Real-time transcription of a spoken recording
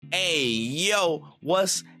Hey, yo,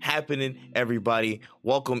 what's happening, everybody?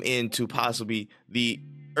 Welcome into possibly the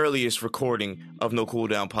earliest recording of No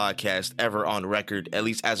Cooldown Podcast ever on record, at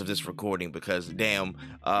least as of this recording, because damn,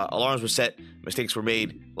 alarms were set, mistakes were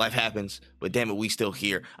made, life happens, but damn it, we still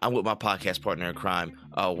here. I'm with my podcast partner in crime,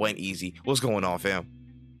 Went Easy. What's going on, fam?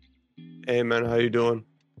 Hey, man, how you doing?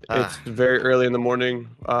 It's very early in the morning.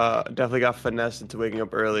 Definitely got finessed into waking up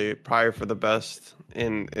early, probably for the best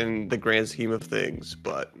in the grand scheme of things,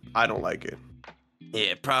 but I don't like it.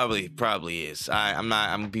 Yeah, probably is. I'm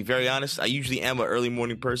gonna be very honest. I usually am an early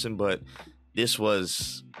morning person, but this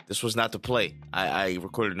was not the play. I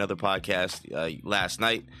recorded another podcast last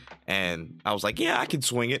night, and I was like, yeah, I can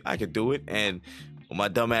swing it, I could do it. And when my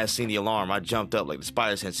dumb ass seen the alarm, I jumped up like the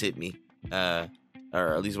spider sense hit me, or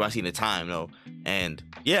at least when I seen the time, though. And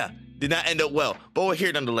yeah, did not end up well, but we're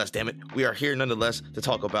here nonetheless. Damn it, we are here nonetheless to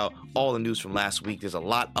talk about all the news from last week. There's a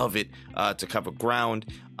lot of it to cover ground.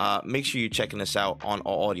 Make sure you're checking us out on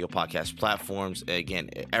all audio podcast platforms. Again,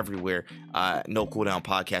 everywhere. No Cooldown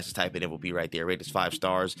Podcast is type it in, will be right there. Rate us 5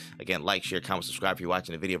 stars. Again, like, share, comment, subscribe if you're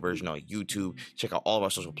watching the video version on YouTube. Check out all of our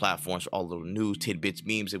social platforms for all the little news, tidbits,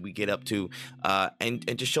 memes that we get up to,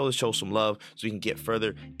 and just show the show some love so we can get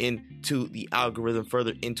further into the algorithm,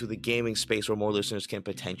 further into the gaming space where more listeners can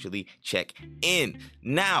potentially check in.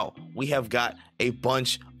 Now, we have got a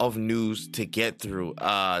bunch of news to get through.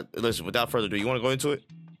 Listen, without further ado, you want to go into it?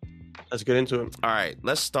 Let's get into it. All right,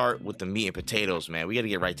 let's start with the meat and potatoes, man. We got to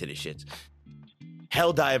get right to this shit.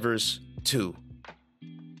 Helldivers 2,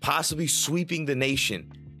 possibly sweeping the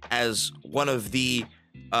nation as one of the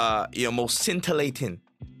most scintillating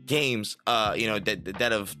games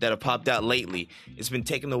that have popped out lately. It's been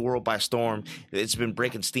taking the world by storm. It's been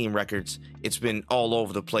breaking Steam records. It's been all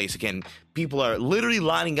over the place. Again, people are literally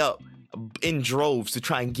lining up in droves to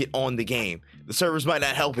try and get on the game. The servers might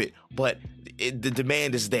not help it, but the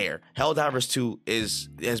demand is there. Helldivers 2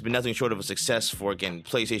 has been nothing short of a success for, again,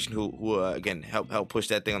 PlayStation, who again help push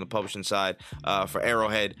that thing on the publishing side. For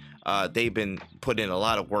Arrowhead, they've been putting in a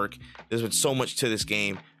lot of work. There's been so much to this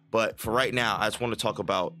game, but for right now, I just want to talk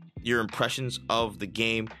about your impressions of the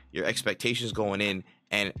game, your expectations going in,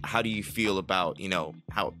 and how do you feel about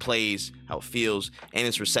how it plays, how it feels, and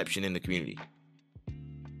its reception in the community.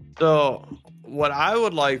 So, what I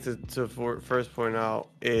would like to first point out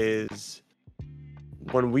is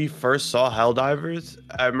when we first saw Helldivers,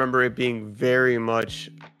 I remember it being very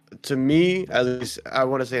much, to me, at least I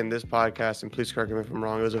want to say in this podcast, and please correct me if I'm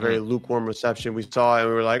wrong, it was a very lukewarm reception. We saw it and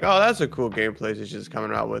we were like, oh, that's a cool game PlayStation's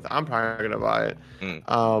coming out with. I'm probably not going to buy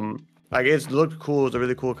it. Like, it's looked cool. It's a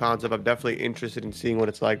really cool concept. I'm definitely interested in seeing what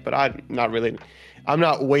it's like, but I'm not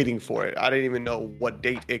waiting for it. I didn't even know what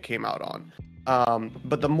date it came out on.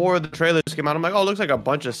 But the more the trailers came out, I'm like, oh, it looks like a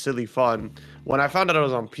bunch of silly fun. When I found out it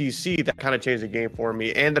was on PC, that kind of changed the game for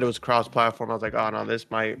me, and that it was cross-platform. I was like, oh no, this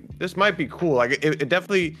might be cool. Like, it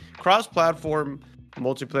definitely, cross-platform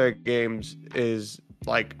multiplayer games is,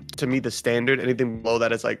 like, to me, the standard. Anything below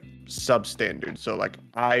that is like substandard. So like,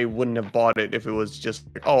 I wouldn't have bought it if it was just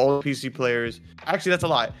like, oh, all PC players. Actually, that's a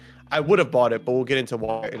lie. I would have bought it, but we'll get into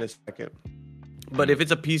why in a second. But if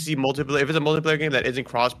it's a PC multiplayer, if it's a multiplayer game that isn't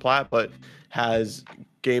cross-plat but has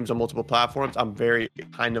games on multiple platforms, I'm very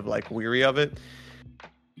kind of like weary of it.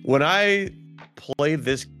 When I played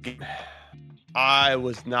this game, I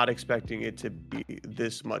was not expecting it to be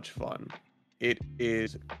this much fun. It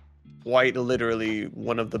is quite literally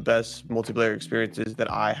one of the best multiplayer experiences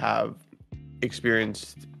that I have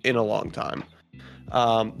experienced in a long time.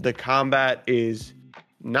 The combat is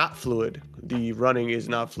not fluid. The running is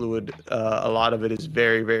not fluid. A lot of it is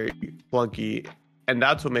very, very clunky, and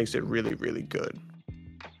that's what makes it really, really good.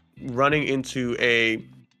 Running into a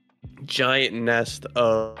giant nest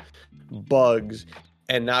of bugs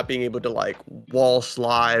and not being able to like wall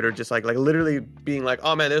slide or just like literally being like,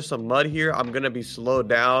 oh man, there's some mud here, I'm gonna be slowed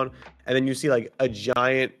down, and then you see like a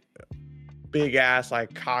giant big ass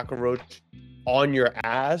like cockroach on your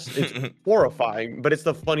ass. It's horrifying, but it's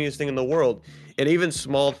the funniest thing in the world. And even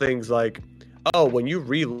small things like, oh, when you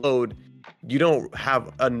reload, you don't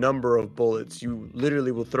have a number of bullets. You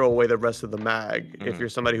literally will throw away the rest of the mag if you're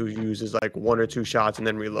somebody who uses like 1 or 2 shots and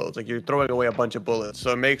then reloads. Like, you're throwing away a bunch of bullets.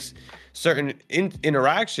 So it makes certain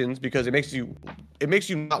interactions, because it makes you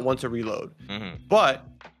not want to reload. But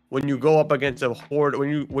when you go up against a horde,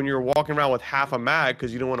 when you're walking around with half a mag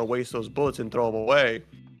because you don't want to waste those bullets and throw them away,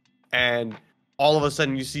 and all of a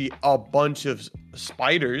sudden you see a bunch of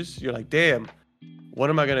spiders, you're like, damn, what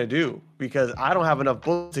am I gonna do? Because I don't have enough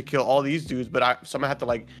bullets to kill all these dudes, but so I'm gonna have to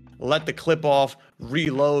like let the clip off,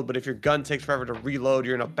 reload. But if your gun takes forever to reload,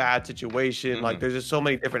 you're in a bad situation. Like, there's just so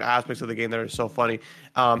many different aspects of the game that are so funny.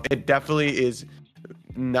 It definitely is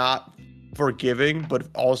not forgiving, but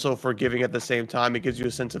also forgiving at the same time. It gives you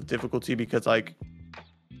a sense of difficulty because, like,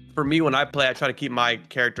 for me, when I play, I try to keep my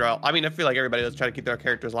character out. I mean, I feel like everybody does try to keep their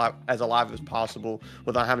characters as alive as possible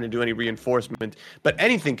without having to do any reinforcement. But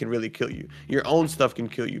anything can really kill you. Your own stuff can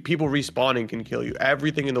kill you. People respawning can kill you.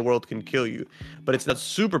 Everything in the world can kill you. But it's not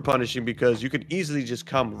super punishing because you could easily just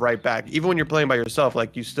come right back. Even when you're playing by yourself,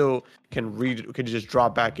 like, you still can just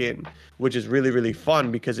drop back in, which is really, really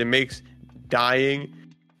fun because it makes dying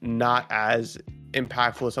not as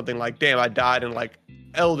impactful as something like, damn, I died in, like,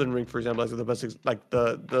 Elden Ring, for example, is the best, like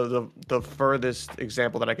the furthest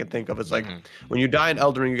example that I can think of. It's like when you die in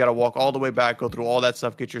Elden Ring, you got to walk all the way back, go through all that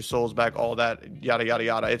stuff, get your souls back, all that yada yada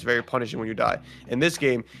yada. It's very punishing when you die. In this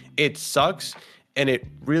game, it sucks, and it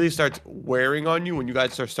really starts wearing on you when you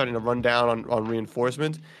guys are starting to run down on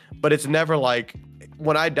reinforcements. But it's never like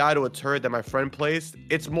when I die to a turret that my friend placed.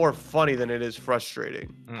 It's more funny than it is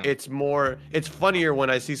frustrating. It's funnier when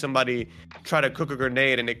I see somebody try to cook a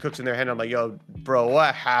grenade and it cooks in their hand. I'm like, yo, bro,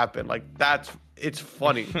 what happened? Like, it's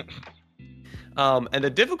funny. And the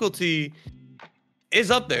difficulty is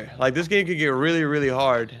up there. Like, this game can get really, really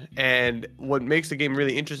hard. And what makes the game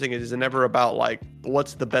really interesting is it's never about, like,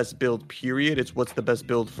 what's the best build, period. It's what's the best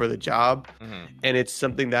build for the job. And it's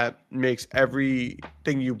something that makes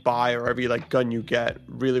everything you buy or every, like, gun you get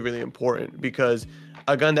really, really important. Because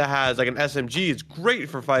a gun that has, like, an SMG is great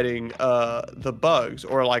for fighting the bugs.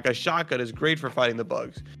 Or, like, a shotgun is great for fighting the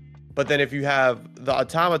bugs. But then if you have the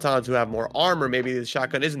automatons who have more armor, maybe the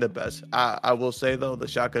shotgun isn't the best. I will say, though, the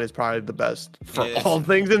shotgun is probably the best for all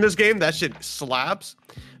things in this game. That shit slaps.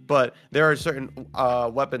 But there are certain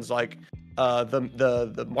weapons like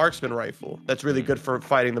the marksman rifle that's really good for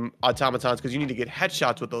fighting the automatons because you need to get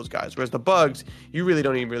headshots with those guys. Whereas the bugs, you really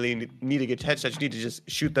don't even really need to get headshots. You need to just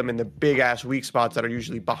shoot them in the big ass weak spots that are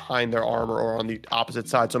usually behind their armor or on the opposite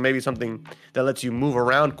side. So maybe something that lets you move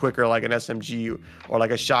around quicker, like an SMG or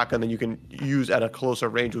like a shotgun that you can use at a closer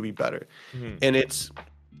range, would be better. And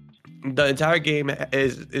the entire game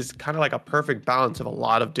is kind of like a perfect balance of a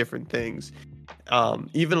lot of different things.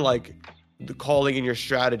 Even like the calling in your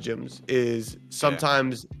stratagems is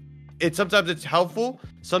sometimes it's helpful.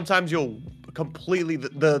 Sometimes you'll completely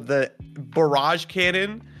the barrage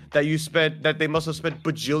cannon that they must have spent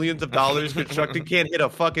bajillions of dollars constructing can't hit a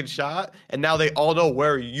fucking shot, and now they all know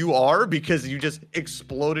where you are because you just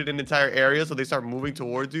exploded an entire area, so they start moving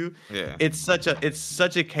towards you. It's such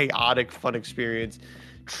a chaotic, fun experience.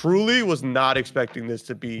 Truly was not expecting this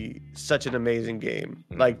to be such an amazing game.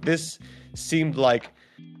 Like, this seemed like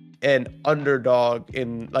an underdog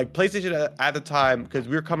in, like, PlayStation at the time, because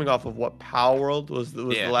we were coming off of what Power World was the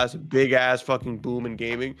last big ass fucking boom in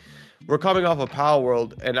gaming. We're coming off of Power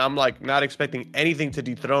World, and I'm like not expecting anything to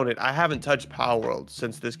dethrone it. I haven't touched Power World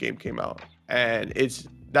since this game came out, and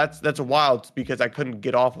that's wild because I couldn't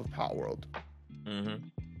get off of Power World.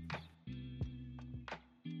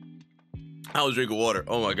 I was drinking water.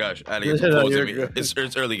 Oh my gosh! It's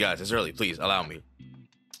early, guys. It's early. Please allow me.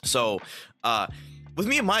 So, with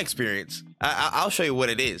me and my experience, I'll show you what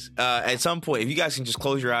it is. At some point, if you guys can just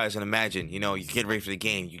close your eyes and imagine, you get ready for the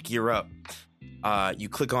game, you gear up, you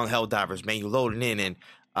click on Helldivers, man, you loading in, and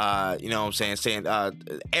you know what I'm saying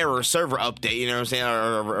error server update, you know what I'm saying,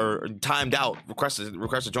 or timed out, request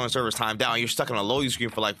to join servers timed out, and you're stuck on a loading screen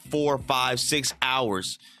for like 4, 5, 6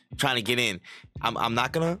 hours trying to get in. I'm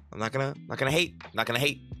not gonna hate.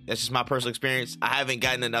 That's just my personal experience. I haven't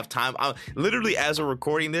gotten enough time. I'm literally, as we're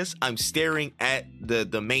recording this, I'm staring at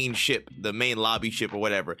the main ship, the main lobby ship or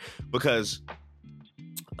whatever, because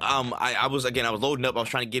I was loading up. I was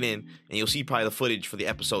trying to get in, and you'll see probably the footage for the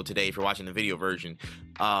episode today if you're watching the video version.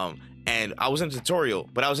 And I was in the tutorial,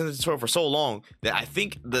 but I was in the tutorial for so long that I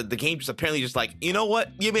think the game just apparently just like, you know what?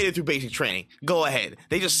 You made it through basic training. Go ahead.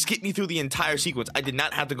 They just skipped me through the entire sequence. I did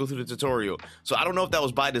not have to go through the tutorial. So I don't know if that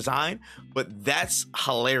was by design, but that's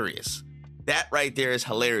hilarious. That right there is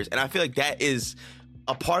hilarious. And I feel like that is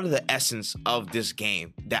a part of the essence of this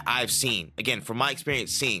game that I've seen. Again, from my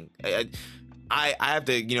experience seeing, I have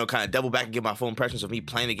to, kind of double back and give my full impressions of me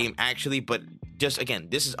playing the game actually, but just again,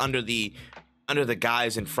 this is under the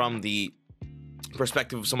guise and from the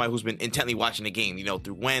perspective of somebody who's been intently watching the game,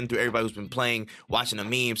 through everybody who's been playing, watching the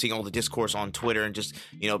memes, seeing all the discourse on Twitter, and just,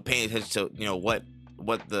 paying attention to, what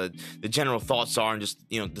the general thoughts are, and just,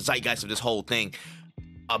 the zeitgeist of this whole thing.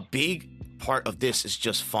 A big part of this is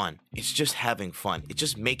just fun. It's just having fun. It's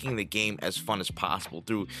just making the game as fun as possible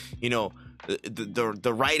through,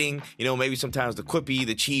 the writing, maybe sometimes the quippy,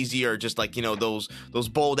 the cheesy, or just like, those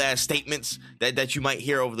bold ass statements that you might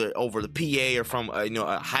hear over the PA, or from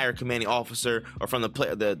a higher commanding officer, or from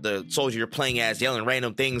the soldier you're playing as, yelling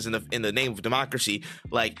random things in the name of democracy.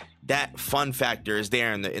 Like, that fun factor is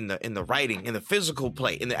there in the writing, in the physical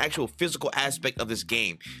play, in the actual physical aspect of this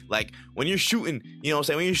game. Like when you're shooting, you know what I'm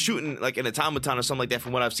saying, when you're shooting like an automaton or something like that,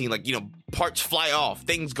 from what I've seen, like, you know, parts fly off,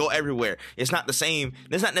 things go everywhere. It's not the same.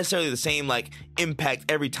 There's not necessarily the same like impact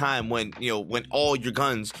every time when, you know, when all your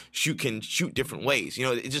guns can shoot different ways. You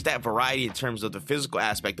know, it's just that variety in terms of the physical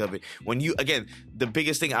aspect of it. When you, again, the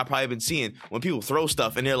biggest thing I've probably been seeing when people throw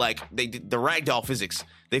stuff and they're like, the ragdoll physics,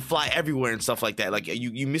 they fly everywhere and stuff like that. Like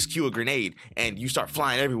you miscue a grenade and you start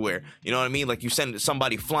flying everywhere. You know what I mean? Like you send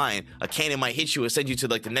somebody flying, a cannon might hit you and send you to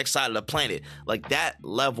like the next side of the planet. Like that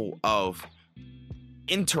level of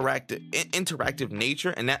interactive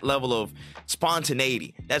nature and that level of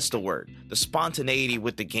spontaneity, that's the word. The spontaneity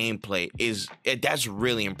with the gameplay that's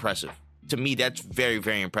really impressive. To me, that's very,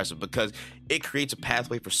 very impressive because it creates a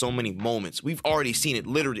pathway for so many moments. We've already seen it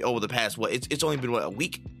literally over the past, it's only been, a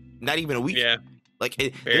week? Not even a week? Yeah. Like,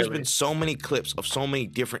 there's been so many clips of so many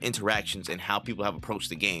different interactions and how people have approached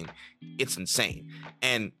the game. It's insane.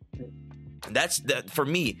 And for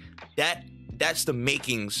me, that's the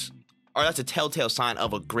makings, or that's a telltale sign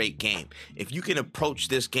of a great game. If you can approach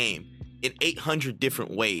this game in 800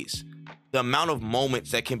 different ways, the amount of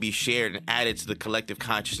moments that can be shared and added to the collective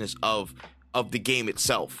consciousness of the game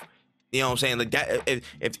itself. You know what I'm saying? Like that,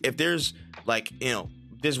 if there's like, you know,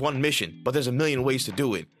 there's one mission, but there's a million ways to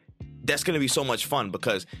do it. That's going to be so much fun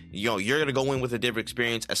because, you know, you're going to go in with a different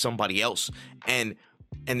experience as somebody else. And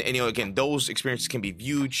you know, again, those experiences can be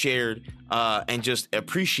viewed, shared, and just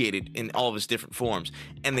appreciated in all of its different forms.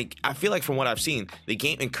 And I feel like from what I've seen, the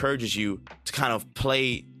game encourages you to kind of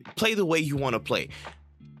play the way you want to play.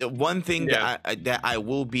 The one thing that I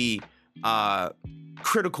will be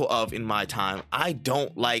critical of in my time, I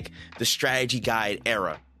don't like the strategy guide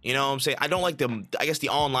era. You know what I'm saying? I don't like the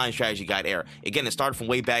online strategy guide era. Again, it started from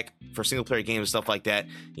way back for single player games and stuff like that.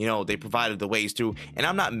 You know, they provided the ways through, and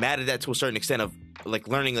I'm not mad at that to a certain extent of like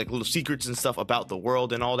learning like little secrets and stuff about the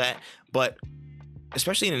world and all that. But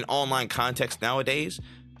especially in an online context nowadays,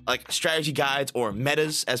 like strategy guides or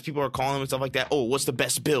metas, as people are calling them and stuff like that. Oh, what's the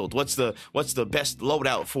best build? What's the best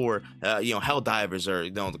loadout for you know, Helldivers or,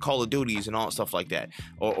 you know, the Call of Duties and all stuff like that,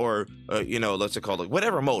 or you know, let's call it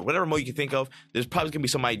whatever mode you can think of. There's probably gonna be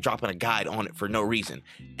somebody dropping a guide on it for no reason,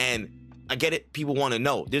 and I get it. People want to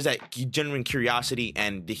know. There's that genuine curiosity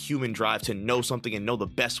and the human drive to know something and know the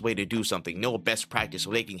best way to do something, know a best practice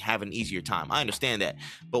so they can have an easier time. I understand that,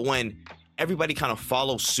 but when everybody kind of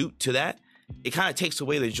follows suit to that, it kind of takes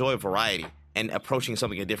away the joy of variety and approaching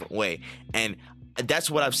something a different way. And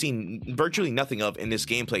that's what I've seen virtually nothing of in this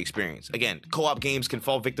gameplay experience. Again, co-op games can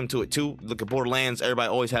fall victim to it too. Look at Borderlands. Everybody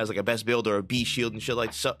always has like a best build or a B shield and shit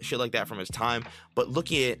like that from its time. But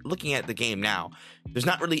looking at the game now, there's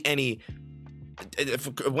not really any.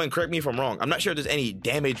 Correct me if I'm wrong, I'm not sure there's any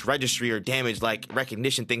damage registry or damage like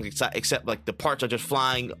recognition things except like the parts are just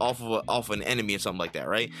flying off an enemy or something like that,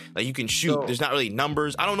 right? Like you can shoot. So, there's not really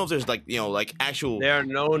numbers. I don't know if there's like, you know, like actual. There are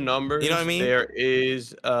no numbers. You know what I mean? There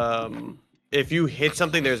is if you hit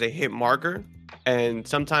something, there's a hit marker. And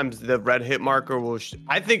sometimes the red hit marker will.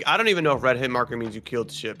 I don't even know if red hit marker means you killed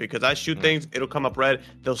the ship, because I shoot things, it'll come up red,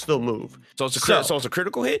 they'll still move. So it's a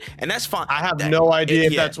critical hit, and that's fine. I have no idea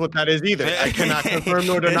if that's what that is either. I cannot confirm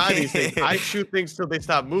nor deny these things. I shoot things till they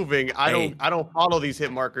stop moving. I don't follow these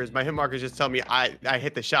hit markers. My hit markers just tell me I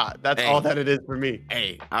hit the shot. That's all that it is for me.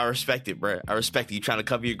 Hey, I respect it, bro. I respect it. You trying to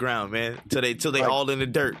cover your ground, man. Till they all in the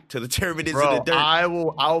dirt. Till the terminus in the dirt.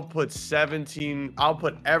 I'll put 17. I'll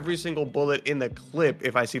put every single bullet in the clip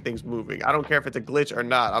if I see things moving. I don't care if it's a glitch or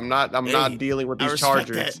not. I'm not dealing with these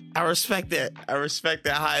chargers. I respect that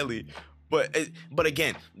highly. But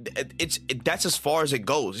again, that's as far as it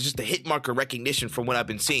goes. It's just the hit marker recognition from what I've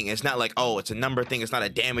been seeing. It's not like, oh, it's a number thing. It's not a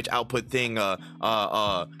damage output thing. You know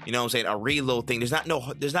what I'm saying? A reload thing. There's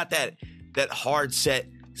not that hard set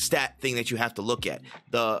stat thing that you have to look at.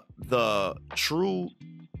 The true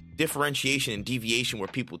differentiation and deviation where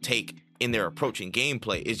people take in their approach in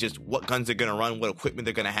gameplay is just what guns they're going to run, what equipment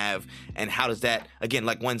they're going to have, and how does that, again,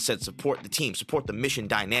 like one said, support the team, support the mission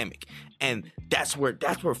dynamic. And that's where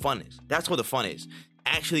fun is. That's where the fun is.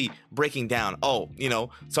 Actually breaking down, oh, you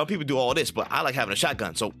know, some people do all this, but I like having a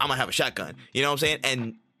shotgun, so I'm going to have a shotgun. You know what I'm saying?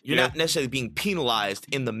 And you're not necessarily being penalized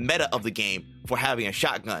in the meta of the game for having a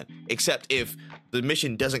shotgun, except if the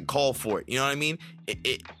mission doesn't call for it. You know what I mean?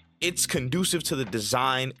 It's conducive to the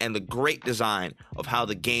design and the great design of how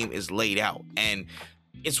the game is laid out. And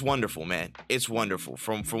it's wonderful, man. It's wonderful.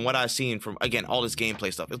 From what I've seen from, again, all this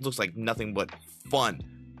gameplay stuff, it looks like nothing but fun.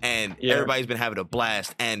 And everybody's been having a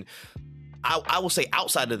blast. And I will say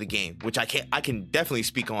outside of the game, which I can definitely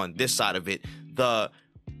speak on this side of it, the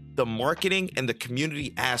the marketing and the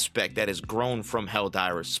community aspect that has grown from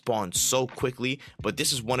Helldivers spawned so quickly, but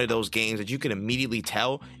this is one of those games that you can immediately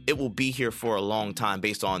tell it will be here for a long time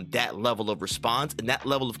based on that level of response and that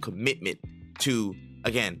level of commitment to,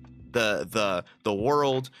 again, the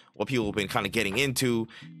world, what people have been kind of getting into.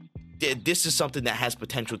 This is something that has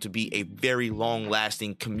potential to be a very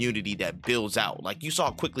long-lasting community that builds out. Like you saw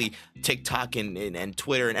quickly, TikTok and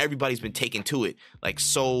Twitter and everybody's been taking to it like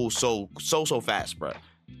so fast, bro.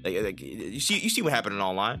 Like you see what happened in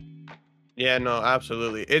online. Yeah, no,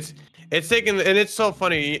 absolutely. It's taken, and it's so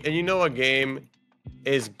funny. And you know, a game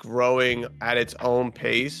is growing at its own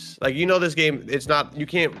pace. Like, you know, this game, it's not, you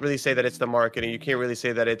can't really say that it's the marketing. You can't really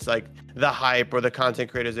say that it's like the hype or the content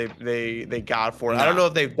creators they got for it. Nah. I don't know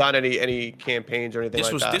if they've done any campaigns or anything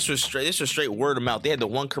that. This was straight word of mouth. They had the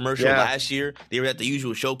one commercial last year. They were at the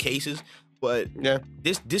usual showcases, but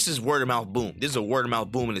this is word of mouth boom. This is a word of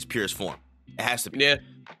mouth boom in its purest form. It has to be. Yeah.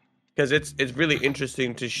 Because it's really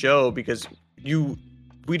interesting to show, because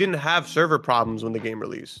we didn't have server problems when the game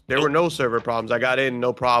released. There were no server problems. I got in,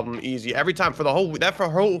 no problem, easy every time for the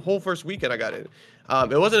whole first weekend. I got in.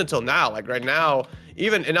 It wasn't until now, like right now,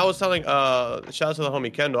 even, and I was telling, shout out to the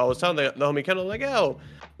homie Kendall. I was telling the homie Kendall, like, yo,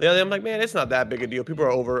 I'm like, man, it's not that big a deal. People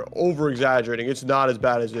are over exaggerating. It's not as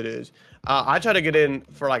bad as it is. I tried to get in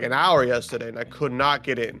for like an hour yesterday, and I could not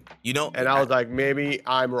get in. You know, and I was like, maybe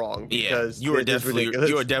I'm wrong, because you were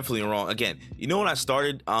definitely wrong. Again, you know, when I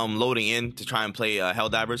started loading in to try and play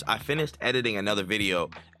Helldivers, I finished editing another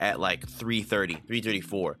video at like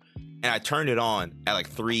 3:34, and I turned it on at like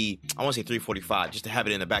 3:45 just to have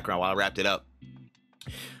it in the background while I wrapped it up.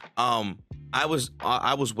 I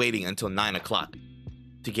was waiting until 9 o'clock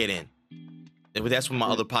to get in. And that's when my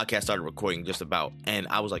other podcast started recording just about. And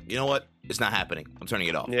I was like, you know what? It's not happening. I'm turning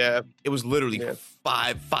it off. Yeah. It was literally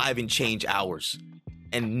five and change hours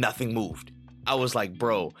and nothing moved. I was like,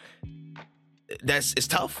 bro, it's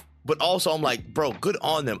tough. But also I'm like, bro, good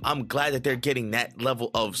on them. I'm glad that they're getting that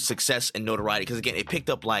level of success and notoriety. Because again, it picked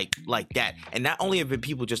up like that. And not only have been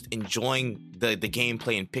people just enjoying the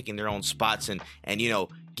gameplay and picking their own spots and you know,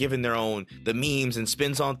 giving their own the memes and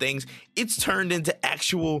spins on things, it's turned into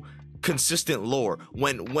actual consistent lore.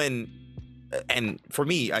 And for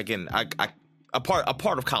me, again, a part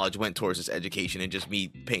of college went towards this education and just me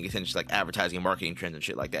paying attention to like advertising and marketing trends and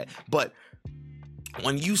shit like that. But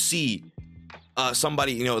when you see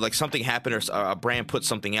somebody, you know, like something happen or a brand puts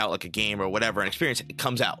something out, like a game or whatever, an experience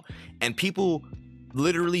comes out, and people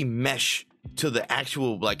literally mesh to the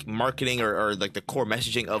actual like marketing or like the core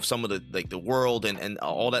messaging of some of the like the world and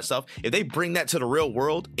all that stuff. If they bring that to the real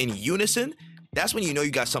world in unison, that's when you know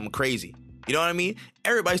you got something crazy. You know what I mean?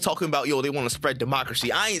 Everybody's talking about, yo, they want to spread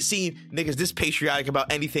democracy. I ain't seen niggas this patriotic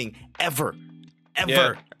about anything ever.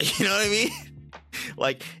 Yeah. You know what I mean?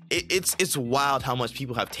 Like it's wild how much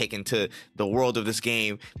people have taken to the world of this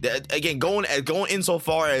game. Again, going in so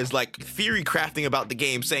far as like theory crafting about the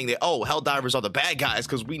game, saying that, oh, Helldivers are the bad guys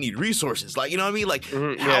because we need resources. Like, you know what I mean? Like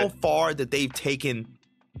how far that they've taken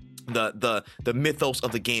the mythos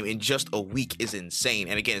of the game in just a week is insane.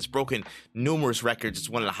 And again, it's broken numerous records. It's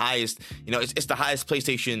one of the highest, you know, it's the highest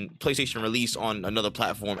PlayStation release on another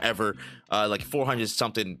platform ever. Like 400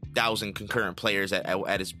 something thousand concurrent players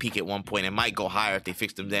at its peak at one point. It might go higher if they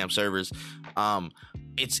fix them damn servers.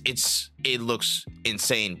 It looks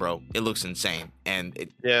insane, bro. It looks insane. And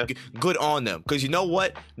good on them, because you know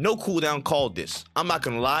what? No Cooldown called this. I'm not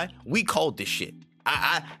gonna lie, we called this shit.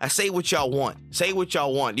 I say what y'all want. Say what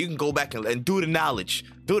y'all want. You can go back and do the knowledge.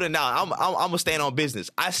 Do the knowledge. I'm gonna stand on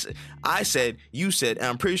business. I said, you said, and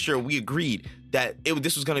I'm pretty sure we agreed that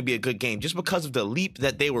this was gonna be a good game just because of the leap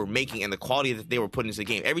that they were making and the quality that they were putting into the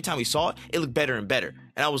game. Every time we saw it, it looked better and better.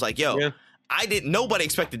 And I was like, yo, nobody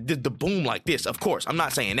expected the boom like this. Of course, I'm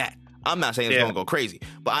not saying that. I'm not saying it's gonna go crazy,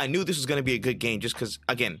 but I knew this was gonna be a good game just because,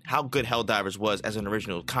 again, how good Helldivers was as an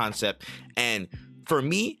original concept. And for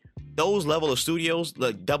me, those level of studios,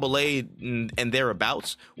 like AA and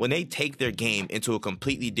thereabouts, when they take their game into a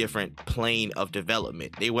completely different plane of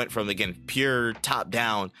development, they went from, again, pure top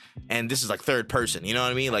down, and this is like third person, you know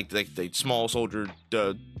what I mean? Like the small soldier,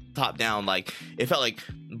 top down, like it felt like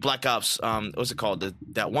Black Ops, what's it called?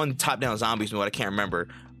 That one top down zombies mode, I can't remember,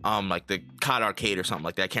 like the COD arcade or something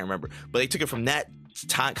like that, I can't remember. But they took it from that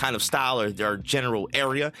kind of style or their general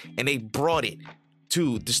area, and they brought it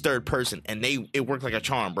to this third person, and it worked like a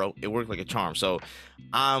charm, bro. It worked like a charm. So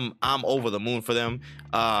I'm over the moon for them.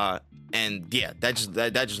 And yeah, that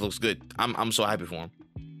just looks good. I'm so happy for them.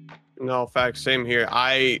 No, facts, same here.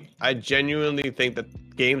 I genuinely think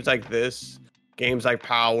that games like this, games like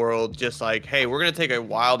Power World, just like, hey, we're gonna take a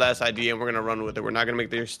wild ass idea and we're gonna run with it. We're not gonna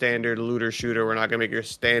make your standard looter shooter. We're not gonna make your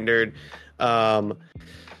standard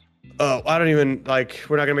I don't even like.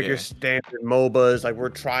 We're not gonna make your Yeah. standard MOBAs. Like we're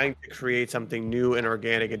trying to create something new and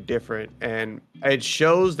organic and different, and it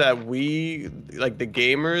shows that we, like the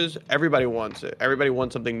gamers, everybody wants it. Everybody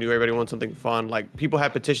wants something new. Everybody wants something fun. Like people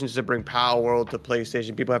have petitions to bring Power World to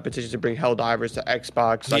PlayStation. People have petitions to bring Helldivers to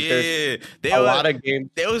Xbox. Like there's Yeah, a lot of games.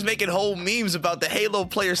 they was making whole memes about the Halo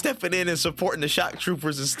player stepping in and supporting the shock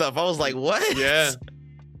troopers and stuff. I was like, what? Yeah.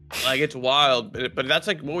 Like it's wild, but that's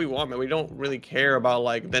like what we want, man. We don't really care about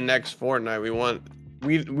like the next Fortnite. We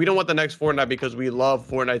don't want the next Fortnite because we love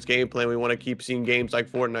Fortnite's gameplay. And we want to keep seeing games like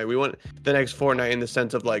Fortnite. We want the next Fortnite in the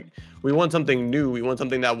sense of like we want something new. We want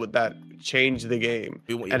something that change the game.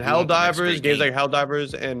 And Helldivers, games like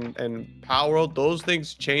Helldivers and Power World, those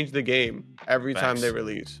things change the game every time they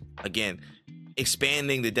release. Again,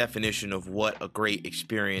 expanding the definition of what a great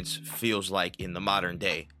experience feels like in the modern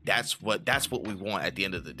day. That's what we want at the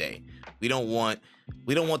end of the day. We don't want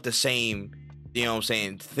the same, you know what I'm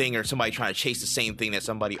saying, thing, or somebody trying to chase the same thing that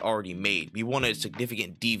somebody already made. We want a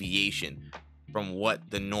significant deviation from what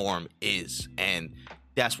the norm is, and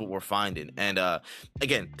that's what we're finding. And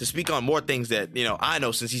again, to speak on more things that, you know, I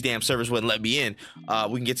know, since these damn servers wouldn't let me in,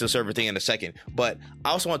 we can get to the server thing in a second. But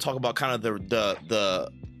I also want to talk about kind of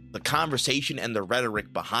the conversation and the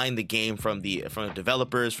rhetoric behind the game from the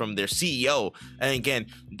developers, from their CEO. And again,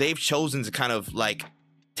 they've chosen to kind of like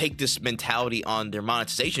take this mentality on their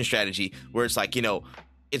monetization strategy, where it's like, you know,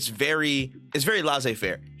 it's very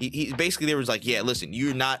laissez-faire. He basically, there was like, yeah, listen,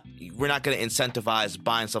 we're not going to incentivize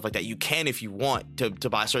buying stuff like that. You can, if you want to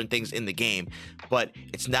buy certain things in the game, but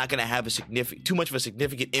it's not going to have too much of a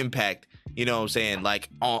significant impact, you know what I'm saying, like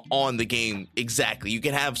on the game. Exactly. You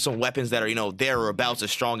can have some weapons that are, you know, there or about as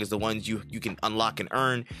strong as the ones you can unlock and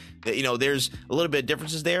earn. You know, there's a little bit of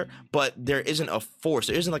differences there, but there isn't a force.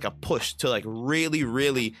 There isn't like a push to like really,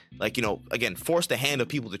 really, like, you know, again, force the hand of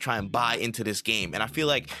people to try and buy into this game. And I feel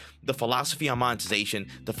like the philosophy on monetization,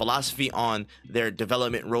 the philosophy on their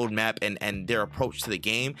development roadmap and their approach to the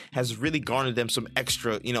game has really garnered them some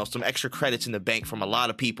extra credits in the bank from a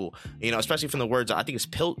lot of people, you know, especially from the words, I think it's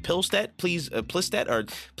Pilstead, Plistet, or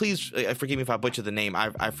please forgive me if I butcher the name.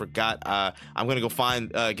 I forgot. I'm going to go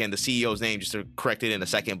find, again, the CEO's name just to correct it in a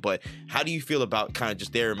second. But how do you feel about kind of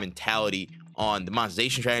just their mentality on the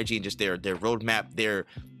monetization strategy and just their roadmap,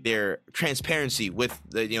 their transparency with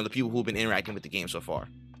the, you know, the people who've been interacting with the game so far?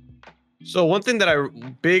 So one thing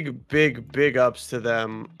that big ups to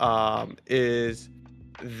them is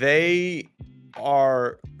they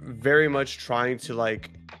are very much trying to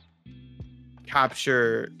like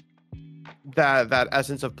capture that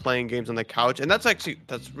essence of playing games on the couch, and that's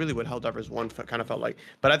really what Helldivers 1 kind of felt like.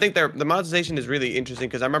 But I think the monetization is really interesting,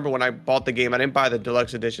 because I remember when I bought the game, I didn't buy the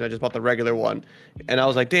deluxe edition, I just bought the regular one, and I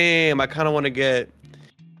was like, damn, I kind of want to get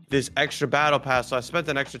this extra battle pass. So I spent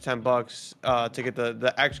an extra $10 to get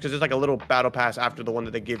the extra, because there's like a little battle pass after the one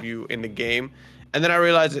that they give you in the game. And then I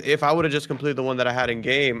realized if I would have just completed the one that I had in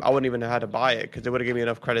game, I wouldn't even have had to buy it, because it would have given me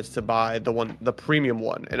enough credits to buy the premium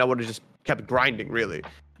one, and I would have just kept grinding, really.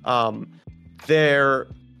 Their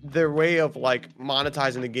way of like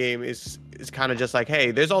monetizing the game is kind of just like,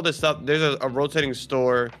 hey, there's all this stuff. There's a rotating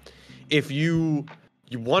store. If you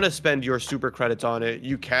want to spend your super credits on it,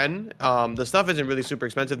 you can. The stuff isn't really super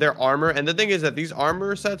expensive. Their armor, and the thing is that these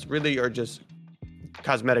armor sets really are just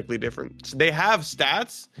cosmetically different. So they have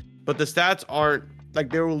stats, but the stats aren't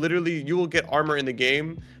like, you will get armor in the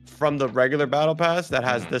game from the regular battle pass that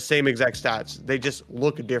has the same exact stats. They just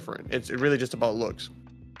look different. It's really just about looks.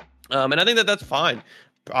 And I think that's fine.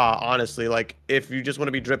 Honestly, like if you just want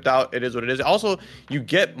to be dripped out, it is what it is. Also, you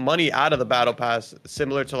get money out of the battle pass,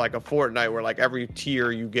 similar to like a Fortnite, where like every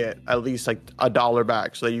tier you get at least like $1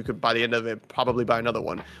 back, so that you could by the end of it probably buy another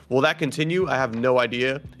one. Will that continue? I have no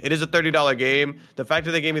idea. It is a $30 game. The fact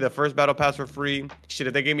that they gave me the first battle pass for free, shit,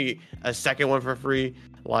 if they gave me a second one for free,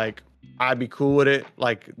 like I'd be cool with it.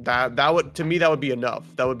 Like that would, to me, that would be enough.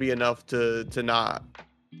 That would be enough to not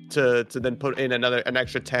to then put in an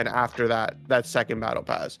extra 10 after that second battle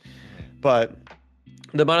pass. But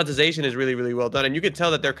the monetization is really, really well done, and you can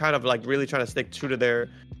tell that they're kind of like really trying to stick true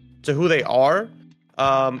to who they are.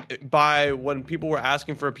 By when people were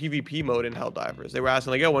asking for a PvP mode in Helldivers, they were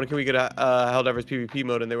asking like, yo, when can we get a Helldivers PvP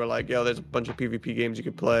mode? And they were like, yo, there's a bunch of PvP games you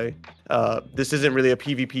could play. This isn't really a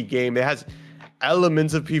PvP game. It has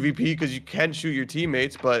elements of PvP because you can shoot your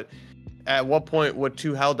teammates, but at what point would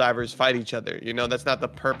two Helldivers fight each other? You know, that's not the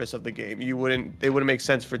purpose of the game. It wouldn't make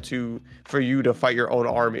sense for you to fight your own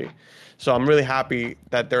army. So I'm really happy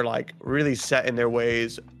that they're like really set in their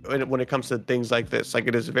ways when it comes to things like this. Like,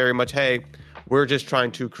 it is very much, hey, we're just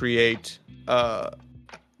trying to create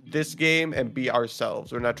this game and be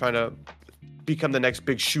ourselves. We're not trying to become the next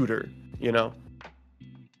big shooter, you know?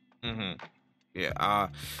 Mm-hmm. Yeah.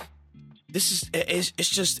 It's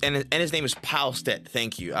just and his name is Palstedt.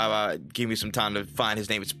 Thank you. Give me some time to find his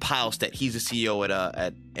name. It's Palstedt. He's the CEO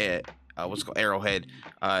at what's it called, Arrowhead,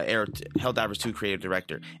 Helldivers 2 creative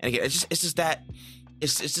director. And again, it's just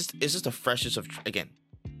the freshness of, again,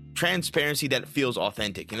 transparency that feels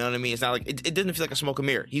authentic. You know what I mean? It's not like it didn't feel like a smoke and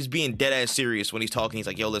mirror. He's being dead ass serious when he's talking. He's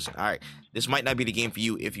like, yo, listen, all right, this might not be the game for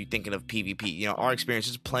you if you're thinking of PvP. You know, our experience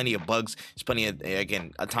is plenty of bugs, there's plenty of,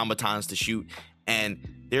 again, automatons to shoot,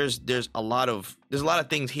 and there's a lot of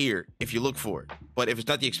things here if you look for it. But if it's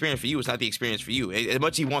not the experience for you, it's not the experience for you. As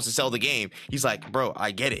much as he wants to sell the game, he's like, bro,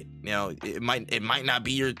 I get it. You know, it might not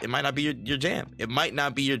be your jam. It might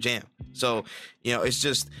not be your jam. So, you know,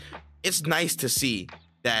 it's nice to see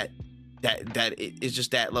that it's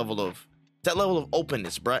just that level of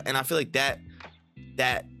openness, bro. And I feel like that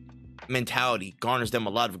mentality garners them a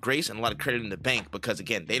lot of grace and a lot of credit in the bank, because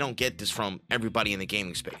again, they don't get this from everybody in the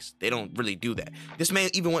gaming space. They don't really do that. This man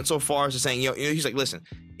even went so far as to saying, he's like, listen,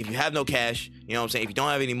 if you have no cash, you know what I'm saying, if you don't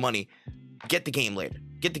have any money, get the game later.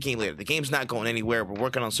 The game's not going anywhere. We're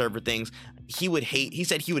working on server things. He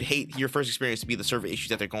said he would hate your first experience to be the server issues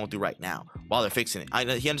that they're going through right now while they're fixing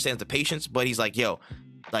it. He understands the patience, but he's like, yo,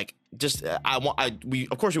 like, just we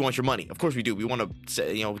of course we want your money. Of course we do. We want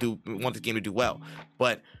to, we want the game to do well,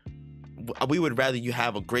 but we would rather you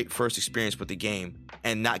have a great first experience with the game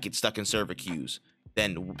and not get stuck in server queues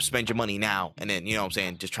than spend your money now and then, you know what I'm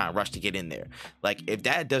saying, just try and rush to get in there. Like, if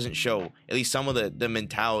that doesn't show at least some of the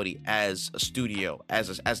mentality as a studio,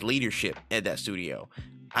 as leadership at that studio,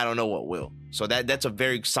 I don't know what will. So that's a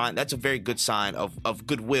very good sign of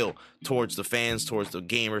goodwill towards the fans, towards the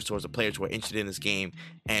gamers, towards the players who are interested in this game.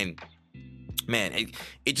 And man,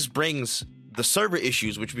 it just brings the server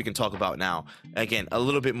issues, which we can talk about now, again, a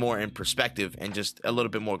little bit more in perspective and just a little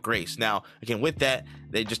bit more grace. Now, again, with that,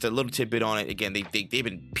 they just a little tidbit on it. Again, they've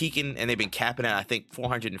been peaking and they've been capping at, I think,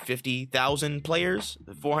 450,000 players.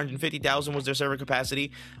 450,000 was their server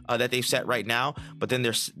capacity that they've set right now. But then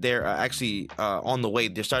they're actually on the way.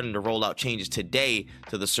 They're starting to roll out changes today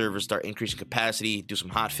to the servers, start increasing capacity, do some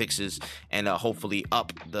hot fixes, and hopefully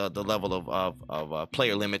up the level of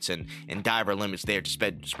player limits and diver limits there to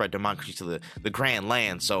spread democracy to the grand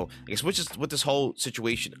land. So I guess with this whole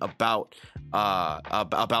situation about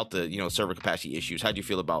the server capacity issues, how do you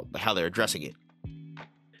feel about how they're addressing it?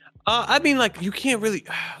 I mean, like, you can't really.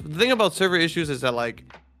 The thing about server issues is that, like,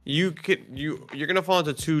 you're gonna fall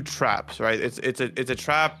into two traps, right? It's a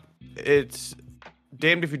trap. It's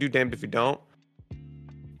damned if you do, damned if you don't.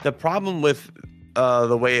 The problem with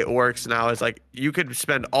the way it works now is, like, you could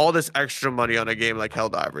spend all this extra money on a game like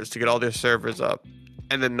Helldivers to get all their servers up,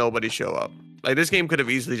 and then nobody show up. Like, this game could have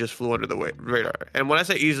easily just flew under the radar. And when I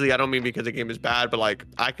say easily, I don't mean because the game is bad, but, like,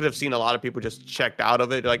 I could have seen a lot of people just checked out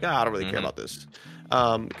of it. They're like, I don't really care about this.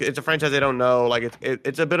 It's a franchise they don't know. Like,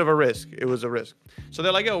 it's a bit of a risk. It was a risk. So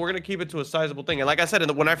they're like, yo, we're going to keep it to a sizable thing. And like I said,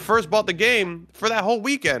 when I first bought the game for that whole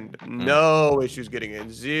weekend, no issues getting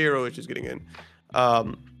in. 0 issues getting in.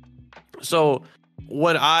 So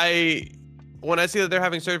when I see that they're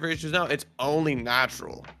having server issues now, it's only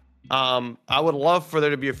natural. I would love for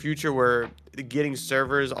there to be a future where getting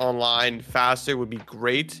servers online faster would be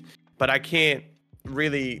great, but I can't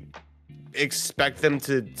really expect them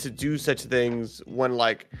to do such things when,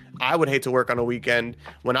 like, I would hate to work on a weekend.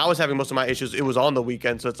 When I was having most of my issues, it was on the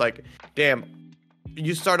weekend. So it's like, damn,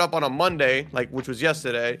 you start up on a Monday, like, which was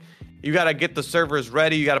yesterday. You got to get the servers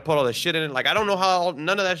ready. You got to put all the shit in it. Like, I don't know how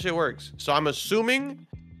none of that shit works. So I'm assuming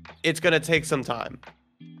it's going to take some time.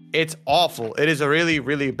 It's awful. It is a really,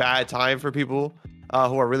 really bad time for people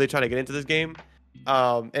who are really trying to get into this game.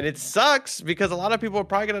 And it sucks because a lot of people are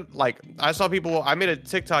probably going to, like, I made a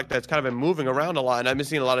TikTok that's kind of been moving around a lot, and I've been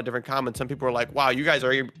seeing a lot of different comments. Some people are like, wow, you guys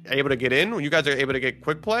are able to get in? You guys are able to get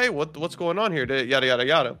quick play? What's going on here? Yada, yada,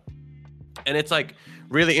 yada. And it's, like,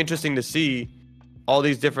 really interesting to see all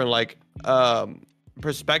these different, like,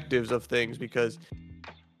 perspectives of things, because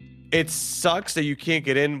it sucks that you can't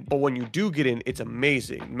get in, but when you do get in, it's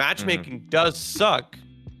amazing. Matchmaking does suck,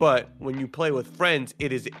 but when you play with friends,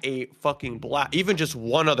 it is a fucking blast. Even just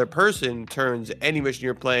one other person turns any mission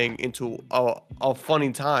you're playing into a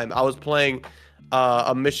funny time. I was playing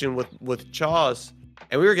a mission with Chaws,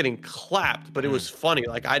 and we were getting clapped, but it was funny.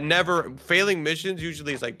 Like, failing missions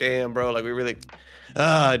usually is like, damn, bro, like, we really...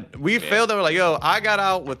 we failed. They were like, yo, I got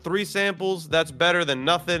out with 3 samples. That's better than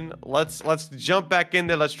nothing. Let's jump back in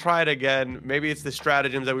there. Let's try it again. Maybe it's the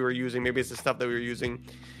stratagems that we were using. Maybe it's the stuff that we were using.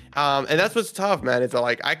 And that's what's tough, man. It's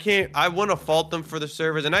like, I want to fault them for the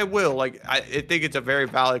servers, and I will. Like, I think it's a very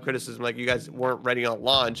valid criticism. Like, you guys weren't ready on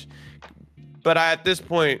launch. But at this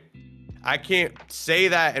point, I can't say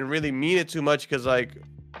that and really mean it too much, because, like,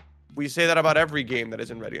 we say that about every game that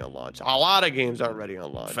isn't ready on launch. A lot of games aren't ready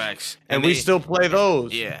on launch. Facts. And we still play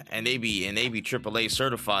those. Yeah, and they be AAA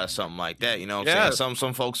certified or something like that. You know what I'm saying?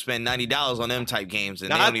 Some folks spend $90 on them type games,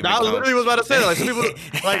 and they don't even. I literally was about to say that. Like some people,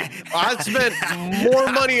 like I spent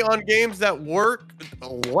more money on games that work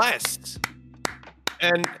less,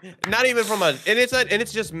 and not even from and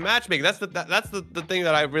it's just matchmaking. That's the thing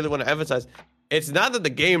that I really want to emphasize. It's not that the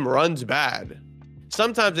game runs bad.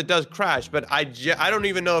 Sometimes it does crash, but I don't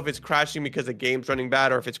even know if it's crashing because the game's running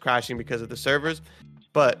bad or if it's crashing because of the servers.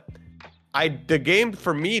 But the game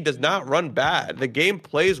for me does not run bad. The game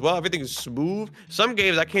plays well. Everything is smooth. Some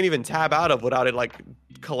games I can't even tab out of without it like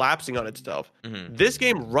collapsing on itself. Mm-hmm. This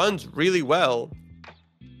game runs really well.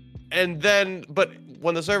 And then, but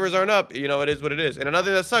when the servers aren't up, you know, it is what it is. And another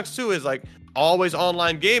thing that sucks too is like always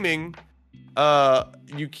online gaming.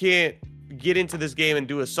 You can't get into this game and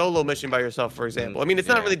do a solo mission by yourself, for example. I mean, it's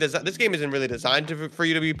not really designed. This game isn't really designed for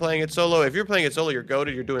you to be playing it solo. If you're playing it solo, you're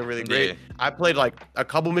goated. You're doing really great. Yeah. I played like a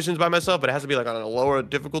couple missions by myself, but it has to be like on a lower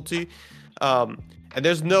difficulty. And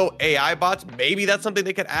there's no AI bots. Maybe that's something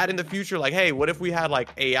they could add in the future. Like, hey, what if we had like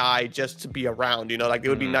AI just to be around? You know, like it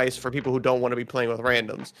would be nice for people who don't want to be playing with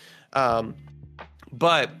randoms.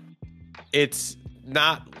 But it's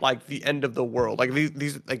not like the end of the world. Like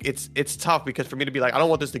these like it's tough because for me to be like, I don't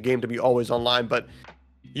want this game to be always online, but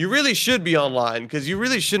you really should be online because you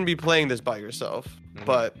really shouldn't be playing this by yourself. Mm-hmm.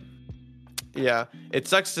 But yeah, it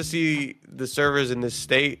sucks to see the servers in this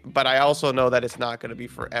state, but I also know that it's not going to be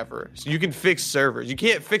forever. So you can fix servers. You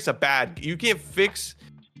can't fix you can't fix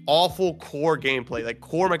awful core gameplay, like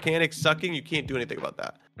core mechanics sucking. You can't do anything about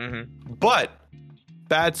that. Mm-hmm. But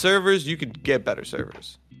bad servers, you could get better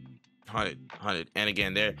servers. 100. And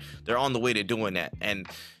again, they're on the way to doing that. And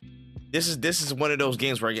this is one of those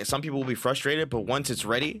games where again, some people will be frustrated, but once it's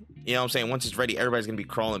ready, you know what I'm saying? Once it's ready, everybody's gonna be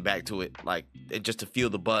crawling back to it, like just to feel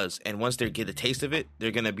the buzz. And once they get a taste of it,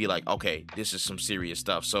 they're gonna be like, okay, this is some serious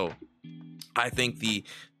stuff. So I think the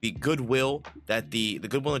goodwill the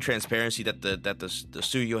goodwill and transparency that the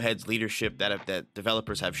studio heads, leadership that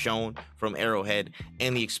developers have shown from Arrowhead,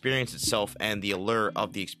 and the experience itself and the allure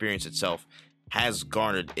of the experience itself has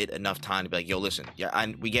garnered it enough time to be like, yo, listen,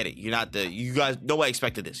 we get it. You guys, nobody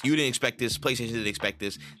expected this. You didn't expect this. PlayStation didn't expect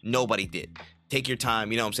this. Nobody did. Take your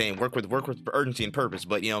time, you know what I'm saying? Work with urgency and purpose,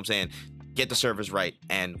 but you know what I'm saying? Get the servers right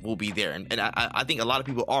and we'll be there. And I think a lot of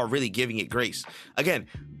people are really giving it grace. Again,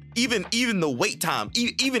 even the wait time,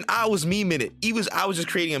 even I was memeing it. I was just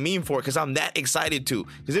creating a meme for it because I'm that excited too.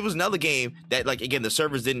 Because it was another game that, like, again, the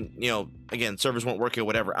servers didn't, you know, again, servers weren't working or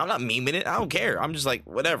whatever. I'm not memeing it. I don't care. I'm just like,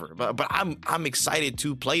 whatever. But I'm excited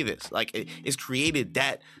to play this. Like, it's created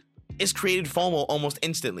FOMO almost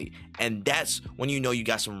instantly. And that's when you know you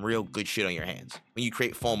got some real good shit on your hands. When you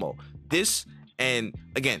create FOMO. This, and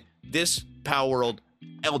again, this Power World,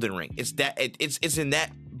 Elden Ring. It's in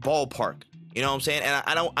that ballpark. You know what I'm saying? And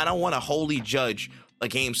I don't want to wholly judge a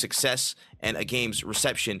game's success and a game's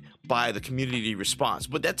reception by the community response,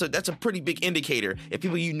 but that's a pretty big indicator. If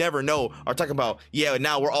people you never know are talking about, yeah,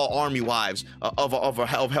 now we're all army wives of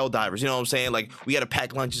Helldivers. You know what I'm saying? Like, we got to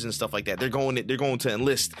pack lunches and stuff like that. They're going to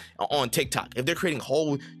enlist on TikTok. If they're creating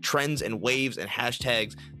whole trends and waves and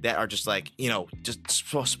hashtags that are just like, you know, just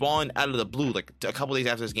spawn out of the blue, like a couple days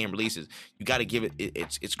after this game releases, you got to give it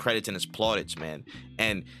its credits and its plaudits, man.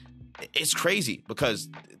 And it's crazy because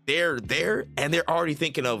they're there and they're already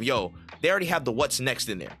thinking of, yo, they already have the what's next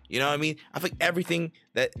in there. You know what I mean? I think everything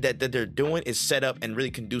that they're doing is set up and really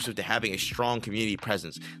conducive to having a strong community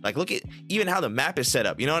presence. Like, look at even how the map is set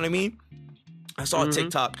up. You know what I mean? I saw a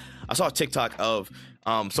TikTok of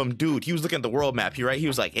some dude. He was looking at the world map. He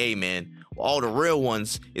was like, hey, man, all the real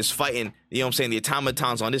ones is fighting, you know what I'm saying, the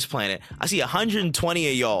automatons on this planet. I see 120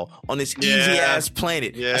 of y'all on this easy-ass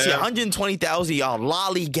planet. Yeah. I see 120,000 of y'all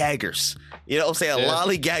lollygaggers. You know what I'm saying? Yeah.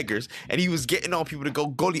 Lollygaggers. And he was getting on people to go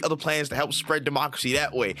to the other planets to help spread democracy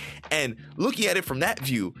that way. And looking at it from that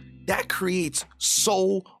view, that creates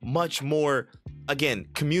so much more, again,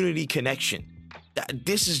 community connection.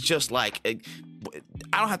 This is just like...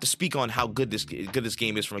 I don't have to speak on how good this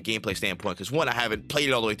game is from a gameplay standpoint, because one, I haven't played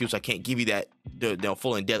it all the way through, so I can't give you that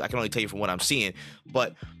full in depth. I can only tell you from what I'm seeing,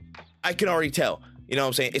 but I can already tell. You know what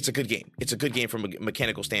I'm saying? It's a good game. It's a good game from a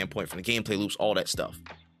mechanical standpoint, from the gameplay loops, all that stuff.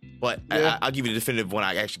 But yeah. I'll give you the definitive when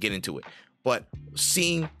I actually get into it. But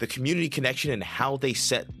seeing the community connection and how they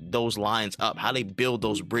set those lines up, how they build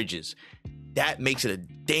those bridges, that makes it a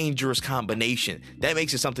dangerous combination. That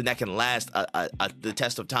makes it something that can last the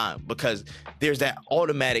test of time, because there's that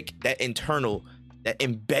automatic, that internal, that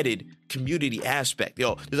embedded community aspect.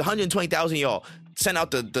 Yo, there's 120,000 of y'all. sent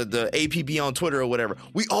out the APB on Twitter or whatever.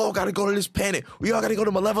 We all got to go to this planet. We all got to go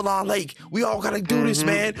to Malevolon Lake. We all got to do this,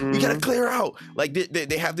 man. We got to clear out. Like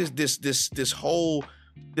they have this whole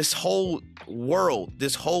world,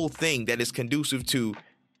 this whole thing that is conducive to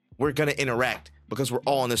we're gonna interact because we're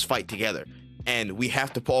all in this fight together, and we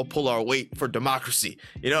have to all pull our weight for democracy.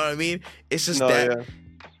 You know what I mean? It's just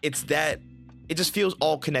it's that. It just feels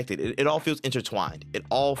all connected. It all feels intertwined. It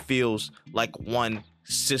all feels like one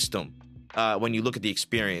system when you look at the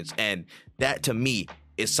experience, and that to me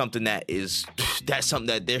is something that's something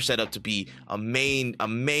that they're set up to be a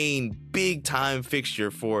main big time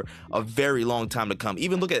fixture for a very long time to come.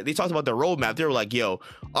 Even they talked about their roadmap. They were like, yo,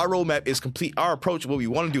 our roadmap is complete. Our approach, what we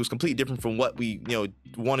want to do is completely different from what we,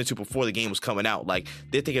 wanted to before the game was coming out. Like,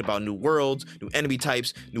 they're thinking about new worlds, new enemy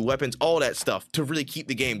types, new weapons, all that stuff to really keep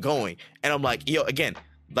the game going. And I'm like, yo, again,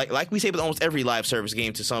 like we say with almost every live service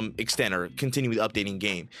game to some extent, or continually updating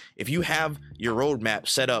game, if you have your roadmap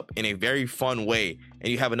set up in a very fun way and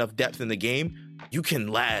you have enough depth in the game, you can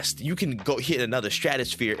go hit another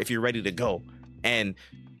stratosphere if you're ready to go. And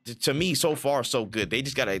to me, so far so good. They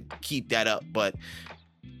just gotta keep that up. But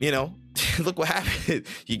look what happened.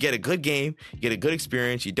 You get a good game, you get a good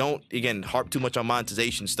experience, you don't again harp too much on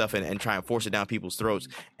monetization stuff and try and force it down people's throats,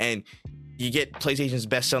 and you get PlayStation's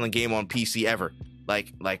best-selling game on PC ever.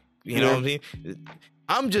 Like you know what I mean?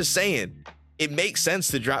 I'm just saying, it makes sense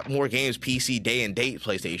to drop more games PC day and date,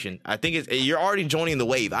 PlayStation. I think you're already joining the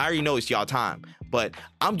wave. I already know it's y'all time, but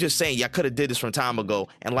I'm just saying y'all could have did this from time ago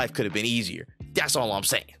and life could have been easier. That's all I'm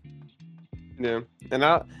saying. Yeah,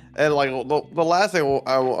 and like the last thing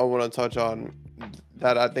I want to touch on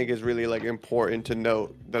that I think is really like important to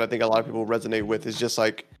note, that I think a lot of people resonate with, is just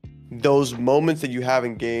like those moments that you have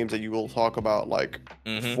in games that you will talk about like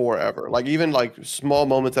forever. Like even like small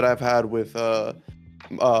moments that I've had with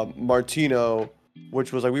Martino,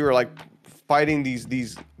 which was like we were like fighting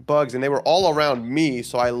these bugs and they were all around me,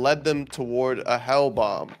 so I led them toward a hell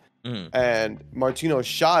bomb, and Martino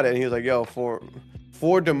shot it and he was like, yo, for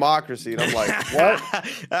democracy. And I'm like, what?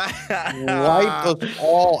 Wiped us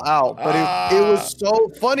all out. But it was so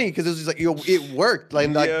funny because it was just like, it worked. Like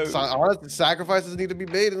honestly, sacrifices need to be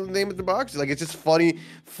made in the name of democracy. Like, it's just funny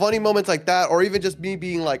moments like that. Or even just me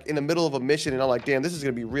being like in the middle of a mission and I'm like, damn, this is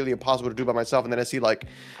going to be really impossible to do by myself. And then I see like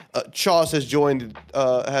Chauce has joined,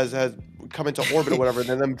 has come into orbit or whatever, and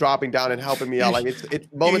then them dropping down and helping me out. Like, it's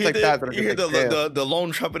moments like that are you hear like, the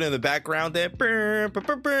lone trumpet in the background there.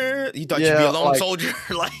 You thought you'd be a lone soldier.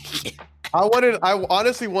 Like, I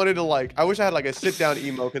honestly wanted to, like, I wish I had like a sit down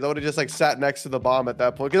emo, because I would have just like sat next to the bomb at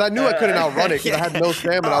that point, because I knew I couldn't outrun it because I had no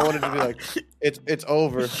stamina. I wanted to be like, it's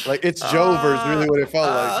over. Like, it's Jover is really what it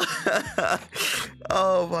felt like.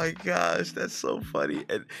 Oh my gosh, that's so funny.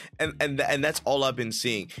 And that's all I've been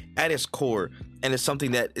seeing at its core. And it's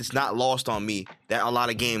something that it's not lost on me that a lot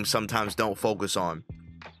of games sometimes don't focus on.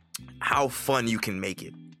 How fun you can make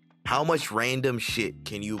it. How much random shit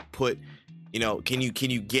can you put, can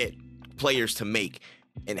you get players to make,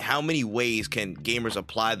 and how many ways can gamers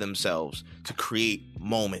apply themselves to create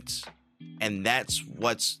moments? And that's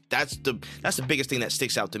the biggest thing that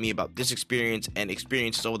sticks out to me about this experience and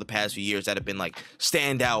experiences over the past few years that have been like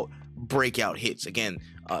standout breakout hits. Again,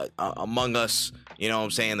 Among Us, you know what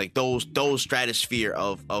I'm saying, like those stratosphere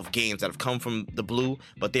of games that have come from the blue,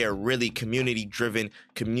 but they are really community driven,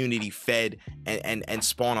 community fed, and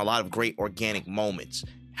spawn a lot of great organic moments.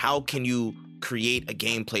 How can you create a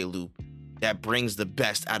gameplay loop that brings the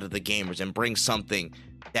best out of the gamers and brings something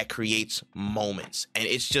that creates moments? And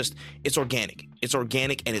it's organic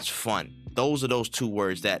and it's fun. Those are those two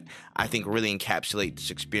words that I think really encapsulate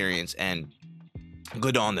this experience, and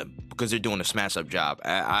good on them, because they're doing a smash up job.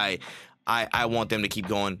 I want them to keep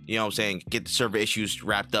going, you know what I'm saying, get the server issues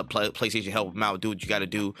wrapped up, PlayStation help them out, do what you got to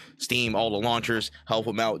do, Steam, all the launchers, help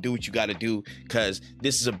them out, do what you got to do, because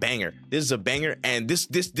this is a banger, and this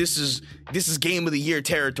is game of the year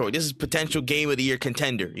territory. This is potential game of the year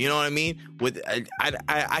contender, you know what I mean? With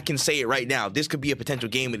I can say it right now, this could be a potential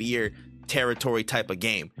game of the year territory type of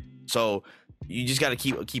game. So you just got to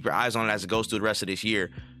keep your eyes on it as it goes through the rest of this year.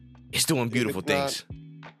 It's doing beautiful things.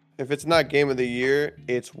 If it's not game of the year,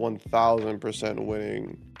 it's 1000%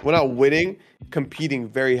 winning. Well, not winning, competing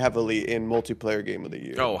very heavily in multiplayer game of the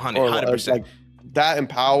year. Oh, 100%. Like that and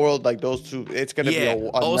Power World, like those two, it's gonna be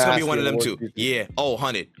it's gonna be one of them too. Yeah. Oh,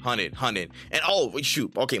 100. And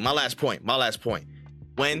shoot. Okay, my last point.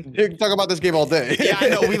 When you can talk about this game all day. Yeah, I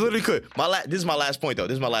know, we literally could. This is my last point though.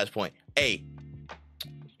 Hey,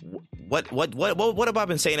 what have I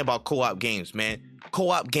been saying about co-op games, man?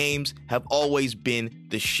 Co-op games have always been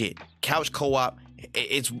the shit. Couch co-op,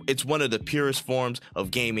 it's one of the purest forms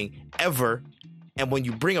of gaming ever, And when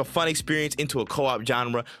you bring a fun experience into a co-op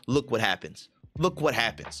genre, look what happens. Look what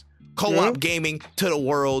happens. Co-op gaming to the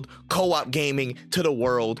world, co-op gaming to the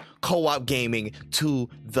world, co-op gaming to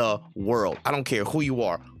the world. I don't care who you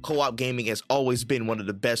are. Co-op gaming has always been one of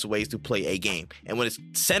the best ways to play a game. And when it's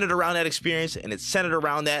centered around that experience and it's centered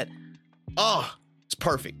around that, it's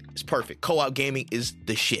perfect. It's perfect. Co-op gaming is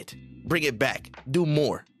the shit. Bring it back. Do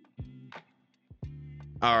more.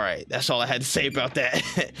 All right, that's all I had to say about that.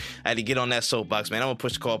 I had to get on that soapbox, man. I'm gonna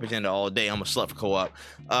push the co-op agenda all day. I'm a slut for co-op.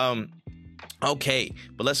 Okay,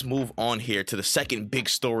 but let's move on here to the second big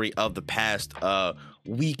story of the past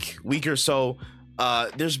week or so.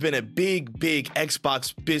 There's been a big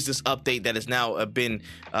Xbox business update that has now been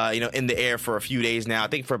in the air for a few days now. I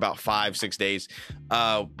think for about 5-6 days.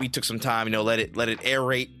 We took some time, let it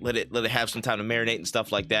aerate, let it have some time to marinate and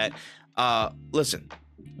stuff like that. Listen,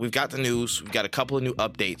 we've got the news. We've got a couple of new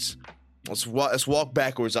updates. Let's walk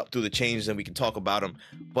backwards up through the changes and we can talk about them.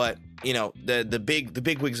 But the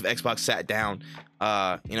big wigs of Xbox sat down.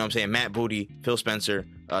 What I'm saying, Matt Booty, Phil Spencer,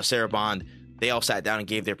 Sarah Bond. They all sat down and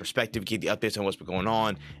gave their perspective, gave the updates on what's been going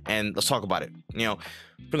on, and let's talk about it.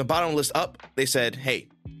 From the bottom list up, they said, hey,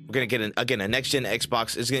 we're going to get a next-gen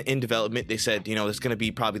Xbox. It's in development. They said, it's going to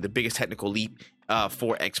be probably the biggest technical leap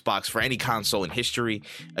for Xbox, for any console in history.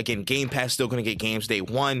 Again, Game Pass is still going to get games day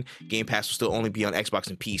one. Game Pass will still only be on Xbox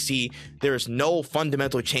and PC. There is no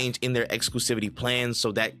fundamental change in their exclusivity plans,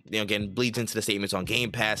 so that, again, bleeds into the statements on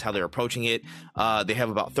Game Pass, how they're approaching it. They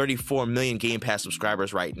have about 34 million Game Pass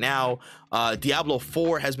subscribers right now. Diablo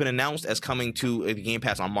 4 has been announced as coming to the Game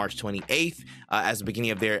Pass on March 28th as the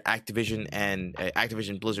beginning of their Activision and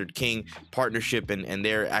Activision Blizzard King partnership and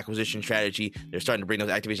their acquisition strategy. They're starting to bring those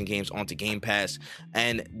Activision games onto Game Pass.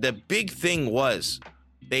 And the big thing was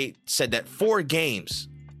they said that 4 games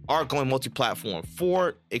are going multi-platform.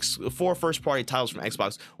 4 first-party titles from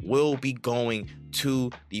Xbox will be going to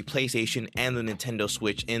the PlayStation and the Nintendo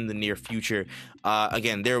Switch in the near future.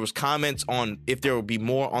 Again, there was comments on if there will be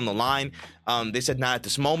more on the line. They said not at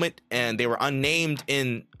this moment, and they were unnamed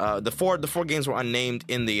in the four games were unnamed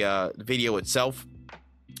in the video itself.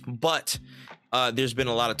 But there's been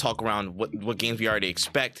a lot of talk around what games we already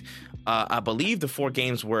expect. I believe the 4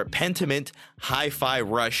 games were Pentiment, Hi-Fi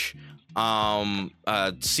Rush,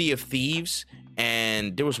 Sea of Thieves,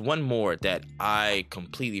 and there was one more that I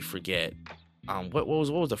completely forget. What was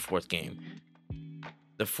the 4th game?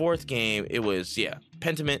 The 4th game, it was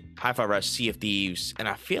Pentiment, Hi-Fi Rush, Sea of Thieves, and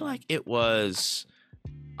I feel like it was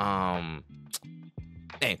I'll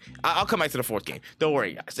come back to the 4th game. Don't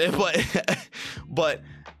worry, guys. But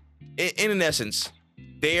in an essence,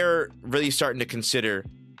 they're really starting to consider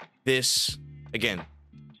this again.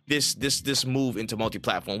 This move into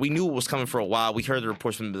multi-platform. We knew it was coming for a while. We heard the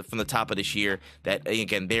reports from the top of this year that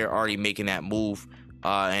again they're already making that move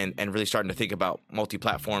and really starting to think about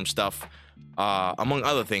multi-platform stuff. Among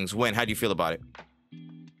other things, how do you feel about it?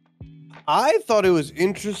 I thought it was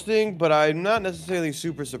interesting, but I'm not necessarily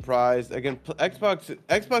super surprised. Again,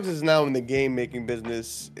 Xbox is now in the game making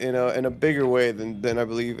business in a bigger way than I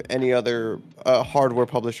believe any other hardware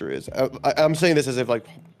publisher is. I'm saying this as if like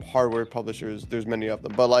hardware publishers, there's many of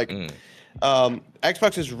them, but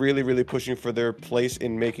Xbox is really pushing for their place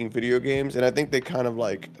in making video games, and I think they kind of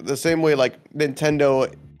like the same way like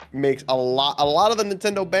Nintendo makes a lot of the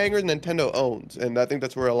Nintendo bangers Nintendo owns, and I think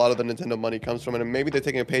that's where a lot of the Nintendo money comes from. And maybe they're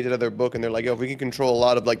taking a page out of their book and they're like, yo, if we can control a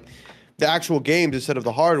lot of like the actual games instead of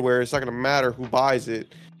the hardware, it's not going to matter who buys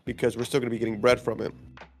it because we're still going to be getting bread from it.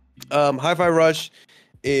 Hi-Fi Rush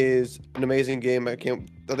is an amazing game. I think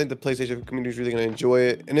the PlayStation community is really going to enjoy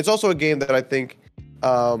it, and it's also a game that I think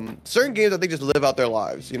certain games I think just live out their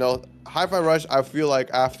lives. Hi-Fi Rush, I feel like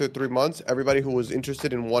after 3 months, everybody who was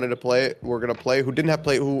interested and wanted to play it were gonna play.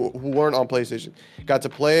 Who weren't on PlayStation got to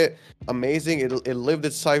play it. Amazing. It lived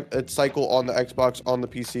its cycle on the Xbox, on the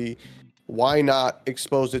PC. Why not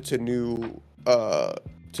expose it to new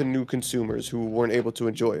consumers who weren't able to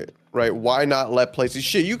enjoy it, right? Why not let PlayStation?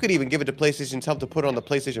 Shit, you could even give it to PlayStation's help to put it on the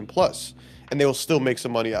PlayStation Plus, and they will still make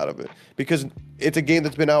some money out of it because it's a game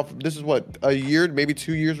that's been out. This is what, a year, maybe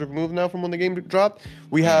 2 years removed now from when the game dropped.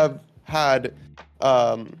 We have had,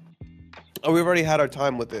 we've already had our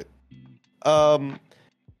time with it.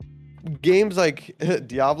 Games like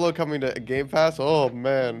Diablo coming to Game Pass. Oh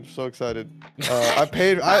man, so excited! I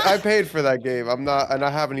paid for that game. I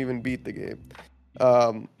haven't even beat the game.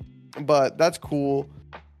 But that's cool.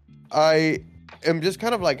 I am just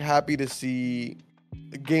kind of like happy to see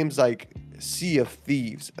games like Sea of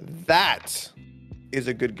Thieves. That is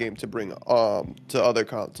a good game to bring to other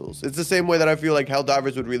consoles. It's the same way that I feel like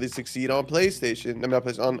Helldivers would really succeed on PlayStation. I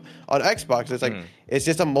mean, on Xbox. It's like it's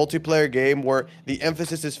just a multiplayer game where the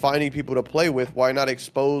emphasis is finding people to play with. Why not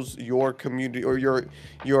expose your community or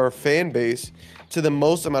your fan base to the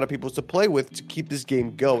most amount of people to play with to keep this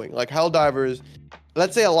game going? Like Helldivers,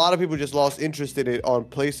 let's say a lot of people just lost interest in it on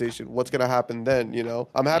PlayStation. What's gonna happen then? You know,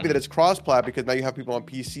 I'm happy that it's cross-plat because now you have people on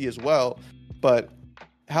PC as well. But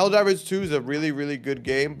Helldivers 2 is a really, really good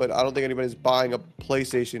game, but I don't think anybody's buying a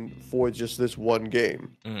PlayStation for just this one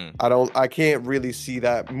game. I can't really see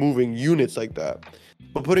that moving units like that.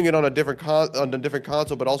 But putting it on a different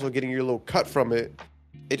console, but also getting your little cut from it,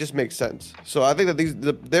 it just makes sense. So I think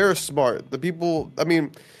that they're smart. The people, I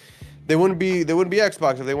mean, they wouldn't be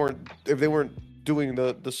Xbox if they weren't doing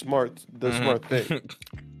the smart thing.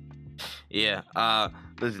 Yeah.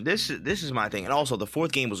 Listen, this is my thing, and also the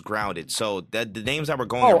fourth game was grounded. So that the names that were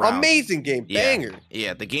going around, amazing game, banger.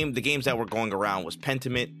 Yeah, the games that were going around was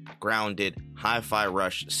Pentiment, Grounded, Hi-Fi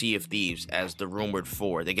Rush, Sea of Thieves as the rumored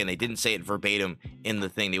four. Again, they didn't say it verbatim in the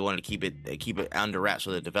thing. They wanted to keep it under wraps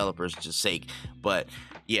for the developers' sake. But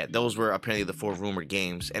yeah, those were apparently the four rumored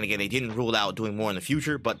games. And again, they didn't rule out doing more in the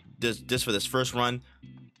future. But this for this first run,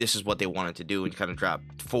 this is what they wanted to do and kind of drop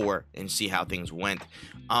four and see how things went.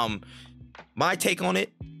 My take on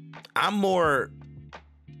it, I'm more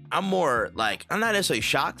like, I'm not necessarily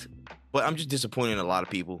shocked, but I'm just disappointed in a lot of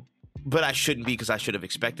people. But I shouldn't be, because I should have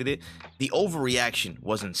expected it. The overreaction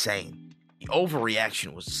was insane. The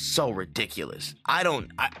overreaction was so ridiculous. I'm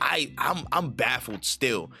baffled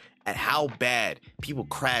still at how bad people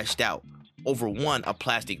crashed out over, one, a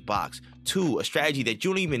plastic box, two, a strategy that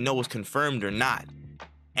you don't even know is confirmed or not,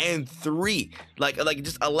 and three, like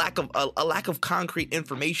just a lack of concrete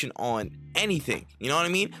information on anything. You know what I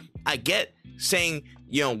mean? I get saying,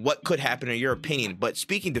 you know, what could happen in your opinion, but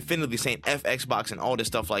speaking definitively, saying F Xbox and all this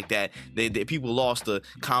stuff like that, they people lost the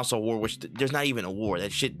console war, which there's not even a war.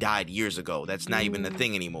 That shit died years ago. That's not even a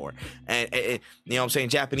thing anymore. And you know what I'm saying?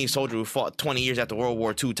 Japanese soldier who fought 20 years after World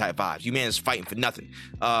War II type vibes. You man is fighting for nothing.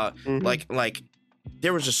 Like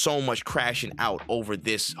there was just so much crashing out over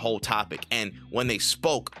this whole topic. And when they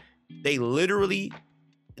spoke, they literally,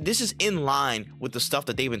 this is in line with the stuff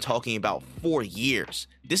that they've been talking about for years.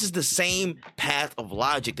 This is the same path of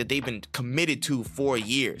logic that they've been committed to for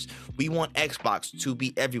years. We want Xbox to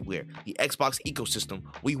be everywhere. The Xbox ecosystem,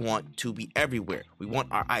 we want to be everywhere. We want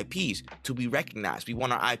our IPs to be recognized. We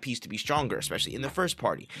want our IPs to be stronger, especially in the first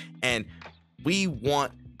party. And we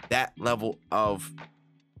want that level of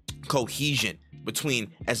cohesion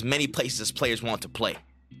between as many places as players want to play.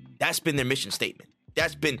 That's been their mission statement.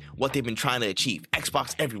 That's been what they've been trying to achieve.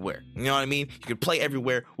 Xbox everywhere. You know what I mean? You can play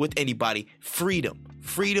everywhere with anybody. Freedom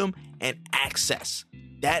and access.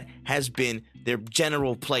 That has been their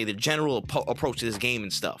general play, their general approach to this game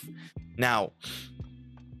and stuff. Now,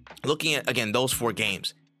 looking at, again, those four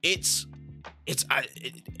games, to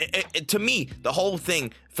me, the whole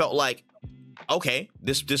thing felt like, okay,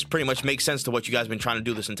 this pretty much makes sense to what you guys have been trying to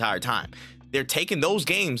do this entire time. They're taking those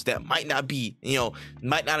games that might not be,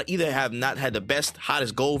 might not either have not had the best,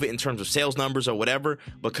 hottest go of it in terms of sales numbers or whatever,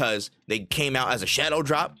 because they came out as a shadow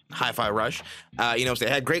drop, Hi-Fi Rush. So they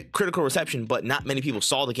had great critical reception, but not many people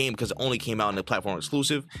saw the game because it only came out in the platform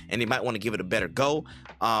exclusive, and they might want to give it a better go.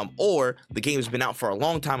 Or the game has been out for a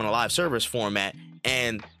long time in a live service format,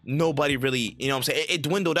 and nobody really, it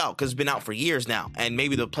dwindled out because it's been out for years now, and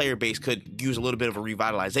maybe the player base could use a little bit of a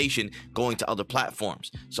revitalization going to other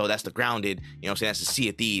platforms. So that's the Grounded, that's the Sea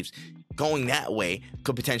of Thieves. Going that way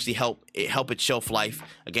could potentially help its shelf life,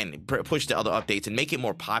 again, push the other updates and make it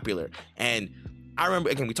more popular. And I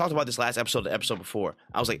remember, again, we talked about this last episode, the episode before.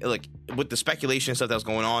 I was like, with the speculation and stuff that was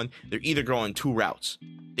going on, they're either going two routes.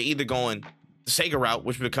 They're either going the Sega route,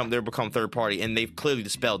 which become third party, and they've clearly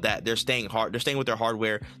dispelled that. They're staying with their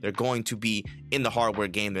hardware. They're going to be in the hardware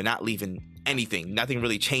game. They're not leaving anything. Nothing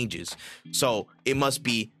really changes. So it must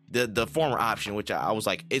be the former option, which I was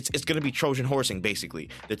like, it's going to be Trojan horsing, basically.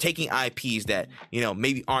 They're taking IPs that,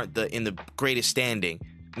 maybe aren't in the greatest standing,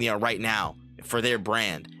 right now for their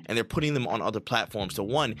brand, and they're putting them on other platforms to,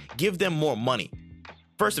 one, give them more money.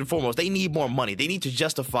 First and foremost, they need more money. They need to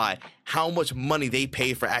justify how much money they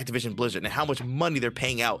pay for Activision Blizzard and how much money they're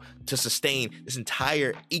paying out to sustain this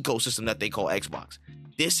entire ecosystem that they call Xbox.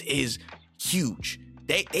 This is huge.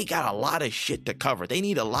 They got a lot of shit to cover. They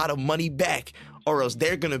need a lot of money back, or else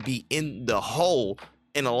they're going to be in the hole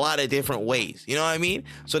in a lot of different ways. You know what I mean?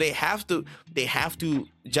 So they have to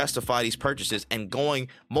justify these purchases, and going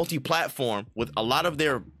multi-platform with a lot of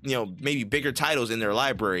their, maybe bigger titles in their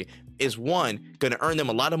library is, one, going to earn them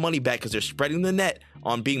a lot of money back because they're spreading the net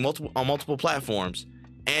on being multiple platforms.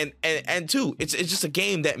 And two, it's just a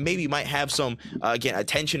game that maybe might have some again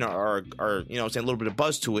attention or you know what I'm saying, a little bit of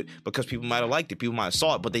buzz to it because people might have liked it, people might have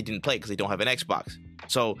saw it, but they didn't play it because they don't have an Xbox.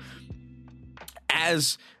 So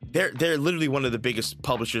as they're literally one of the biggest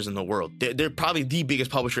publishers in the world. They're probably the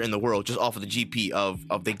biggest publisher in the world just off of the GP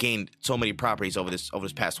of they gained so many properties over this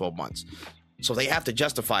past 12 months. So they have to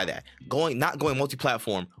justify that. Not going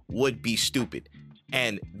multi-platform would be stupid.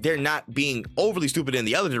 And they're not being overly stupid in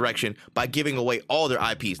the other direction by giving away all their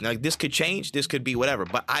IPs. Now, this could change, this could be whatever,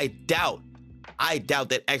 but I doubt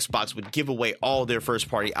that Xbox would give away all their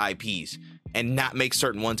first-party IPs and not make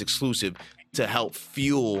certain ones exclusive to help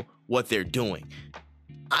fuel what they're doing.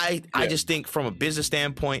 I just think from a business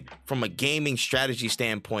standpoint, from a gaming strategy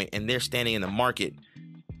standpoint, and they're standing in the market,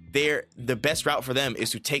 the best route for them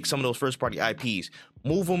is to take some of those first-party IPs,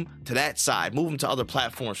 move them to that side, move them to other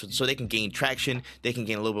platforms so they can gain traction, they can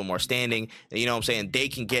gain a little bit more standing, you know what I'm saying? They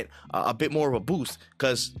can get a bit more of a boost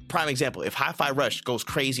because, prime example, if Hi-Fi Rush goes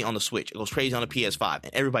crazy on the Switch, it goes crazy on the PS5,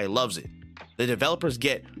 and everybody loves it, the developers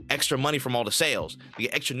get extra money from all the sales, they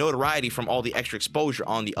get extra notoriety from all the extra exposure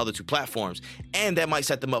on the other two platforms, and that might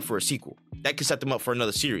set them up for a sequel. That could set them up for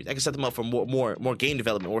another series. That could set them up for more game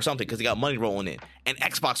development or something because they got money rolling in. And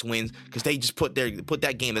Xbox wins because they just put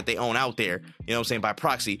that game that they own out there, you know what I'm saying, by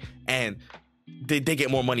proxy, and they get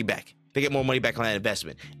more money back. They get more money back on that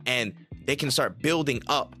investment. And they can start building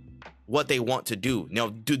up what they want to do.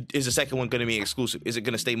 Now, is the second one going to be exclusive? Is it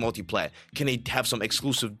going to stay multi-plat? Can they have some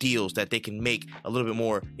exclusive deals that they can make a little bit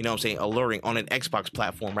more, you know what I'm saying, alluring on an Xbox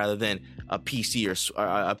platform rather than a PC or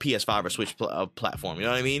a PS5 or Switch platform? You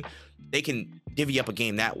know what I mean? They can divvy up a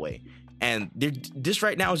game that way. And this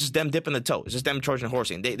right now is just them dipping the toe. It's just them charging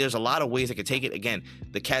horsing. There's a lot of ways they could take it. Again,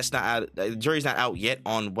 the cat's not out. The jury's not out yet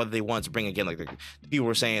on whether they want to bring again, like the people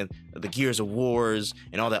were saying, the Gears of Wars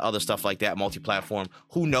and all that other stuff like that, multi-platform.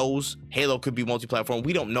 Who knows? Halo could be multi-platform.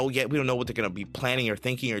 We don't know yet. We don't know what they're going to be planning or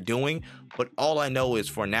thinking or doing. But all I know is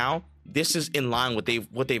for now, this is in line with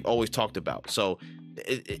what they've always talked about. So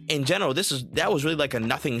in general, that was really like a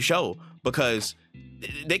nothing show because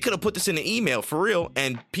they could have put this in an email for real,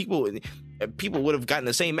 and people would have gotten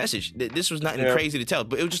the same message. This was nothing crazy to tell,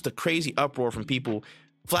 but it was just a crazy uproar from people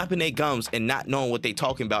flapping their gums and not knowing what they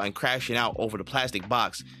talking about and crashing out over the plastic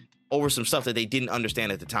box over some stuff that they didn't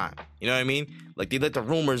understand at the time. You know what I mean? Like they let the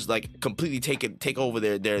rumors like completely take over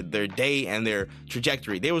their day and their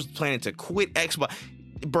trajectory. They was planning to quit Xbox,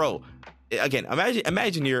 bro. Again,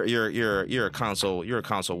 imagine you're a console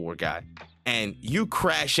war guy, and you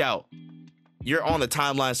crash out. You're on the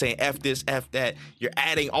timeline saying F this, F that. You're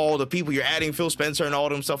adding all the people. You're adding Phil Spencer and all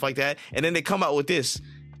them stuff like that. And then they come out with this.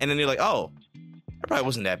 And then they're like, oh, that probably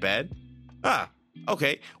wasn't that bad.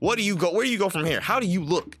 Okay. Where do you go from here? How do you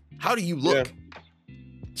look? Yeah.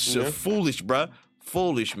 So foolish, bruh.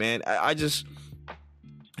 Foolish, man. This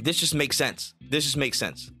just makes sense. This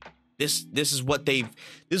is what they've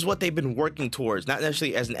been working towards, not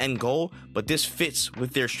necessarily as an end goal, but this fits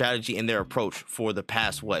with their strategy and their approach for the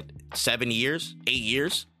past 8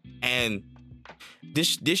 years, and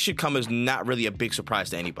this should come as not really a big surprise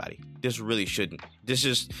to anybody. This really shouldn't. This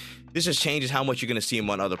just changes how much you're gonna see them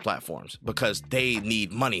on other platforms because they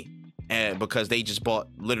need money. And because they just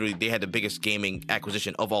they had the biggest gaming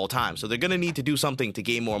acquisition of all time. So they're going to need to do something to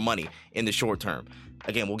gain more money in the short term.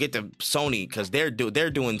 Again, we'll get to Sony because they're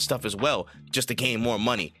doing stuff as well just to gain more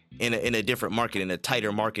money in a different market, in a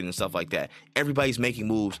tighter market and stuff like that. Everybody's making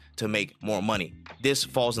moves to make more money. This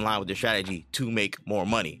falls in line with their strategy to make more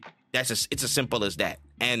money. It's as simple as that.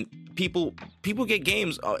 And people get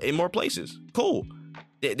games in more places. Cool.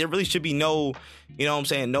 There really should be no, you know what I'm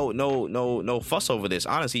saying, no fuss over this.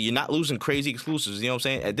 Honestly, you're not losing crazy exclusives, you know what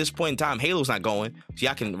I'm saying? At this point in time, Halo's not going, so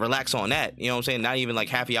y'all can relax on that, you know what I'm saying? Not even like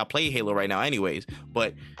half of y'all play Halo right now anyways,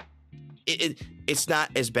 but it's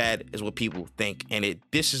not as bad as what people think, and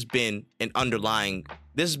this has been a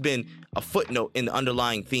footnote in the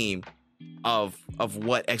underlying theme of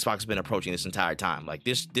what Xbox has been approaching this entire time. Like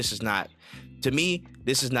this is not, to me,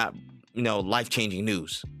 this is not, life-changing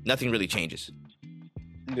news. Nothing really changes.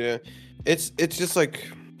 Yeah, it's just like,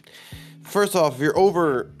 first off, if you're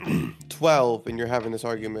over 12 and you're having this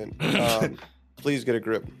argument, please get a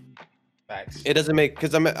grip. Facts. It doesn't make,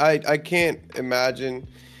 because I can't imagine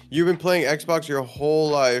you've been playing Xbox your whole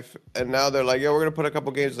life, and now they're like, yeah, we're gonna put a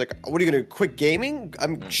couple games. Like, what are you gonna quit gaming?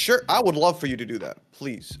 I'm sure I would love for you to do that.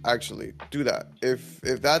 Please, actually, do that. If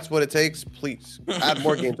that's what it takes, please add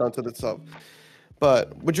more games onto the stuff.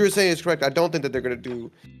 But what you were saying is correct. I don't think that they're gonna do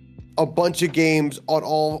a bunch of games on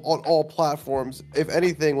all platforms. If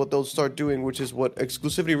anything, what they'll start doing, which is what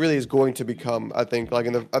exclusivity really is going to become, I think. Like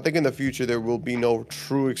in the future, there will be no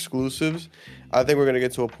true exclusives. I think we're gonna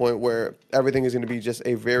get to a point where everything is gonna be just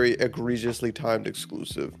a very egregiously timed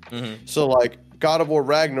exclusive. Mm-hmm. So like God of War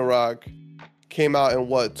Ragnarok came out in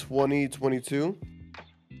what 2022.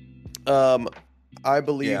 I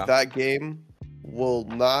believe that game will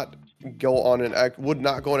not go on would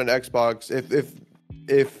not go on an Xbox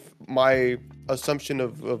if my assumption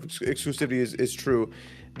of exclusivity is true.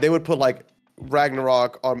 They would put like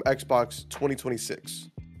Ragnarok on Xbox 2026.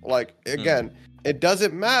 Like again, it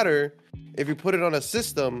doesn't matter if you put it on a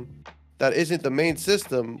system that isn't the main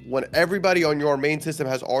system when everybody on your main system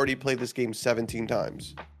has already played this game 17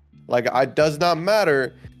 times. Like it does not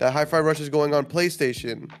matter that Hi-Fi Rush is going on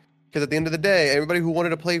PlayStation, because at the end of the day, everybody who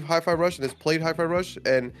wanted to play Hi-Fi Rush and has played Hi-Fi Rush,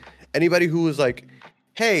 and anybody who was like,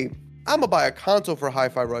 hey, I'm gonna buy a console for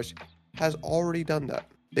Hi-Fi Rush, has already done that.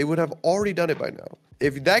 They would have already done it by now.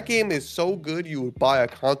 If that game is so good you would buy a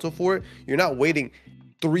console for it, you're not waiting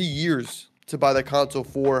 3 years to buy the console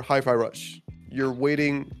for Hi-Fi Rush. You're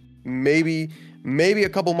waiting maybe a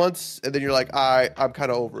couple months, and then you're like, I'm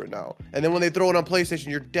kind of over it now. And then when they throw it on PlayStation,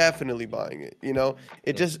 you're definitely buying it. You know,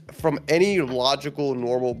 it just, from any logical,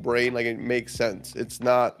 normal brain, like, it makes sense. It's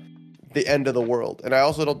not the end of the world. And I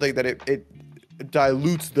also don't think that it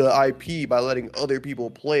dilutes the IP by letting other people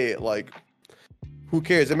play it. Like, who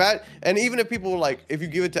cares? And even if people were like, if you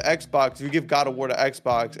give it to Xbox, if you give God of War to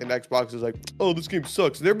Xbox, and Xbox is like, oh, this game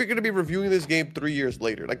sucks, they're going to be reviewing this game 3 years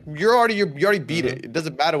later. Like, you already beat it. It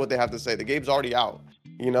doesn't matter what they have to say. The game's already out.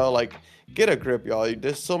 You know, like, get a grip, y'all.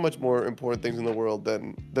 There's so much more important things in the world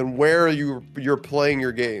than where you're playing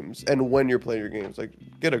your games and when you're playing your games. Like,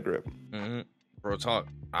 get a grip. Mm-hmm. Bro, talk.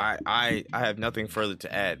 I have nothing further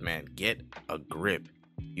to add, man. Get a grip,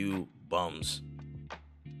 you bums.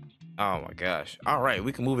 Oh my gosh. All right,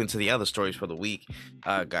 we can move into the other stories for the week.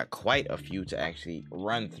 Got quite a few to actually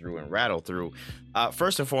run through and rattle through.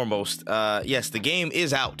 First and foremost, yes, the game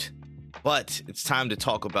is out, but it's time to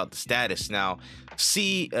talk about the status now.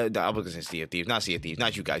 I was going to say Sea of Thieves, not Sea of Thieves,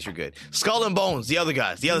 not you guys, you're good. Skull and Bones, the other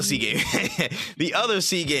guys, the other C game. The other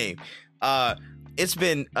C game. It's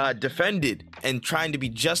been defended and trying to be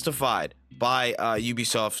justified by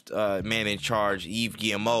Ubisoft man in charge, Yves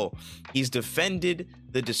Guillemot. He's defended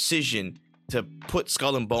the decision to put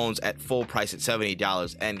Skull and Bones at full price at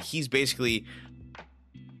 $70, and he's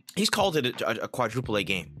called it a quadruple A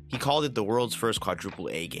game. He called it the world's first quadruple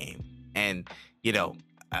A game, and you know,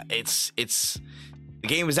 it's the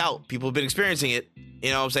game is out. People have been experiencing it. You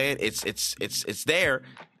know what I'm saying? It's there.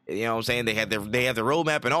 You know what I'm saying? They have the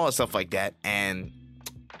roadmap and all that stuff like that, and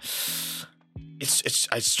it's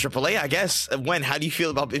AAA, I guess. How do you feel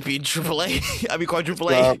about it being AAA? I mean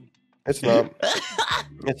quadruple A. It's not.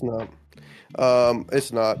 It's not.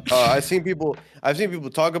 It's not. I've seen people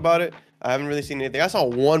talk about it. I haven't really seen anything. I saw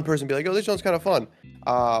one person be like, "Oh, this one's kind of fun."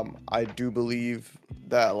 I do believe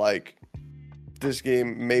that like this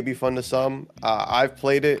game may be fun to some. I've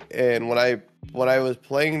played it, and when I was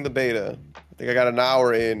playing the beta, I think I got an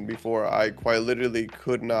hour in before I quite literally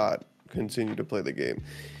could not continue to play the game.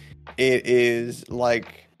 It is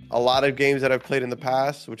like a lot of games that I've played in the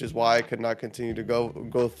past, which is why I could not continue to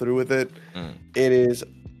go through with it. It is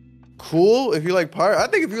cool if you like pirates. I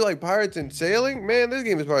think if you like pirates and sailing, man, this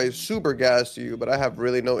game is probably super gas to you. But I have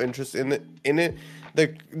really no interest in it.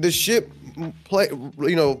 The ship play,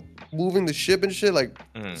 you know, moving the ship and shit, like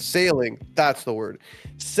sailing. That's the word.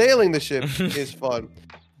 Sailing the ship is fun,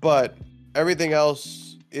 but everything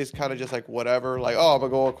else is kind of just like whatever. Like, oh, I'm gonna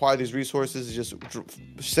go acquire these resources. It's just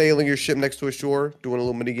sailing your ship next to a shore, doing a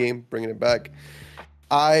little mini game, bringing it back.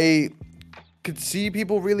 I could see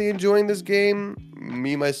people really enjoying this game.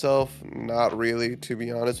 Me myself, not really, to be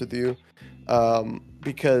honest with you,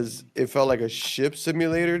 because it felt like a ship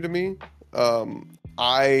simulator to me.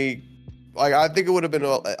 I think it would have been.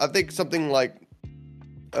 I think something like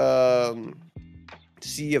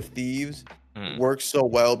Sea of Thieves works so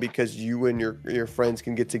well because you and your friends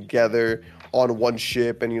can get together on one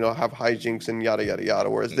ship and, you know, have hijinks and yada yada yada.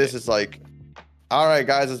 Whereas this is like, all right,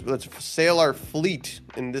 guys, let's sail our fleet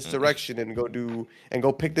in this direction and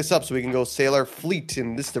go pick this up so we can go sail our fleet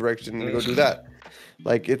in this direction and go do that.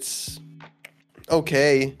 Like, it's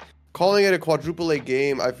okay. Calling it a quadruple A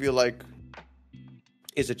game, I feel like,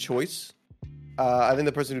 is a choice. I think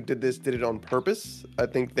the person who did this did it on purpose. I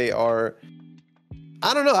think they are.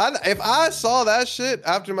 I don't know. If I saw that shit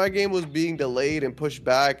after my game was being delayed and pushed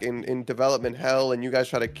back in development hell, and you guys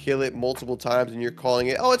try to kill it multiple times, and you're calling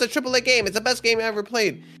it, oh, it's a AAA game, it's the best game I ever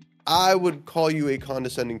played, I would call you a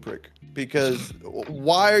condescending prick. Because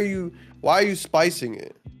why are you spicing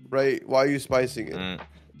it? right? Why are you spicing it?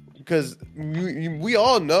 Because we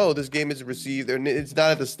all know this game is received, and it's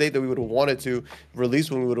not at the state that we would have wanted to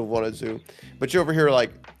release when we would have wanted to. But you're over here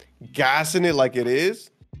like gassing it like it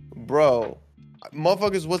is, bro.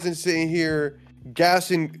 Motherfuckers wasn't sitting here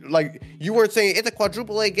gassing like you weren't saying it's a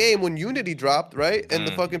quadruple A game when Unity dropped, right? And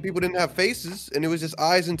the fucking people didn't have faces, and it was just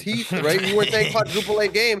eyes and teeth, right? You weren't saying quadruple A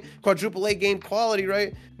game quality,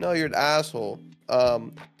 right? No, you're an asshole.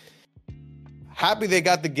 Happy they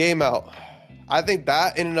got the game out. I think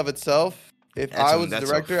that in and of itself, if I was the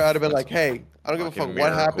director, I'd have been like, hey, I don't give a fuck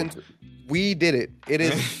what happened. We did it. It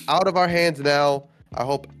is out of our hands now. I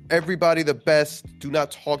hope everybody the best. Do not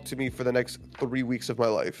talk to me for the next 3 weeks of my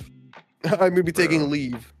life. I'm going to be taking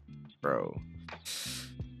leave. Bro.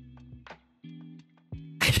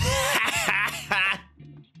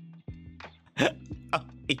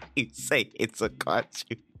 You say it's a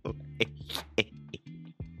cartoon.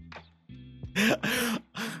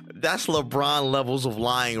 That's LeBron levels of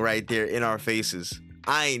lying right there in our faces.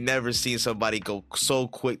 I ain't never seen somebody go so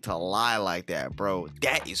quick to lie like that, bro.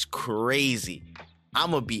 That is crazy.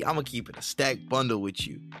 I'm gonna keep it a stacked bundle with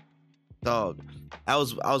you, dog. I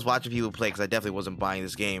was watching people play because I definitely wasn't buying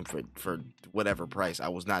this game for whatever price. I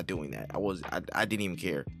was not doing that. I didn't even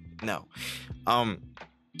care. No.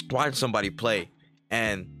 Watching somebody play,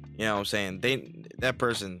 and you know what I'm saying, that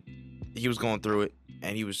person, he was going through it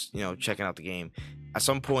and he was, you know, checking out the game. At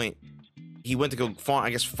some point he went to go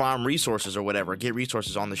farm resources or whatever, get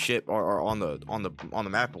resources on the ship or on the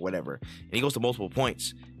map or whatever. And he goes to multiple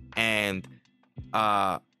points, and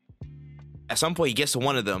at some point he gets to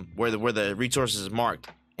one of them where the resources is marked,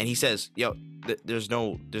 and he says, "Yo, there's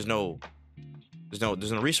no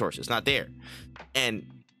resource. It's not there."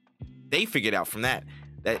 And they figured out from that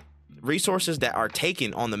resources that are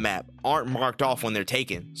taken on the map aren't marked off when they're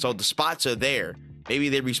taken. So the spots are there. Maybe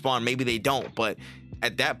they respawn, maybe they don't. But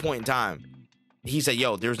at that point in time, he said,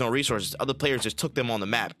 "Yo, there's no resources." Other players just took them on the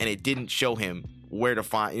map, and it didn't show him where to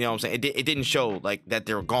find. You know what I'm saying? It didn't show like that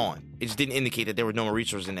they were gone. It just didn't indicate that there were no more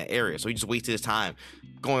resources in that area. So he just wasted his time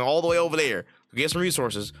going all the way over there to get some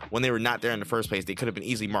resources when they were not there in the first place. They could have been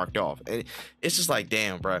easily marked off. And it's just like,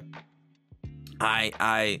 damn, bro.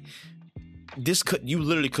 You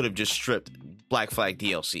literally could have just stripped Black Flag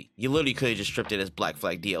DLC. You literally could have just stripped it as Black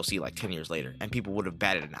Flag DLC like 10 years later, and people would have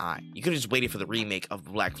batted an eye. You could have just waited for the remake of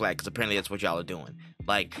Black Flag, because apparently that's what y'all are doing.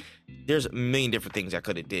 Like, there's a million different things I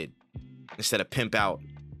could have did instead of pimp out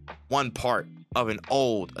one part of an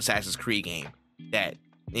old Assassin's Creed game that,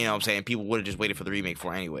 you know what I'm saying, people would have just waited for the remake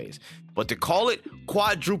for anyways. But to call it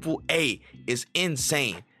quadruple A is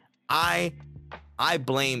insane. I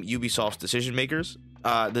blame Ubisoft's decision makers.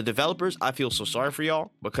 The developers, I feel so sorry for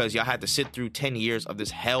y'all, because y'all had to sit through 10 years of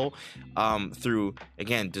this hell, through,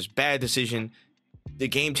 again, this bad decision, the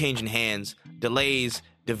game changing hands, delays,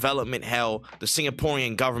 development hell, the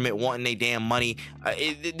Singaporean government wanting their damn money.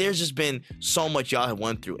 There's just been so much y'all have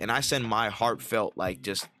went through, and I send my heartfelt, like,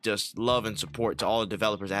 just love and support to all the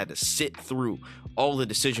developers that had to sit through all the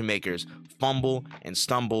decision makers fumble and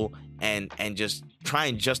stumble and just try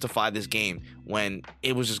and justify this game when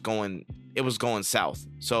it was just going south.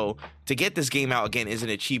 So to get this game out again is an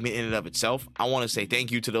achievement in and of itself. I want to say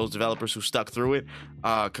thank you to those developers who stuck through it,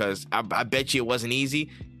 because I bet you it wasn't easy.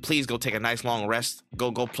 Please go take a nice long rest.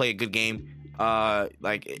 Go play a good game.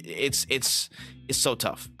 Like it's so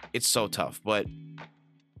tough. It's so tough. But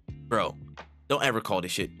bro, don't ever call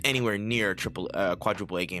this shit anywhere near a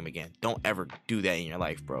quadruple A game again. Don't ever do that in your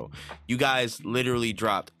life, bro. You guys literally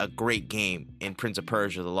dropped a great game in Prince of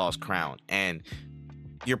Persia: The Lost Crown, and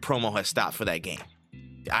your promo has stopped for that game.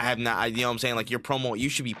 I have not, you know what I'm saying? Like, your promo, you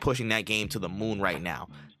should be pushing that game to the moon right now.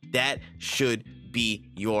 That should be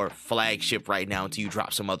your flagship right now until you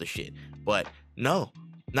drop some other shit. But no,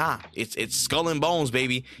 it's Skull and Bones,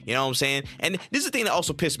 baby. You know what I'm saying? And this is the thing that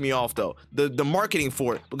also pissed me off, though. The marketing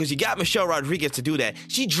for it, because you got Michelle Rodriguez to do that.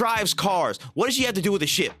 She drives cars. What does she have to do with the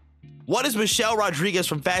ship? What does Michelle Rodriguez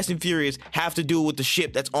from Fast and Furious have to do with the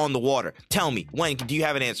ship that's on the water? Tell me. When do you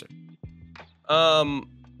have an answer?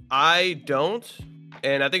 I don't,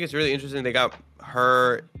 and I think it's really interesting they got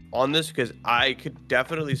her on this, because I could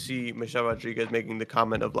definitely see Michelle Rodriguez making the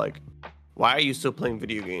comment of like, why are you still playing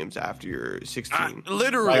video games after you're 16?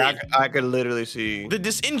 Literally. Like, I could literally see. The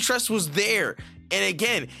disinterest was there. And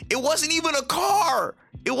again, it wasn't even a car.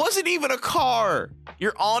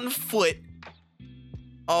 You're on foot.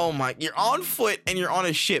 Oh my, you're on foot and you're on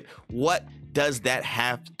a ship. What does that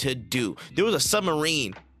have to do? There was a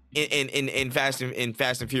submarine in Fast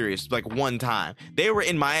and Furious, like one time. They were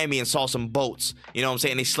in Miami and saw some boats, you know what I'm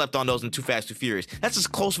saying? They slept on those in Too Fast, Too Furious. That's as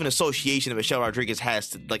close of an association that Michelle Rodriguez has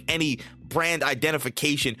to like any brand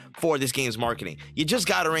identification for this game's marketing. You just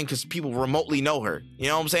got her in because people remotely know her. You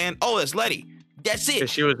know what I'm saying? Oh, that's Letty. That's it. If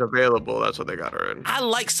she was available, that's what they got her in. I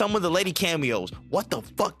like some of the Letty cameos. What the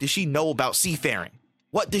fuck does she know about seafaring?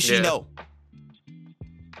 What does she know?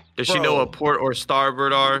 Does she know what port or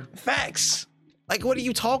starboard are? Facts. Like, what are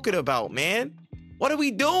you talking about, man? What are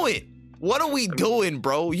we doing? What are we doing,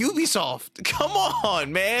 bro? Ubisoft. Come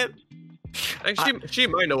on, man. She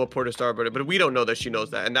might know what port or starboard, but we don't know that she knows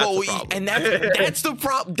that, and that's the problem. And that's the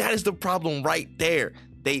problem. That is the problem right there.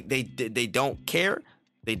 They don't care.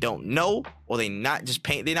 They don't know, or they're not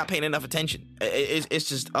paying enough attention. It's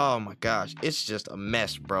just, oh my gosh, it's just a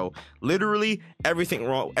mess, bro. Literally everything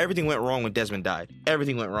went wrong when Desmond died.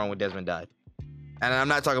 Everything went wrong when Desmond died. And I'm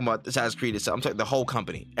not talking about Assassin's Creed itself. I'm talking the whole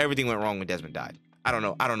company. Everything went wrong when Desmond died. I don't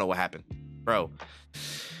know what happened, bro.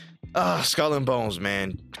 Skull and Bones,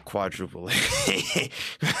 man, quadruple.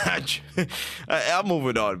 I'm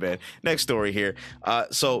moving on, man. Next story here.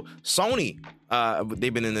 So Sony,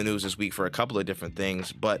 they've been in the news this week for a couple of different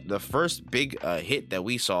things, but the first big hit that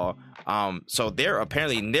we saw, so they're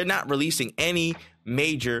not releasing any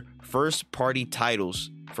major first-party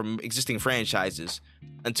titles from existing franchises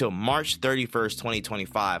until March 31st,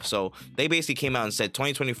 2025. So they basically came out and said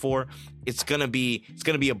 2024, it's gonna be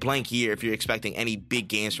a blank year if you're expecting any big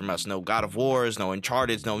games from us. No God of Wars, no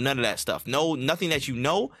Uncharted, no none of that stuff. No, nothing that you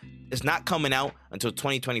know is not coming out until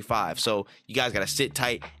 2025. So you guys gotta sit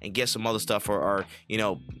tight and get some other stuff or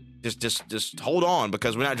just hold on,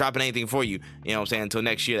 because we're not dropping anything for you. You know what I'm saying? Until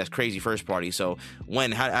next year. That's crazy first party. So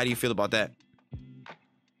how do you feel about that?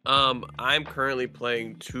 I'm currently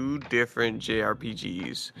playing two different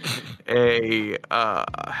JRPGs, a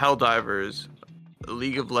Helldivers,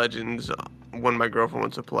 League of Legends, one my girlfriend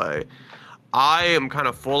wants to play. I am kind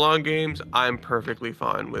of full on games. I'm perfectly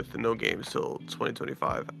fine with no games till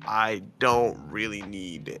 2025. I don't really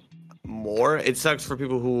need more. It sucks for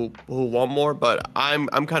people who want more, but I'm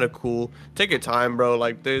kind of cool. Take your time, bro.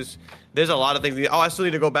 Like there's a lot of things. I still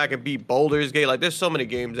need to go back and beat Baldur's Gate. Like there's so many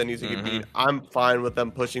games that needs to get beat. I'm fine with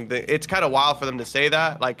them pushing things. It's kind of wild for them to say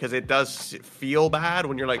that, like, because it does feel bad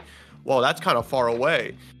when you're like, well, that's kind of far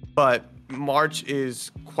away. But March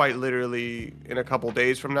is quite literally in a couple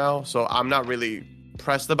days from now, so I'm not really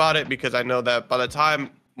pressed about it, because I know that by the time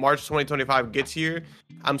March 2025 gets here,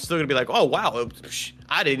 I'm still gonna be like, oh wow,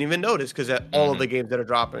 I didn't even notice, because all of the games that are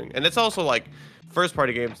dropping. And it's also like first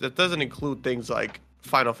party games. That doesn't include things like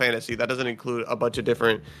Final Fantasy. That doesn't include a bunch of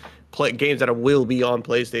different games that will be on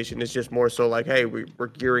PlayStation. It's just more so like, hey, we're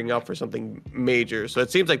gearing up for something major. So it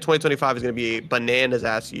seems like 2025 is going to be a bananas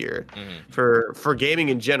ass year for gaming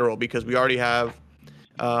in general, because we already have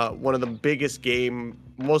one of the biggest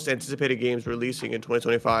most anticipated games releasing in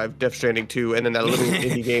 2025, Death Stranding 2, and then that little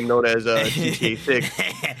indie game known as GTA 6.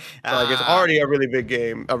 Like it's already a really big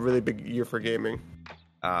game, a really big year for gaming.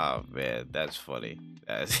 Oh man, that's funny.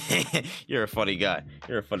 You're a funny guy.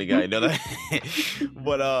 You know that?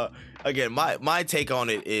 But again, my take on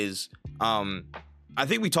it is, I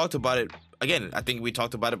think we talked about it. Again, I think we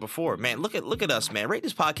talked about it before. Man, look at us, man. Rate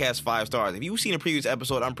this podcast 5 stars. If you've seen a previous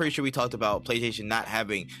episode, I'm pretty sure we talked about PlayStation not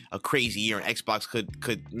having a crazy year, and Xbox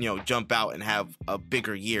could jump out and have a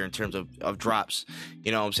bigger year in terms of drops.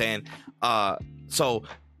 You know what I'm saying? So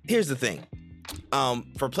here's the thing.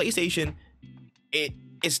 For PlayStation,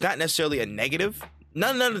 it's not necessarily a negative.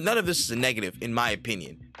 None of this is a negative, in my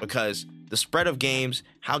opinion, because the spread of games,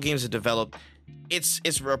 how games are developed, it's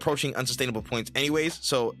approaching unsustainable points anyways.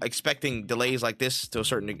 So expecting delays like this to a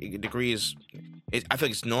certain degree I feel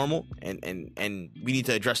like it's normal, and we need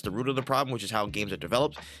to address the root of the problem, which is how games are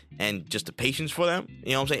developed and just the patience for them.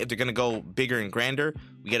 You know what I'm saying? If they're gonna go bigger and grander,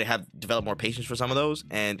 we gotta develop more patience for some of those.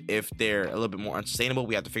 And if they're a little bit more unsustainable,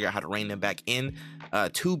 we have to figure out how to rein them back in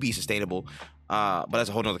to be sustainable. But that's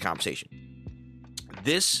a whole nother conversation.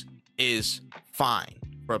 This is fine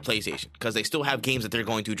for a PlayStation because they still have games that they're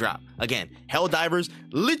going to drop. Again, Helldivers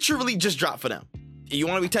literally just dropped for them. You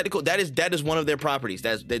want to be technical? That is one of their properties.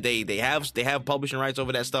 They have publishing rights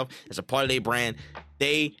over that stuff. It's a part of their brand.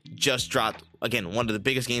 They just dropped, again, one of the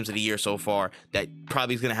biggest games of the year so far that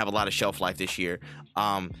probably is going to have a lot of shelf life this year.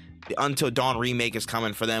 The Until Dawn remake is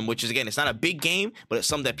coming for them, which is, again, it's not a big game, but it's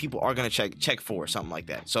something that people are going to check for, something like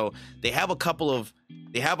that. So they have a couple of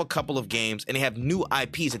games, and they have new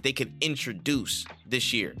IPs that they could introduce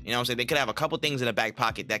this year. You know what I'm saying? They could have a couple things in the back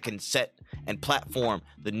pocket that can set and platform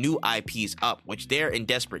the new IPs up, which they're in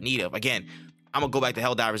desperate need of. Again, I'm going to go back to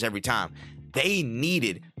Helldivers every time. They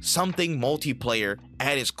needed something multiplayer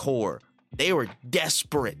at its core They were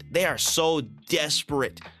desperate. They are so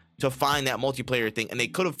desperate to find that multiplayer thing, and they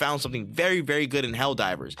could have found something very, very good in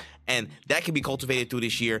Helldivers, and that can be cultivated through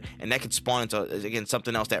this year, and that could spawn into, again,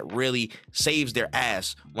 something else that really saves their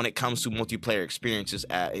ass when it comes to multiplayer experiences,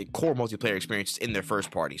 core multiplayer experiences in their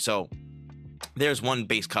first party. So there's one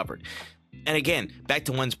base covered. And again, back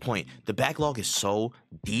to Wen's point, the backlog is so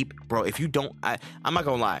deep, bro. If you don't, I'm not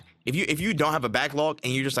gonna lie. If you don't have a backlog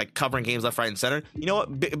and you're just like covering games left, right, and center, you know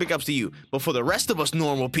what? Big ups to you. But for the rest of us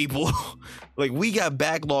normal people, like we got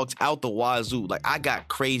backlogs out the wazoo. Like I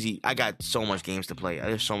got so much games to play.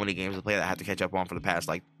 There's so many games to play that I have to catch up on for the past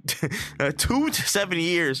like 2 to 7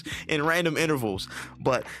 years in random intervals.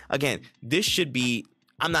 But again, this should be.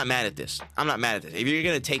 I'm not mad at this. If you're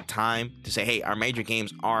gonna take time to say, hey, our major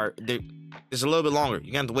games are it's a little bit longer.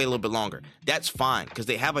 You're gonna have to wait a little bit longer. That's fine because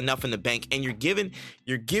they have enough in the bank, and you're giving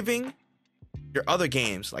your other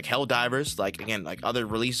games like Helldivers, like other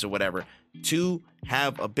releases or whatever, to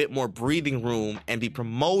have a bit more breathing room and be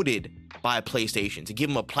promoted by PlayStation, to give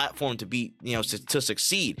them a platform to be, to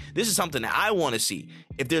succeed. This is something that I want to see.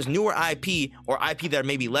 If there's newer IP or IP that are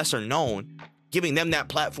maybe lesser known, giving them that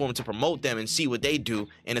platform to promote them and see what they do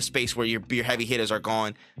in a space where your heavy hitters are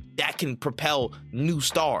gone, that can propel new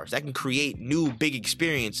stars. That can create new big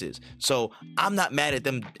experiences. So I'm not mad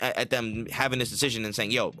at them having this decision and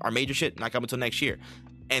saying, yo, our major shit not coming until next year.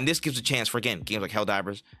 And this gives a chance for, again, games like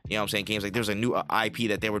Helldivers, you know what I'm saying? Games like there's a new IP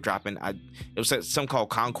that they were dropping. It was some called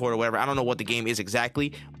Concord or whatever. I don't know what the game is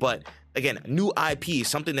exactly, but again, new IP,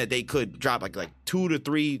 something that they could drop like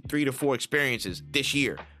 3 to 4 experiences this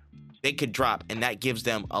year. They could drop, and that gives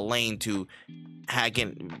them a lane to,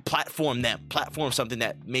 again, platform something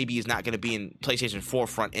that maybe is not going to be in PlayStation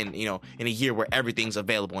forefront in a year where everything's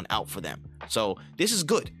available and out for them. So this is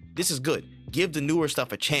good. Give the newer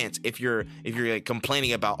stuff a chance. If you're like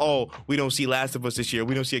complaining about, oh, we don't see Last of Us this year,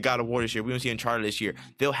 we don't see a God of War this year, we don't see Uncharted this year,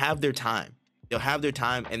 they'll have their time.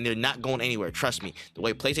 And they're not going anywhere. Trust me. The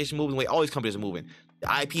way PlayStation moves, the way all these companies are moving, the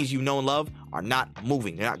IPs you know and love are not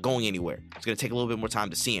moving. They're not going anywhere. It's going to take a little bit more time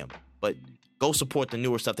to see them. But go support the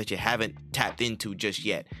newer stuff that you haven't tapped into just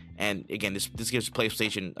yet. And again, this gives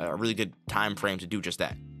PlayStation a really good time frame to do just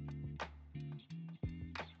that.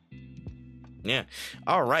 Yeah.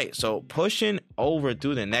 All right. So pushing over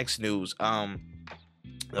to the next news.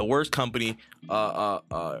 The worst company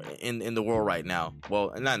in the world right now.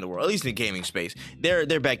 Well, not in the world, at least in the gaming space.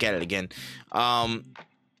 They're back at it again. So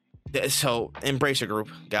Embracer Group,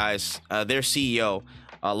 guys, their CEO,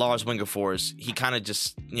 Lars Wingefors, he kind of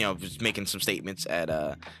just, was making some statements at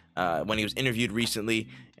when he was interviewed recently,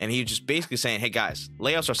 and he was just basically saying, "Hey guys,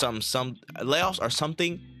 layoffs are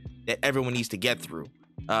something that everyone needs to get through."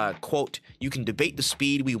 Quote, "You can debate the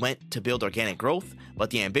speed we went to build organic growth,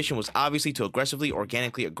 but the ambition was obviously to aggressively,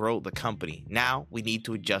 organically grow the company. Now we need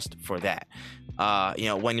to adjust for that."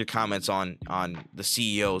 When your comments on the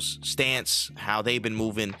CEO's stance, how they've been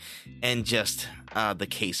moving, and just the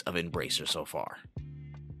case of Embracer so far.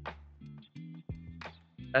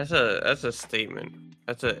 That's a statement.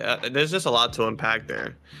 There's just a lot to unpack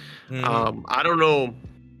there. Mm-hmm. I don't know.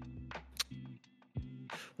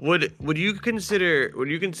 Would you consider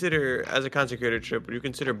as a content creator trip? Would you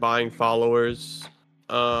consider buying followers,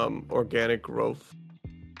 organic growth?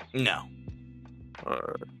 No.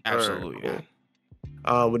 Absolutely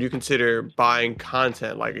not. Would you consider buying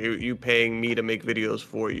content, like you paying me to make videos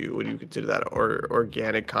for you? Would you consider that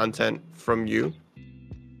organic content from you?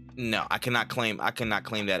 No, I cannot claim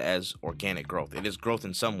that as organic growth. It is growth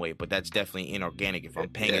in some way, but that's definitely inorganic. If I'm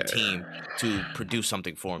paying a team to produce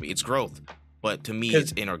something for me, it's growth. But to me,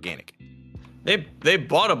 it's inorganic. They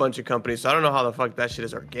bought a bunch of companies, so I don't know how the fuck that shit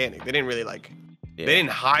is organic. They didn't really they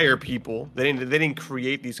didn't hire people. They didn't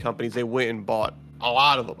create these companies. They went and bought a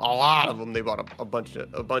lot of them. They bought a bunch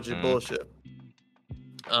of bullshit.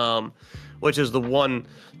 Which is the one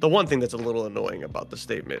thing that's a little annoying about the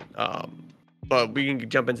statement. But we can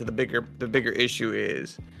jump into the bigger issue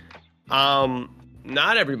is,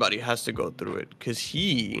 not everybody has to go through it because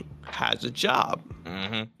he has a job.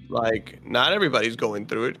 Mm-hmm. Like, not everybody's going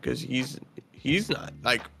through it because he's not.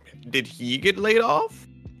 Like, did he get laid off?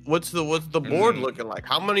 What's the board looking like?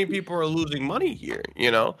 How many people are losing money here?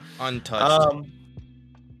 Untouched.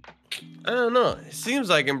 I don't know. It seems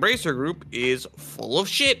like Embracer Group is full of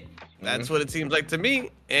shit. That's what it seems like to me.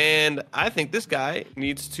 And I think this guy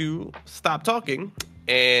needs to stop talking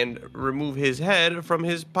and remove his head from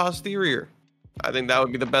his posterior. I think that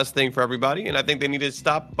would be the best thing for everybody. And I think they need to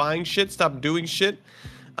stop buying shit, stop doing shit.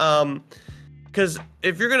 Because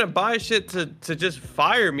if you're going to buy shit to just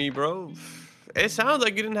fire me, bro, it sounds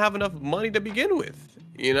like you didn't have enough money to begin with.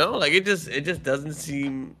 Like it just doesn't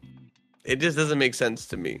seem It just doesn't make sense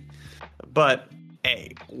to me. But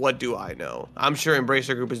hey, what do I know? I'm sure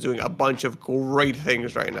Embracer Group is doing a bunch of great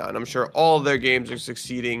things right now, and I'm sure all of their games are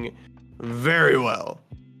succeeding very well.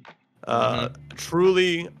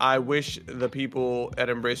 Truly, I wish the people at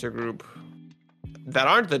Embracer Group that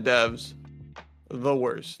aren't the devs the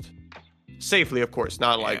worst. Safely, of course,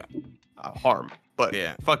 not like harm. But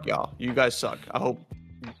fuck y'all. You guys suck. I hope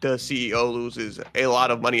the CEO loses a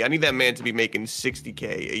lot of money. I need that man to be making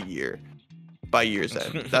 $60K a year by year's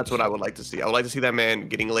end. That's what I would like to see. I would like to see that man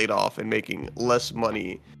getting laid off and making less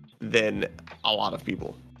money than a lot of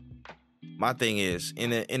people. My thing is,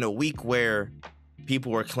 in a week where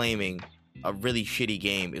people were claiming a really shitty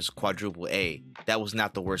game is quadruple A, that was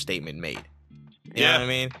not the worst statement made. You know what I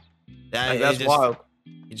mean? That's wild.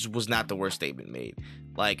 It just was not the worst statement made.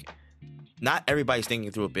 Like, not everybody's thinking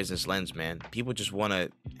through a business lens, man. People just want to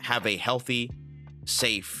have a healthy,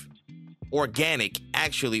 safe,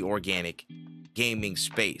 actually organic gaming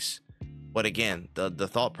space. But again, the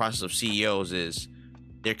thought process of CEOs is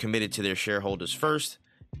they're committed to their shareholders first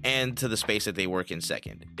and to the space that they work in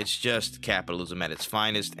second. It's just capitalism at its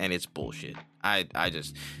finest, and it's bullshit. I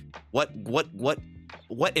just what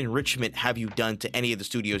enrichment have you done to any of the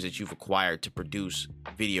studios that you've acquired to produce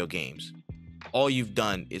video games? All you've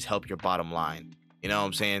done is help your bottom line. You know what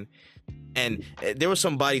I'm saying? And there was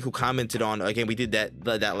somebody who commented on, again, we did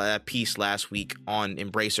that piece last week on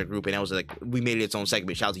Embracer Group, and that was like, we made it its own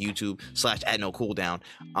segment. Shout out to YouTube /@NoCooldown.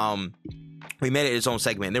 We made it its own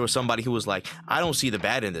segment. And there was somebody who was like, I don't see the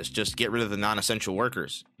bad in this. Just get rid of the non-essential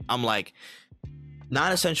workers. I'm like,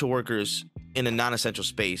 non-essential workers in a non-essential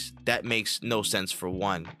space, that makes no sense for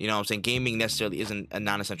one. You know what I'm saying? Gaming necessarily isn't a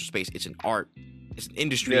non-essential space. It's an art. It's an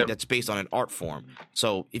industry that's based on an art form.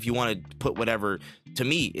 So if you want to put whatever, to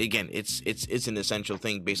me, again, it's an essential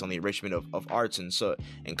thing based on the enrichment of arts and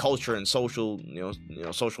culture and social,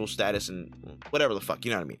 social status and whatever the fuck,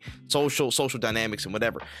 you know what I mean? Social dynamics and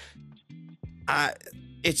whatever.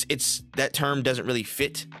 It's that term doesn't really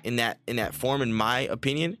fit in that form, in my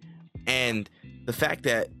opinion. And the fact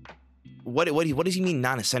that what does he mean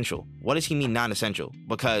non-essential? What does he mean non-essential?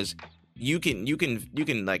 Because you can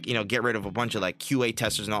like, get rid of a bunch of like QA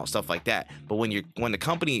testers and all stuff like that. But when the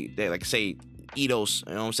company, they like say Eidos,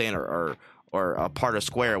 you know what I'm saying, or a part of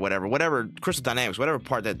Square or whatever, Crystal Dynamics, whatever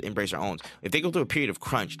part that Embracer owns, if they go through a period of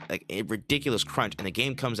crunch, like a ridiculous crunch, and the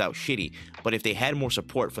game comes out shitty, but if they had more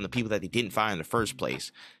support from the people that they didn't fire in the first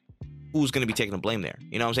place, who's going to be taking the blame there?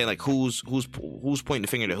 You know what I'm saying? Like, who's pointing the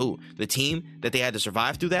finger to who? The team that they had to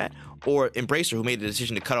survive through that, or Embracer, who made the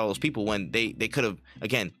decision to cut all those people when they could have,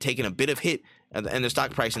 again, taken a bit of hit and their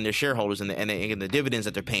stock price and their shareholders and the dividends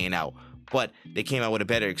that they're paying out, but they came out with a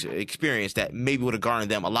better experience that maybe would have garnered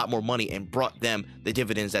them a lot more money and brought them the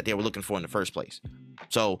dividends that they were looking for in the first place.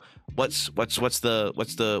 So what's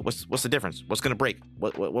the difference? What's going to break?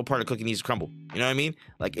 What part of the cookie needs to crumble? You know what I mean?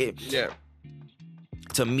 Like it. Yeah.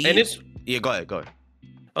 To me, and it's, go ahead.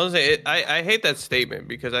 I was gonna say, I hate that statement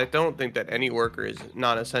because I don't think that any worker is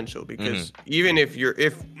non-essential. Because even if you're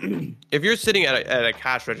sitting at a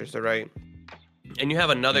cash register, right, and you have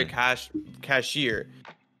another cashier,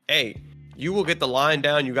 hey, you will get the line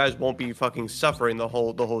down. You guys won't be fucking suffering the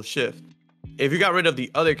whole shift. If you got rid of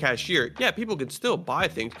the other cashier, yeah, people can still buy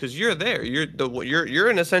things because you're there. You're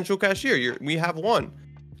an essential cashier. We have one.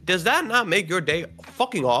 Does that not make your day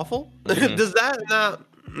fucking awful? Does that not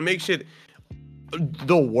make shit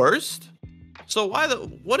the worst? So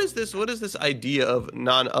what is this idea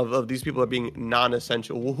of these people are being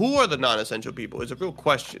non-essential? Well, who are the non-essential people? Is a real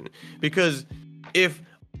question. Because if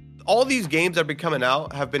all these games that have been coming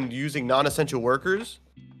out have been using non-essential workers,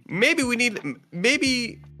 maybe if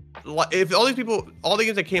all the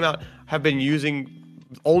games that came out have been using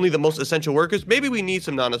only the most essential workers, maybe we need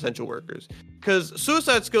some non-essential workers. Because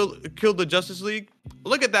Suicide Squad killed the Justice League.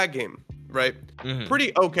 Look at that game, right?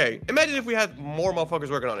 Pretty okay. Imagine if we had more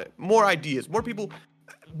motherfuckers working on it, more ideas, more people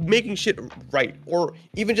making shit right, or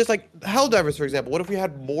even just like Helldivers, for example. What if we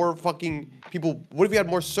had more fucking people? What if we had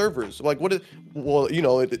more servers? Like,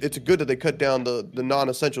 it's good that they cut down the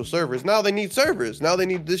non-essential servers. Now they need servers. Now they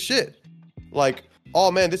need this shit. Like,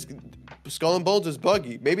 oh man, this Skull and Bones is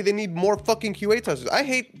buggy. Maybe they need more fucking QA testers. I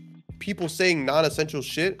hate people saying non-essential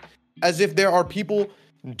shit as if there are people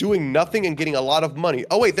doing nothing and getting a lot of money.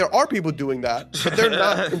 Oh wait, there are people doing that, but they're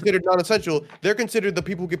not considered non-essential. They're considered the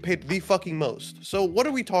people who get paid the fucking most. So what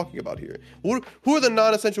are we talking about here? Who are the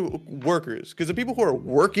non-essential workers? Because the people who are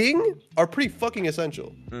working are pretty fucking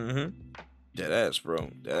essential. Deadass,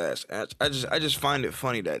 bro. Deadass. I just find it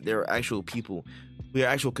funny that there are actual people, we are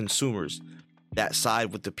actual consumers that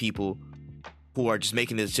side with the people who are just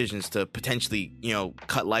making the decisions to potentially,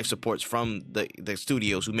 cut life supports from the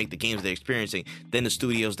studios who make the games they're experiencing, then the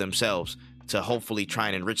studios themselves to hopefully try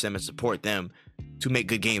and enrich them and support them to make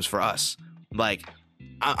good games for us. Like,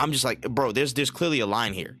 I'm just like, bro, there's clearly a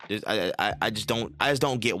line here. I just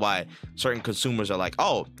don't get why certain consumers are like,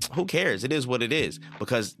 oh, who cares? It is what it is,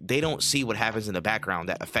 because they don't see what happens in the background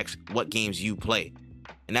that affects what games you play.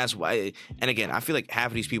 And that's why, and again, I feel like half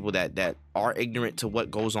of these people that are ignorant to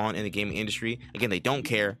what goes on in the gaming industry, again, they don't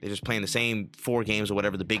care. They're just playing the same 4 games or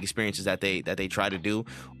whatever the big experiences that they try to do,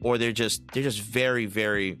 or they're just very,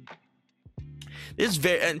 very, it's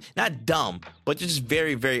very, not dumb, but just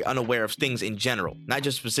very, very unaware of things in general, not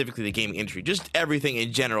just specifically the gaming industry, just everything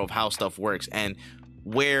in general of how stuff works and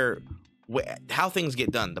how things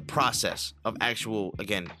get done, the process of actual,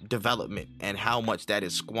 again, development, and how much that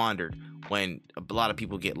is squandered when a lot of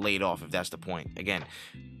people get laid off, if that's the point. Again,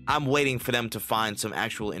 I'm waiting for them to find some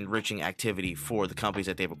actual enriching activity for the companies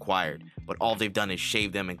that they've acquired, but all they've done is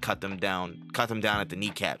shave them and cut them down at the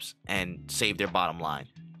kneecaps and save their bottom line.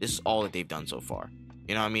 This is all that they've done so far.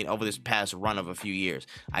 You know what I mean? Over this past run of a few years.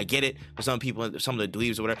 I get it. For some people, some of the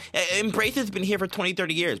dweebs or whatever. Embrace has been here for 20,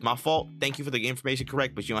 30 years. My fault. Thank you for the information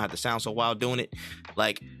correct, but you don't have to sound so wild doing it.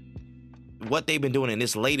 Like, what they've been doing in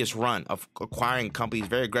this latest run of acquiring companies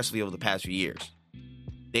very aggressively over the past few years,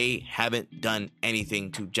 they haven't done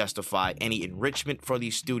anything to justify any enrichment for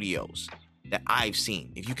these studios that I've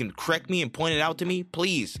seen. If you can correct me and point it out to me,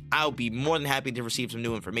 please, I'll be more than happy to receive some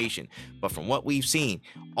new information. But from what we've seen,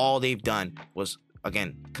 all they've done was,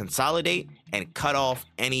 again, consolidate and cut off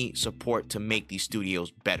any support to make these studios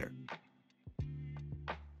better.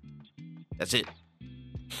 That's it.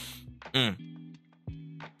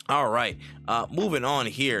 All right. Moving on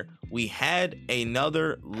here. We had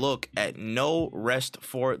another look at No Rest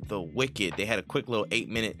for the Wicked. They had a quick little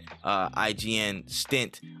 8-minute IGN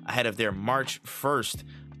stint ahead of their March 1st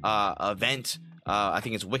event. I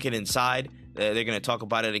think it's Wicked Inside. They're going to talk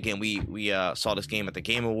about it again. We saw this game at the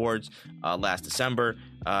Game Awards last December,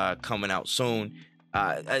 coming out soon.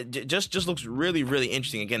 Just looks really, really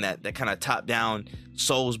interesting. Again, that kind of top-down,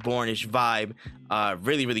 Soulsborne-ish vibe.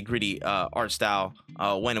 Really, really gritty art style.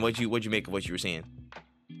 What'd you make of what you were seeing?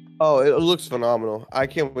 Oh, it looks phenomenal. I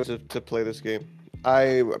can't wait to play this game.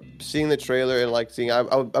 Seeing the trailer and like seeing,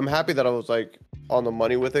 I'm happy that I was like on the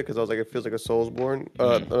money with it, because I was like, it feels like a Soulsborne,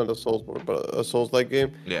 not a Soulsborne, but a Souls-like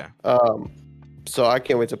game. Yeah. So I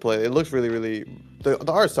can't wait to play it. It looks really, really.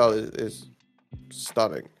 The art style is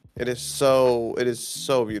stunning. It is so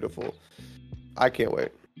beautiful. I can't wait.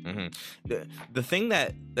 Mm-hmm. The thing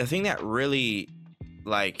that really,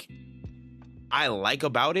 like, I like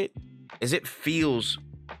about it is it feels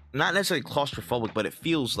not necessarily claustrophobic, but it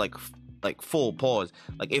feels like full pause.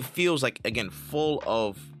 Like, it feels like, again, full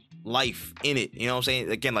of life in it. You know what I'm saying?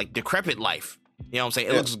 Again, like decrepit life. You know what I'm saying?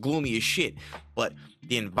 It looks gloomy as shit, but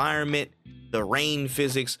the environment, the rain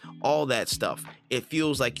physics, all that stuff, it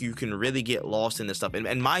feels like you can really get lost in this stuff.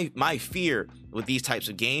 And my fear with these types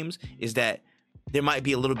of games is that there might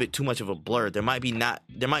be a little bit too much of a blur. There might be not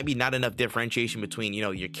enough differentiation between,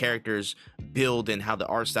 your character's build and how the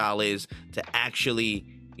art style is to actually,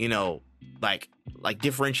 like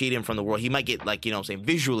differentiate him from the world. He might get, like,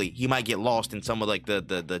 visually, he might get lost in some of like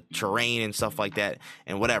the terrain and stuff like that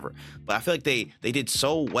and whatever. But I feel like they did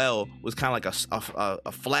so well with kind of like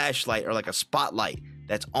a flashlight or like a spotlight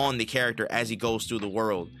that's on the character as he goes through the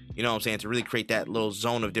world. You know what I'm saying? To really create that little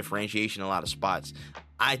zone of differentiation in a lot of spots.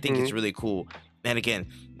 I think it's really cool. And again,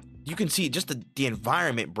 you can see just the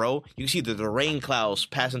environment, bro. You can see the rain clouds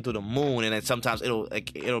passing through the moon, and then sometimes it'll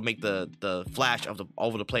make the flash of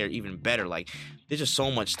over the player even better. Like, there's just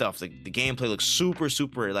so much stuff. The gameplay looks super,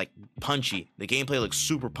 super like punchy. The gameplay looks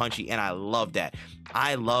super punchy, and I love that.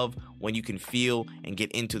 I love when you can feel and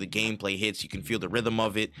get into the gameplay hits. You can feel the rhythm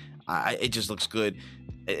of it. It just looks good.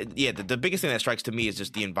 The biggest thing that strikes to me is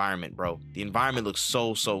just the environment, bro. The environment looks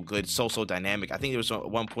so good, so dynamic. I think there was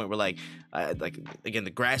one point where like again,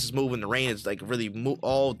 the grass is moving, the rain is like really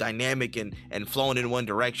all dynamic and flowing in one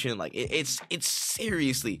direction. Like it's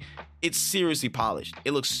seriously polished.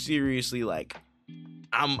 It looks seriously like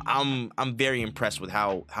I'm very impressed with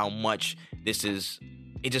how much this is.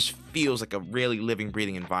 It just feels like a really living,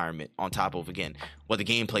 breathing environment on top of, again, what the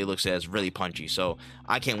gameplay looks as really punchy. So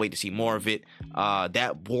I can't wait to see more of it.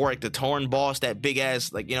 That Warwick the Torn boss, that big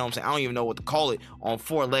ass, like, you know what I'm saying? I don't even know what to call it, on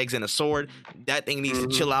 4 legs and a sword. That thing needs to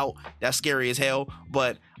chill out. That's scary as hell.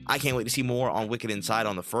 But I can't wait to see more on Wicked Inside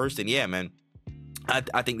on the 1st. And yeah, man,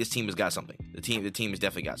 I think this team has got something. The team has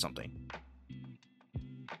definitely got something.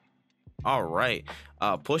 All right.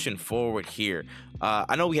 pushing forward here.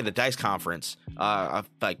 I know we had the DICE conference, and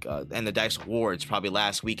the DICE Awards probably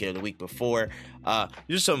last week or the week before.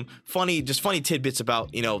 Just some funny tidbits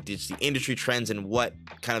about, the industry trends and what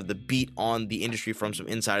kind of the beat on the industry from some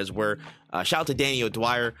insiders were. Shout out to Danny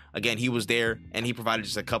O'Dwyer. Again, he was there and he provided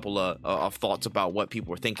just a couple of thoughts about what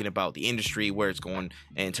people were thinking about the industry, where it's going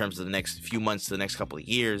in terms of the next few months to the next couple of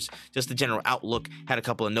years. Just the general outlook. Had a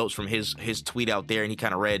couple of notes from his tweet out there, and he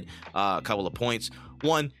kind of read a couple of points.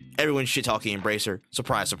 One, everyone's shit talking Embracer.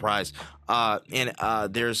 Surprise, surprise. And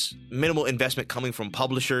there's minimal investment coming from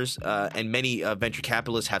publishers, and many venture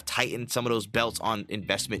capitalists have tightened some of those belts on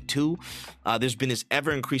investment too. There's been this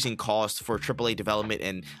ever increasing cost for AAA development,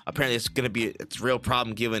 and apparently it's going to be a real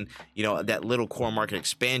problem given that little core market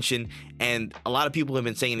expansion. And a lot of people have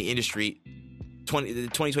been saying in the industry,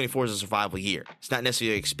 2024 is a survival year. It's not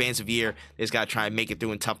necessarily an expansive year. They just got to try and make it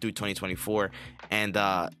through and tough through 2024. And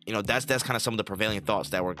that's kind of some of the prevailing thoughts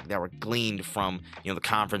that were gleaned from the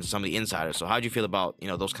conference and some of the insiders. So how do you feel about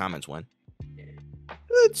those comments, Wen?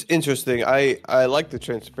 It's interesting. I like the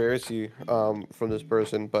transparency from this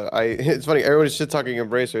person, but it's funny. Everyone's shit talking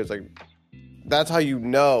Embracer. It's like, that's how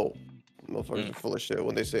motherfuckers are full of shit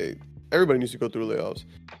when they say everybody needs to go through layoffs.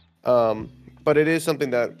 But it is something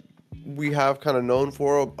that we have kind of known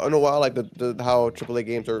for in a while, like the how AAA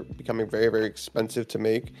games are becoming very, very expensive to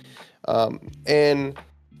make. And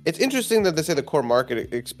it's interesting that they say the core market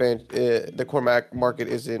market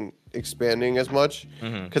isn't expanding as much,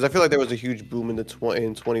 because I feel like there was a huge boom in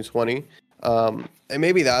 2020. And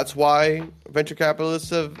maybe that's why venture capitalists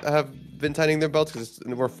have been tightening their belts, because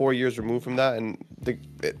we're 4 years removed from that, and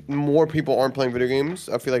more people aren't playing video games.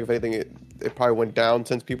 I feel like if anything, it probably went down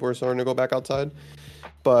since people were starting to go back outside.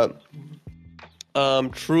 But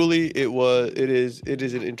truly, it is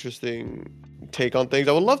an interesting take on things.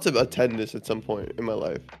 I would love to attend this at some point in my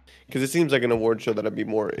life, because it seems like an award show that I'd be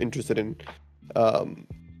more interested in.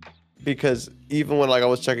 Because even when I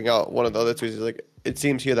was checking out one of the other tweets, he's like, it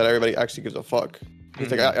seems here that everybody actually gives a fuck.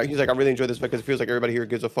 He's like, I really enjoy this because it feels like everybody here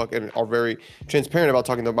gives a fuck and are very transparent about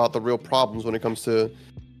talking about the real problems when it comes to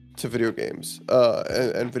video games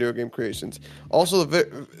and video game creations.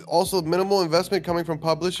 Also minimal investment coming from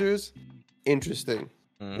publishers. Interesting.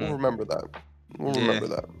 We'll remember that. Remember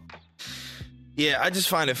that. Yeah, I just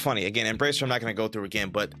find it funny. Again, Embracer, I'm not going to go through again,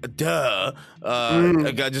 but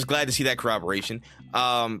just glad to see that corroboration.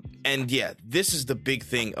 And yeah, this is the big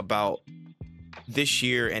thing about this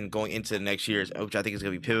year and going into the next year, which I think is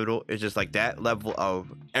going to be pivotal. It's just like that level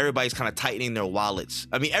of everybody's kind of tightening their wallets.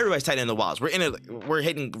 I mean, everybody's tightening their wallets. We're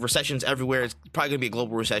hitting recessions everywhere. It's probably going to be a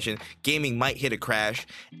global recession. Gaming might hit a crash,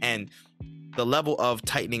 and the level of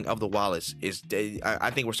tightening of the wallets is, I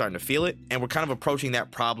think we're starting to feel it, and we're kind of approaching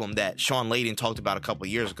that problem that Sean Layden talked about a couple of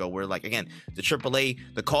years ago, where again,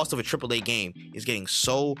 the cost of a AAA game is getting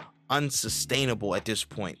so unsustainable at this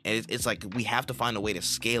point, and it's like we have to find a way to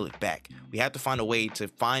scale it back. We have to find a way to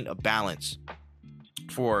find a balance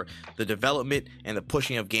for the development and the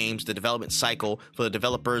pushing of games, the development cycle, for the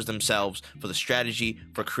developers themselves, for the strategy,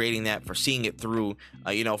 for creating that, for seeing it through,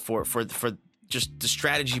 for just the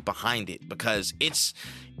strategy behind it, because it's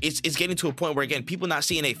getting to a point where, again, people not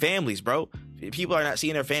seeing their families, bro. People are not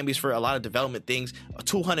seeing their families for a lot of development things.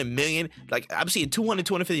 200 million, I'm seeing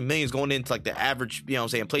 250 million going into the average,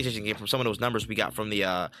 PlayStation game from some of those numbers we got from the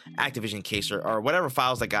Activision case or whatever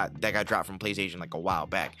files that got dropped from PlayStation a while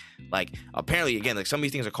back. Apparently, again, some of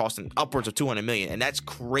these things are costing upwards of 200 million, and that's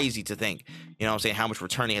crazy to think. How much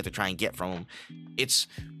return they have to try and get from them.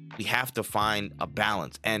 We have to find a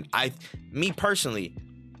balance, and me personally,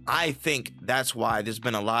 I think that's why there's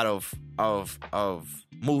been a lot of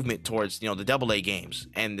movement towards the AA games,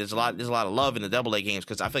 and there's a lot of love in the AA games,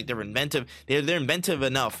 because I feel like they're inventive. They're inventive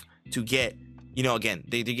enough to get again,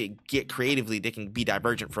 they get creatively. They can be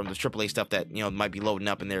divergent from the AAA stuff that might be loading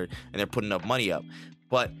up and they're putting up money up.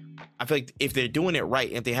 But I feel like if they're doing it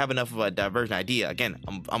right, if they have enough of a divergent idea, again,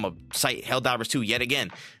 I'm a cite Helldivers 2 yet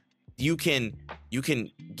again. You can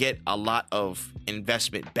get a lot of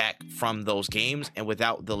investment back from those games, and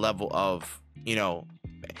without the level of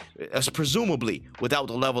presumably without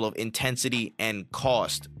the level of intensity and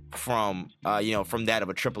cost from that of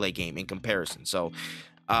a AAA game in comparison. So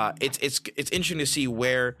it's interesting to see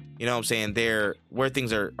where where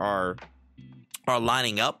things are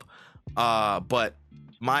lining up, but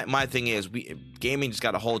my thing is gaming just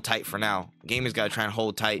got to hold tight for now. Gaming's got to try and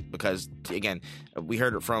hold tight because, again, we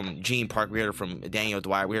heard it from Gene Park, we heard it from Daniel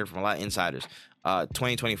Dwyer, we heard it from a lot of insiders.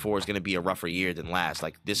 2024 is going to be a rougher year than last.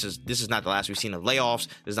 Like this is not the last we've seen of layoffs.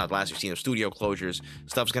 This is not the last we've seen of studio closures.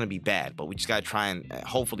 Stuff's going to be bad, but we just got to try and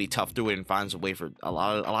hopefully tough through it and find a way for a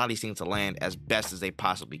lot of these things to land as best as they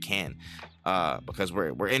possibly can. Because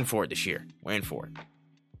we're in for it this year. We're in for it.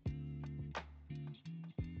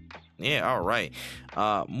 Yeah, all right.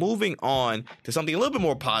 Moving on to something a little bit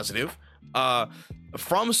more positive.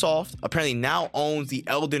 FromSoft apparently now owns the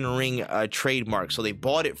Elden Ring trademark. So they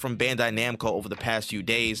bought it from Bandai Namco over the past few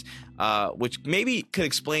days, which maybe could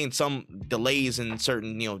explain some delays in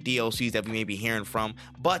certain DLCs that we may be hearing from.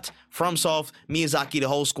 But FromSoft, Miyazaki, the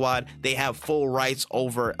whole squad, they have full rights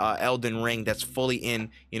over Elden Ring. That's fully in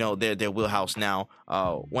their wheelhouse now.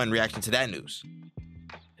 One reaction to that news.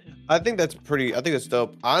 I think that's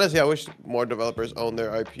dope. Honestly, I wish more developers own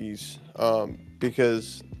their IPs,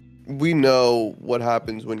 because we know what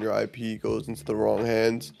happens when your IP goes into the wrong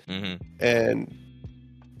hands. Mm-hmm. And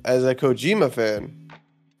as a Kojima fan,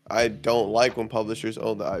 I don't like when publishers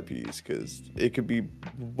own the IPs because it could be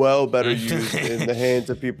well better used in the hands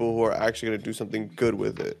of people who are actually going to do something good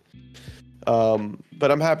with it.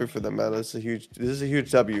 But I'm happy for them, man. This is a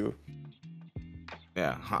huge W.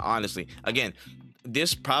 Yeah, honestly. Again,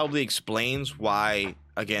 this probably explains why,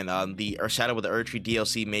 again, the Shadow of the Erdtree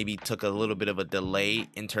DLC maybe took a little bit of a delay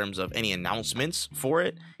in terms of any announcements for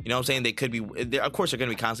it. You know what I'm saying? They could be, of course, they're going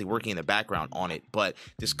to be constantly working in the background on it, but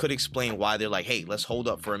this could explain why they're like, hey, let's hold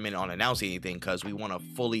up for a minute on announcing anything because we want to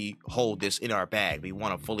fully hold this in our bag. We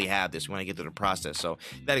want to fully have this. We want to get through the process. So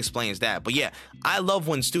that explains that. But yeah, I love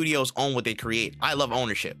when studios own what they create. I love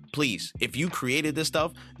ownership. Please, if you created this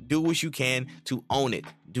stuff, do what you can to own it.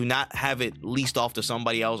 Do not have it leased off to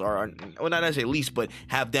somebody else, or well, not necessarily leased, but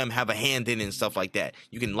have them have a hand in it and stuff like that.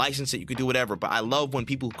 You can license it, you can do whatever, but I love when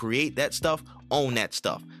people who create that stuff own that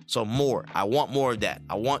stuff. So I want more of that.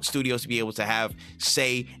 I want studios to be able to have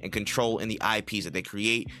say and control in the IPs that they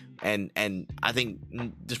create, and I think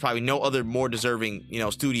there's probably no other more deserving,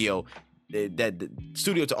 studio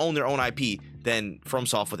to own their own IP than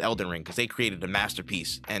FromSoft with Elden Ring, because they created a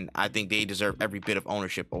masterpiece, and I think they deserve every bit of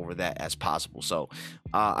ownership over that as possible. So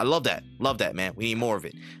I love that, man. We need more of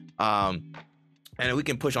it. And we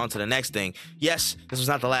can push on to the next thing. Yes, this was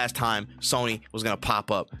not the last time Sony was going to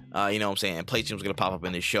pop up, and PlayStation was going to pop up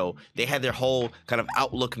in this show. They had their whole kind of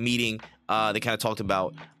outlook meeting. They kind of talked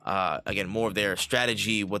about, again, more of their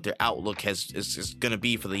strategy, what their outlook is going to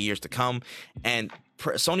be for the years to come. And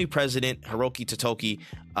Sony president Hiroki Totoki,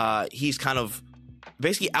 he's kind of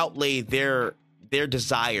basically outlaid their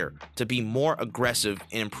desire to be more aggressive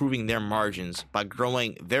in improving their margins by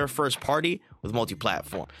growing their first party with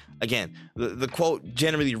multi-platform. Again, the quote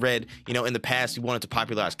generally read, in the past, we wanted to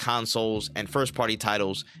popularize consoles and first-party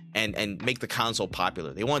titles and make the console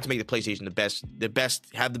popular. They wanted to make the PlayStation the best,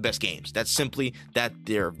 have the best games. That's simply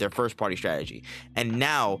their first-party strategy. And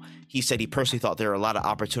now, he said he personally thought there are a lot of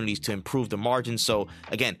opportunities to improve the margins. So,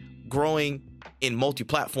 again, growing in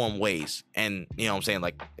multi-platform ways, and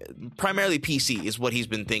like primarily PC is what he's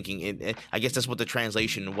been thinking. And I guess that's what the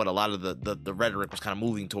translation, what a lot of the rhetoric was kind of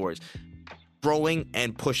moving towards. Growing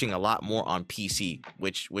and pushing a lot more on PC,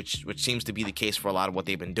 which seems to be the case for a lot of what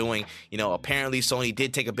they've been doing. Apparently Sony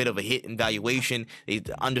did take a bit of a hit in valuation. They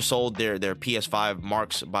undersold their PS5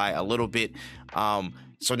 marks by a little bit.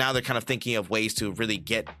 So now they're kind of thinking of ways to really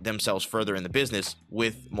get themselves further in the business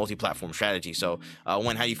with multi-platform strategy. So, how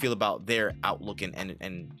do you feel about their outlook and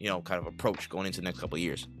kind of approach going into the next couple of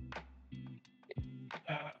years?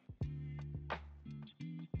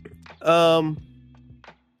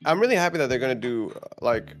 I'm really happy that they're gonna do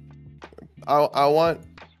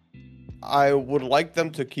I would like them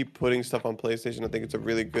to keep putting stuff on PlayStation. I think it's a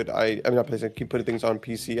really good not PlayStation, keep putting things on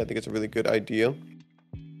PC. I think it's a really good idea.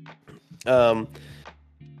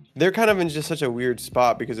 They're kind of in just such a weird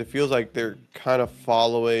spot because it feels like they're kind of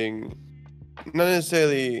following not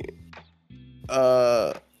necessarily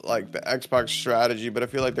like the Xbox strategy, but I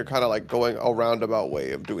feel like they're kind of like going a roundabout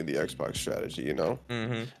way of doing the Xbox strategy,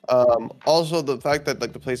 Mm-hmm. Also, the fact that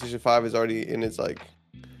like the PlayStation 5 is already in its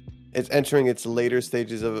it's entering its later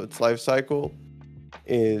stages of its life cycle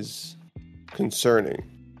is concerning.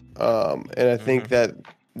 And I think that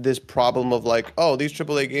this problem of like, oh, these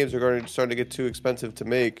AAA games are starting to get too expensive to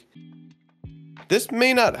make. This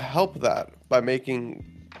may not help that by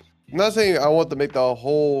making. I'm not saying I want to make the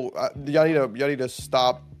whole. Y'all need to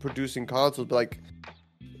stop producing consoles, but like,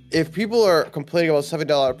 if people are complaining about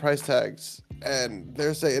 $7 price tags and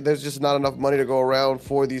they're saying there's just not enough money to go around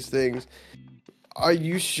for these things, Are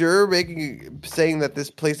you sure saying that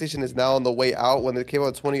this PlayStation is now on the way out when it came out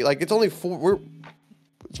in 20? Like it's only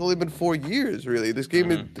it's only been 4 years really. This game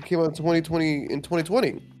came out in 2020.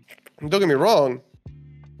 Don't get me wrong.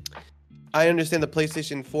 I understand the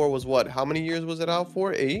PlayStation 4 was what? How many years was it out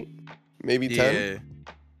for? 8? Maybe 10? Yeah.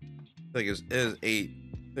 I think it was 8.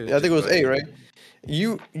 Yeah, I think it was 8, right?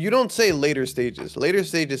 You don't say later stages. Later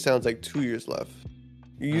stages sounds like 2 years left.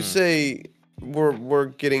 You say we're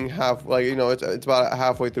getting it's about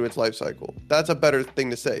halfway through its life cycle. That's a better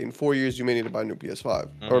thing to say. In 4 years, you may need to buy a new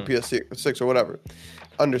PS5 or PS6 or whatever.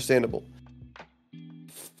 Understandable.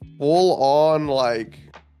 Full on like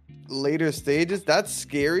later stages, that's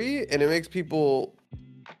scary, and it makes people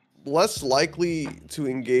less likely to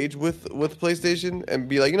engage with PlayStation and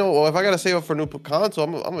be like, well, if I gotta save up for a new console,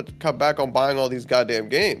 I'm gonna cut back on buying all these goddamn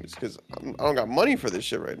games because I don't got money for this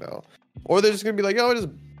shit right now. Or they're just gonna be like, just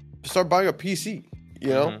start buying a PC,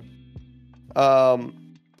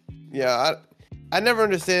 I never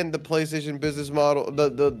understand the PlayStation business model,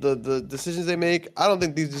 the decisions they make. I don't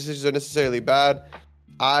think these decisions are necessarily bad.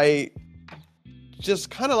 I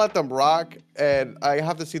just kind of let them rock, and I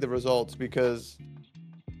have to see the results because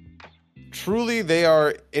truly they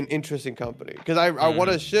are an interesting company. Because I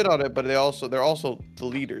want to shit on it, but they're also the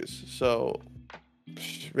leaders. So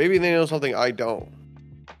maybe they know something I don't.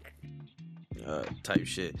 Type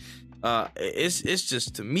shit. It's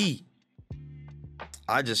just, to me,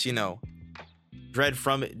 I just dread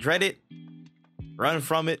it, run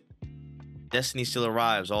from it. Destiny still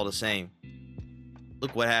arrives all the same.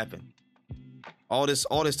 Look what happened. All this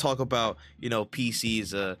talk about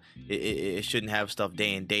PCs, it shouldn't have stuff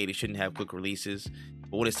day and date. It shouldn't have quick releases.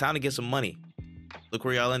 But when it's time to get some money, look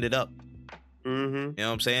where y'all ended up. Mm-hmm. You know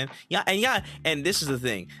what I'm saying? Yeah, and this is the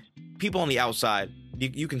thing. People on the outside,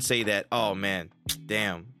 you can say that, oh man,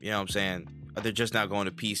 damn, you know what I'm saying? They're just not going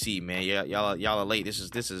to PC, man. Y'all are late. This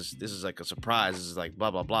is like a surprise. This is like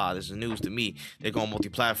blah blah blah. This is news to me. They're going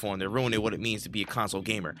multi-platform. They're ruining what it means to be a console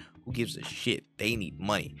gamer. Who gives a shit? They need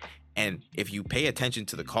money. And if you pay attention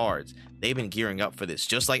to the cards, they've been gearing up for this,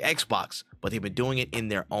 just like Xbox, but they've been doing it in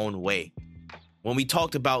their own way. When we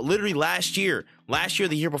talked about literally last year, the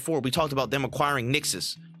year before, we talked about them acquiring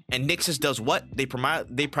Nixxes. And Nixxes does what? They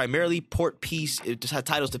primarily port titles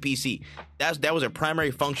to PC. That was their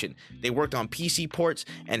primary function. They worked on PC ports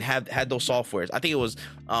and had those softwares. I think it was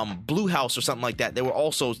Blue House or something like that. They were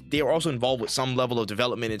also involved with some level of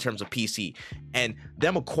development in terms of PC. And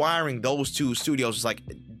them acquiring those two studios was like,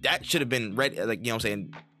 that should have been ready. Like, you know what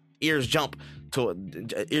I'm saying? Ears jump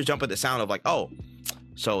at the sound of like, oh,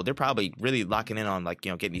 so they're probably really locking in on like,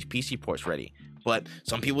 getting these PC ports ready. But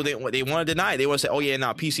some people they want to deny it. They want to say, oh yeah,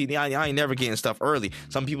 nah, PC, I ain't never getting stuff early.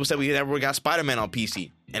 Some people said we never got Spider-Man on PC.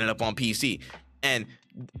 Ended up on PC. And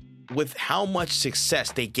with how much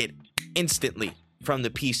success they get instantly from the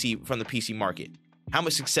PC market, how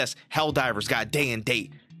much success Helldivers got day and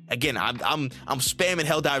date. Again, I'm spamming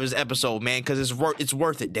Helldivers episode, man, because it's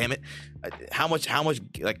worth it, damn it. How much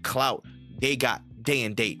like clout they got day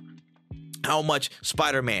and date. How much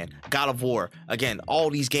Spider-Man, God of War, again, all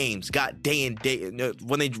these games got day and date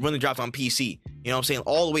when they dropped on PC. You know what I'm saying?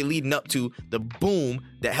 All the way leading up to the boom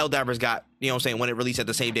that Helldivers got, you know what I'm saying, when it released at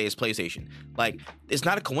the same day as PlayStation. Like, it's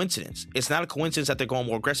not a coincidence. It's not a coincidence that they're going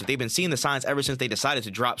more aggressive. They've been seeing the signs ever since they decided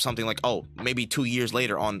to drop something like, maybe 2 years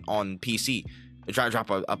later on PC. They try to drop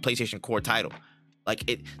a PlayStation Core title.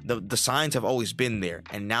 Like, the signs have always been there,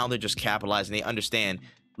 and now they're just capitalizing. They understand,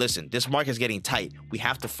 listen, this market is getting tight. We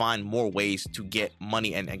have to find more ways to get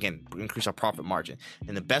money and, again, increase our profit margin.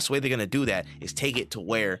 And the best way they're going to do that is take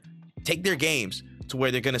their games to where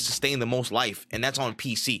they're going to sustain the most life, and that's on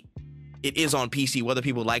PC. It is on PC, whether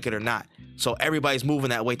people like it or not. So everybody's moving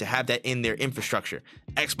that way to have that in their infrastructure.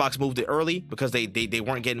 Xbox moved it early because they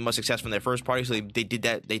weren't getting much success from their first party, so they did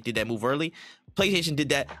that move early. PlayStation did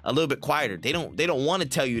that a little bit quieter. They don't want to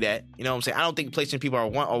tell you that. You know what I'm saying? I don't think PlayStation people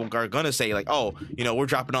are gonna say like, oh, we're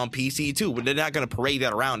dropping on PC too, but they're not gonna parade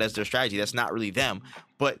that around as their strategy. That's not really them.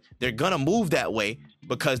 But they're gonna move that way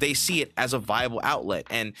because they see it as a viable outlet.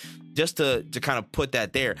 And just to kind of put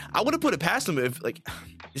that there, I would have put it past them if like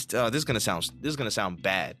this is gonna sound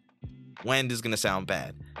bad. When this is gonna sound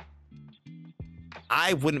bad.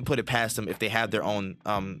 I wouldn't put it past them if they had their own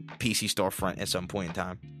PC storefront at some point in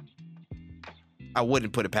time. I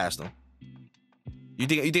wouldn't put it past them. You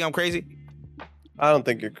think I'm crazy? I don't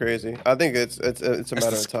think you're crazy. I think it's a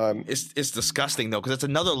matter of time. It's disgusting though, because it's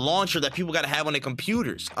another launcher that people got to have on their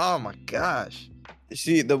computers. Oh my gosh.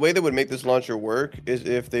 See, the way they would make this launcher work is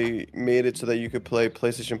if they made it so that you could play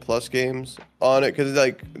PlayStation Plus games on it, because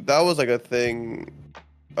like that was like a thing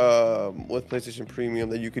with PlayStation Premium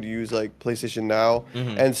that you could use like PlayStation Now,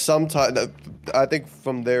 Mhm. and I think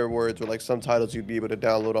from their words were like some titles you'd be able to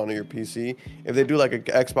download onto your PC. If they do like a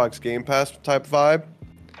Xbox Game Pass type vibe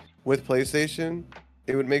with PlayStation,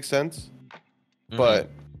 it would make sense. But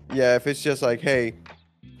yeah, if it's just like, hey,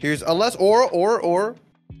 here's unless or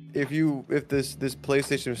if this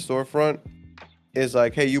PlayStation storefront is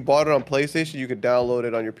like, hey, you bought it on PlayStation, you could download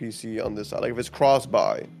it on your PC on this side. Like if it's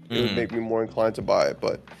cross-buy, it would make me more inclined to buy it.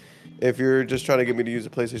 But if you're just trying to get me to use a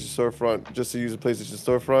PlayStation storefront just to use a PlayStation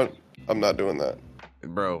storefront, I'm not doing that.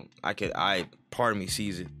 Bro, part of me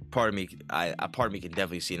sees it. Part of me can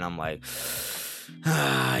definitely see it. And I'm like,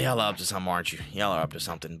 y'all are up to something, aren't you? Y'all are up to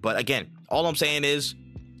something. But again, all I'm saying is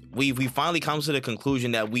we finally come to the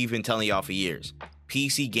conclusion that we've been telling y'all for years.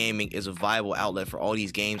 PC gaming is a viable outlet for all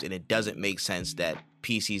these games, and it doesn't make sense that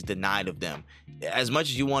PC's denied of them. As much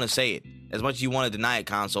as you want to say it, as much as you want to deny it,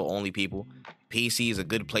 console-only people, PC is a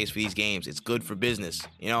good place for these games. It's good for business.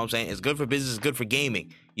 You know what I'm saying? It's good for business. It's good for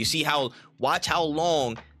gaming. You see watch how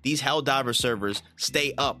long these Helldivers servers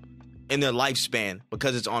stay up in their lifespan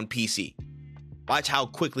because it's on PC. Watch how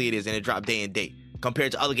quickly it is, and it dropped day and date,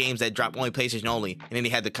 compared to other games that drop only PlayStation only, and then they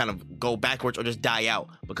had to kind of go backwards or just die out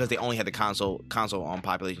because they only had the console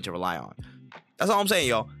population to rely on. That's all I'm saying,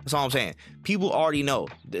 y'all. That's all I'm saying. People already know.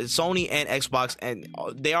 Sony and Xbox, and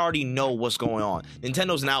they already know what's going on.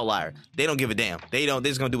 Nintendo's an outlier. They don't give a damn. They're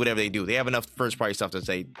just gonna do whatever they do. They have enough first party stuff to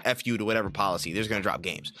say F you to whatever policy. They're just gonna drop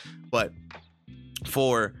games. But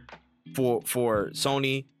for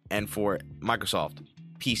Sony and for Microsoft,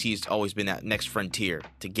 PC's always been that next frontier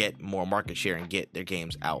to get more market share and get their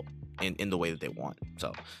games out in the way that they want.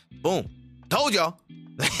 So, boom. Told y'all.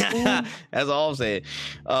 That's all I'm saying.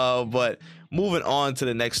 But moving on to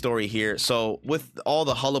the next story here. So, with all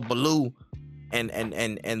the hullabaloo and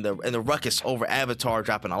the ruckus over Avatar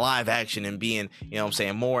dropping a live action and being, you know what I'm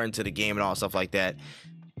saying, more into the game and all stuff like that,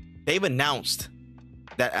 they've announced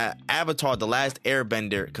that Avatar: The Last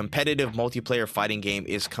Airbender competitive multiplayer fighting game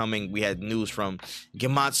is coming. We had news from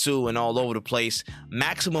Gematsu and all over the place.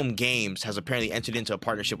 Maximum Games has apparently entered into a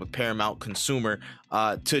partnership with Paramount Consumer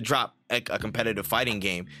to drop a competitive fighting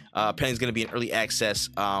game. Apparently it's going to be in early access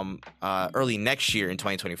early next year in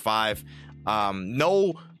 2025.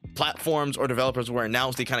 No platforms or developers were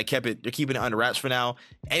announced. They're keeping it under wraps for now.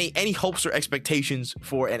 Any hopes or expectations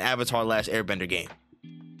for an Avatar: Last Airbender game?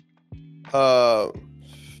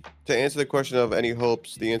 To answer the question of any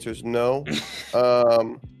hopes, the answer is no.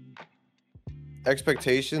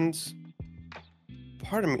 Expectations,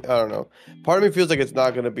 part of me, I don't know. Part of me feels like it's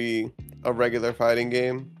not going to be a regular fighting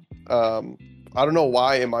game. I don't know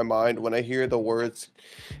why in my mind, when I hear the words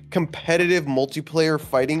competitive multiplayer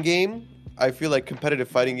fighting game, I feel like competitive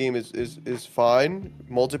fighting game is fine.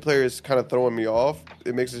 Multiplayer is kind of throwing me off.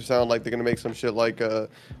 It makes it sound like they're gonna make some shit like a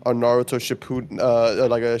Naruto Shippuden,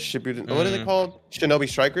 like a Shippuden. What are they called? Shinobi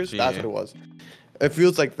Strikers. Yeah. That's what it was. It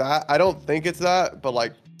feels like that. I don't think it's that, but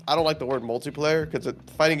like I don't like the word multiplayer because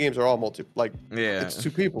fighting games are all it's two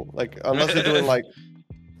people. Like unless they're doing like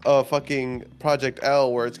a fucking Project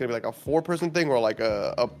L where it's gonna be like a 4-person thing or like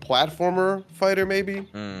a platformer fighter maybe.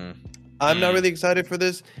 I'm not really excited for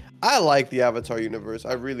this. I like the Avatar universe.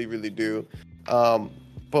 I really, really do.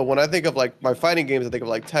 But when I think of like my fighting games, I think of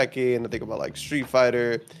like Tekken. I think about like Street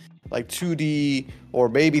Fighter, like 2D or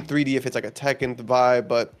maybe 3D if it's like a Tekken vibe.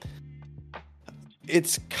 But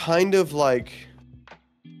it's kind of like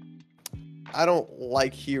I don't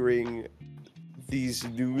like hearing these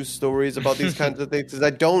news stories about these kinds of things because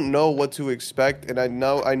I don't know what to expect, and I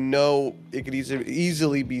know it could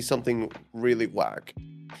easily be something really whack.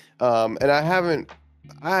 And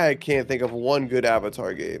I can't think of one good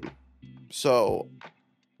Avatar game. So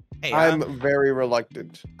I'm very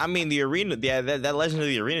reluctant. I mean, the arena, that Legend of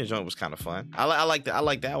the Arena joint was kind of fun. I like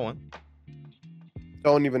that one.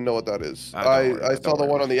 Don't even know what that is. I saw the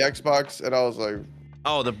one on the Xbox and I was like,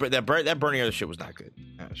 oh, that burning other shit was not good.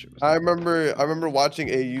 I remember watching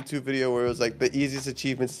a YouTube video where it was like the easiest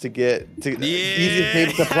achievements to easiest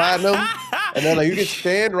games to platinum, and then like you can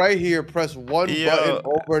stand right here, press one button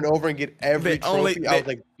over and over and get every trophy. I was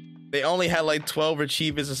like, they only had like 12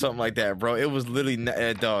 achievements or something like that, bro. It was literally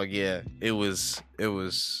dog. Yeah, it was.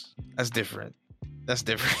 That's different.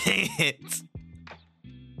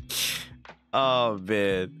 Oh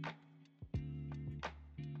man.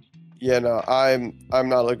 Yeah, no, I'm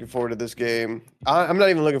not looking forward to this game. I'm not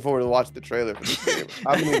even looking forward to watch the trailer for this game.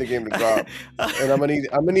 I'm gonna need the game to drop, and I'm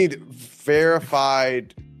gonna need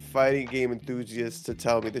verified fighting game enthusiasts to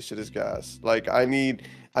tell me this shit is gas. Like I need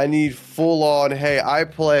full on. Hey, I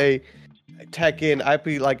play Tekken. I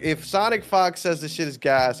play like if Sonic Fox says this shit is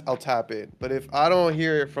gas, I'll tap in. But if I don't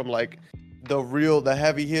hear it from like the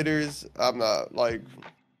heavy hitters. I'm not like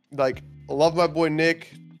I love my boy Nick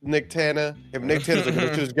Tana. If Nick Tana's looking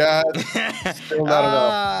at his guys, still not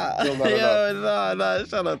enough. Still not enough. Nah.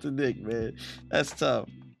 Shout out to Nick, man. That's tough.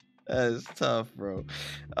 That's tough, bro.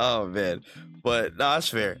 Oh man. But no, that's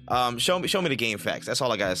fair. Show me the game facts. That's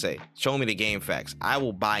all I gotta say. Show me the game facts. I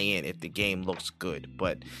will buy in if the game looks good.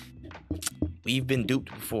 But we've been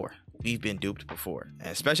duped before. And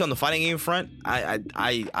especially on the fighting game front. I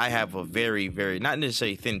have a very, very, not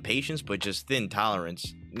necessarily thin patience, but just thin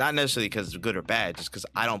tolerance. Not necessarily because it's good or bad, just because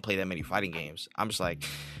I don't play that many fighting games. I'm just like,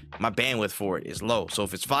 my bandwidth for it is low. So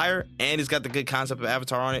if it's fire and it's got the good concept of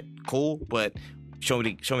Avatar on it, cool. But show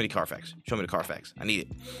me the car facts. Show me the car facts. I need it.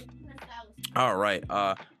 All right.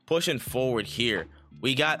 Pushing forward here,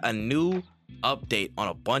 we got a new update on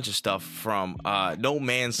a bunch of stuff from No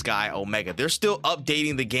Man's Sky Omega. They're still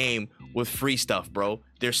updating the game with free stuff, bro.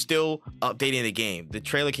 They're still updating the game. The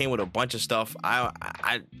trailer came with a bunch of stuff.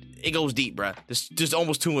 It goes deep, bro. There's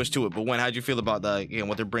almost too much to it. But how'd you feel about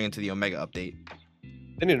what they're bringing to the Omega update?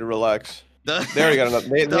 They need to relax. They already got another.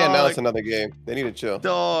 They announced another game. They need to chill.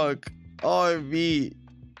 Dog. RV.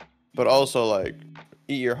 But also, like,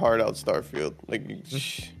 eat your heart out, Starfield. Like,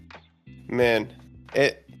 man,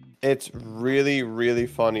 it's really, really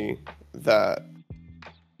funny that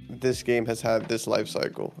this game has had this life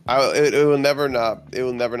cycle. It will never not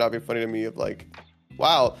be funny to me of like,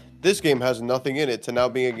 wow, this game has nothing in it to now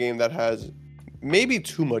being a game that has maybe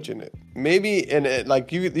too much in it. Maybe in it,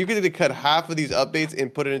 like you could either cut half of these updates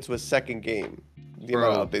and put it into a second game. The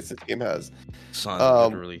amount of updates this game has. Son,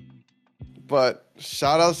 literally. But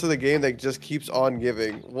shout outs to the game that just keeps on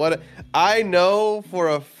giving. What I know for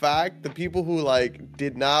a fact, the people who like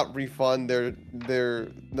did not refund their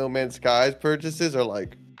No Man's Skies purchases are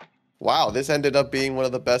like, wow, this ended up being one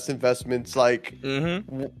of the best investments. Like,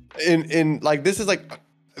 in like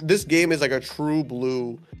this game is like a true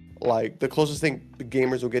blue, like the closest thing the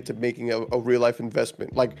gamers will get to making a real life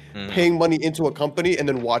investment, like paying money into a company and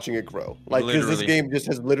then watching it grow. Like, because this game just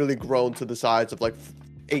has literally grown to the size of like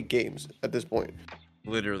 8 games at this point.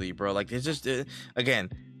 Literally, bro. Like, it's just again,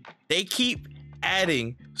 they keep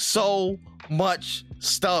adding so much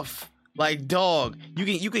stuff. Like, dog,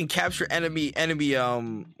 you can capture enemy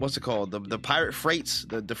what's it called, the pirate freights,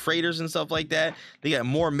 the freighters and stuff like that. They got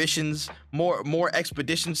more missions, more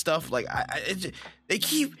expedition stuff. Like, they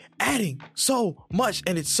keep adding so much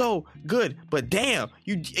and it's so good. But damn,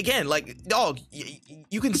 you again, like, dog,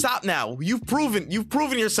 you can stop now. You've proven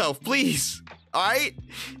yourself, please. All right,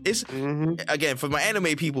 it's again for my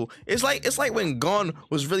anime people. It's like when Gon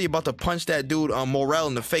was really about to punch that dude Morel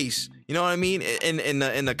in the face. You know what I mean? In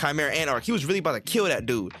the Chimera Ant arc, he was really about to kill that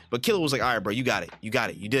dude. But Killer was like, "All right, bro, you got it. You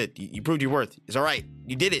did. You proved your worth. It's all right.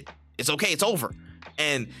 You did it. It's okay. It's over."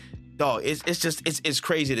 And dog, it's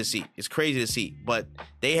crazy to see. It's crazy to see. But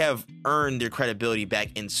they have earned their credibility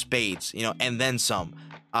back in spades. You know, and then some.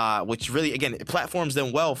 Which really, again, it platforms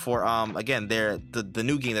them well for again the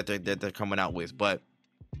new game that they're coming out with. But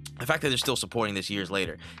the fact that they're still supporting this years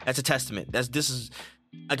later, that's a testament. This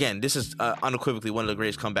is unequivocally one of the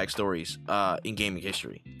greatest comeback stories in gaming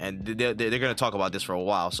history, and they're going to talk about this for a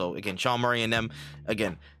while. So again, Sean Murray and them,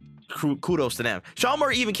 again, kudos to them. Sean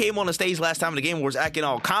Murray even came on the stage last time in the Game Awards acting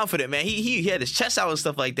all confident, man. He had his chest out and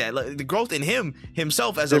stuff like that. Like, the growth in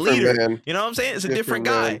himself as a leader, man. You know what I'm saying? It's a different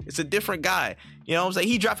guy. It's a different guy. You know what I'm saying?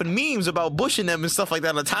 He dropping memes about bushing them and stuff like that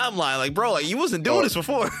on the timeline. Like, bro, like, you wasn't doing this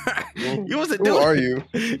before. You wasn't doing. Who are you?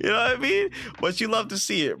 You know what I mean? But you love to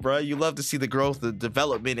see it, bro. You love to see the growth, the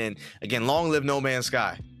development, and again, long live No Man's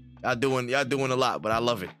Sky. Y'all doing a lot, but I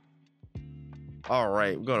love it. All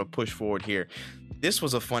right, we're gonna push forward here. This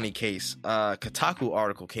was a funny case. Kotaku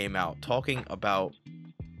article came out talking about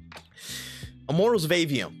Immortals of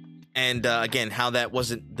Avium, and again, how that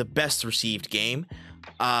wasn't the best received game.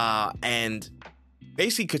 And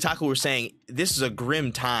basically, Kotaku were saying this is a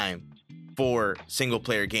grim time for single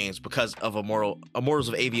player games because of Immortals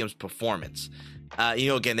of Avium's performance.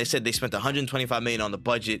 Again, they said they spent $125 million on the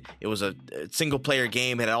budget. It was a single player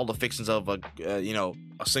game, had all the fixings of a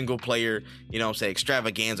single player,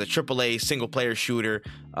 extravaganza, AAA single player shooter.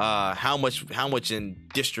 How much in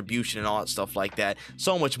distribution and all that stuff like that.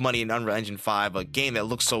 So much money in Unreal Engine 5, a game that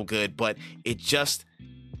looks so good, but it just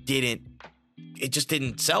didn't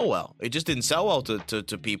sell well. It just didn't sell well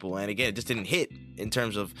to people, and again, it just didn't hit in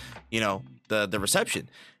terms of the reception.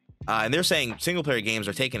 And they're saying single player games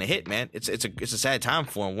are taking a hit, man. It's a sad time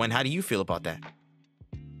for them. How do you feel about that?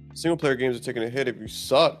 Single player games are taking a hit if you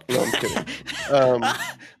suck. No, I'm kidding.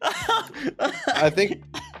 I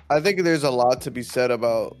think there's a lot to be said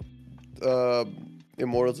about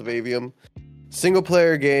Immortals of Avium. Single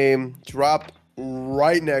player game, drop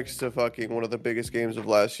right next to fucking one of the biggest games of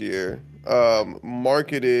last year.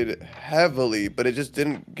 Marketed heavily, but it just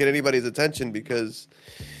didn't get anybody's attention because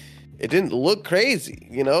it didn't look crazy,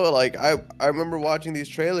 you know? Like I remember watching these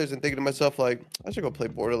trailers and thinking to myself, like, I should go play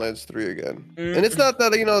Borderlands 3 again. And it's not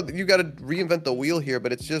that, you know, you got to reinvent the wheel here,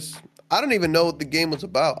 but it's just I don't even know what the game was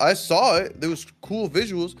about. I saw it. There was cool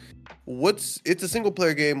visuals. It's a single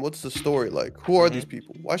player game. What's the story like? Who are these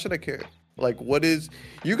people? Why should I care? Like, what is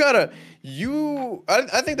I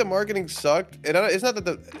think the marketing sucked, and it's not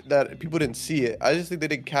that people didn't see it. I just think they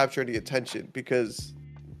didn't capture any attention because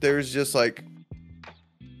there's just like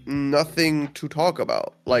nothing to talk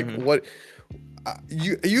about. Like, what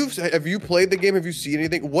have you played the game? Have you seen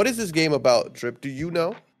anything? What is this game about, Drip? Do you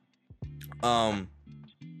know?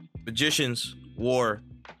 Magicians War.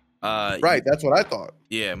 Right, that's what I thought.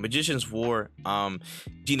 Yeah, Magicians War.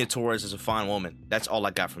 Gina Torres is a fine woman. That's all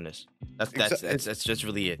I got from this. That's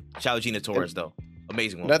really it. Shout out Gina Torres though,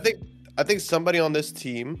 amazing woman. And I think somebody on this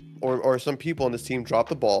team or some people on this team dropped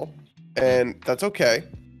the ball, and that's okay.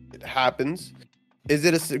 It happens. Is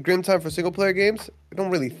it a grim time for single player games? I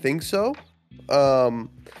don't really think so.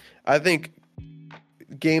 I think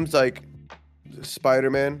games like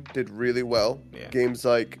Spider-Man did really well. Yeah. Games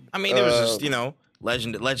like there was just, you know,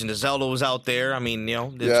 Legend of Zelda was out there. I mean, you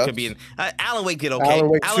know, this could be Alan Wake did okay. Alan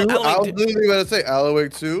Wake 2. I was literally going to say Alan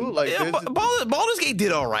Wake 2. Like, yeah, Baldur's Gate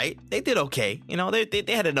did all right. They did okay. You know, they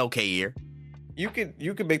had an okay year. You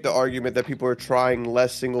could make the argument that people are trying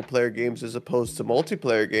less single player games as opposed to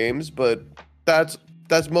multiplayer games, but that's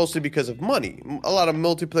mostly because of money. A lot of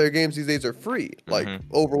multiplayer games these days are free, like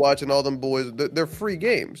Overwatch and all them boys. They're free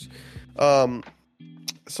games.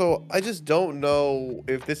 So I just don't know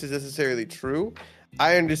if this is necessarily true.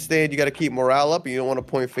 I understand you got to keep morale up and you don't want to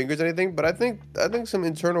point fingers or anything, but I think some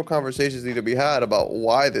internal conversations need to be had about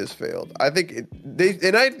why this failed. I think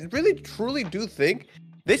I really truly do think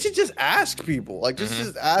they should just ask people, like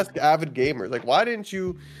just ask avid gamers, like, why didn't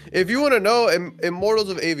you? If you want to know, Immortals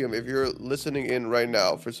of Avium, if you're listening in right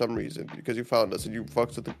now for some reason because you found us and you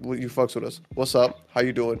fucks with us, what's up? How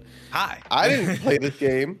you doing? Hi. I didn't play this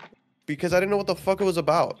game because I didn't know what the fuck it was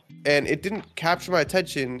about, and it didn't capture my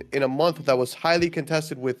attention in a month that was highly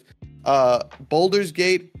contested with Baldur's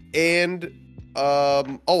Gate and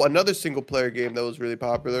another single player game that was really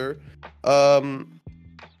popular,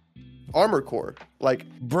 Armor Core. Like,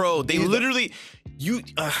 bro, they literally you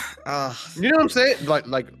know what I'm saying?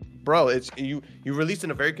 Like bro, it's you released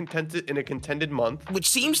in a very contended month, which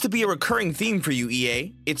seems to be a recurring theme for you,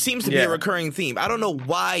 EA. It seems to be a recurring theme. I don't know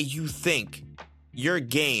why you think your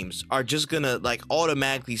games are just gonna like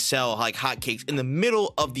automatically sell like hotcakes in the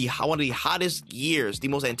middle of one of the hottest years, the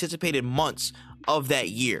most anticipated months of that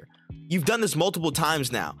year. You've done this multiple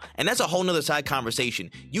times now, and that's a whole nother side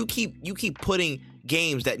conversation. You keep putting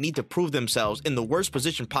games that need to prove themselves in the worst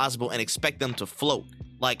position possible and expect them to float.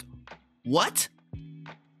 Like, what?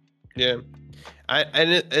 Yeah,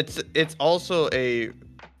 it's also a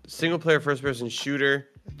single player first person shooter.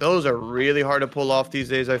 Those are really hard to pull off these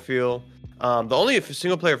days, I feel. The only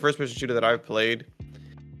single player first person shooter that I've played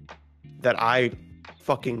that I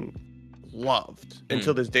fucking loved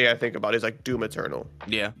until this day I think about is like Doom Eternal.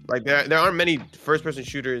 Yeah. Like there aren't many first person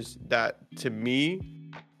shooters that to me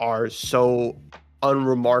are so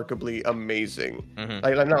unremarkably amazing.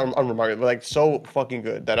 Like not unremarkable, but like so fucking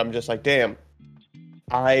good that I'm just like, damn,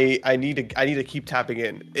 I need to keep tapping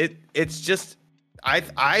in. It's just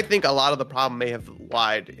I think a lot of the problem may have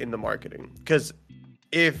lied in the marketing, because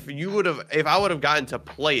if I would have gotten to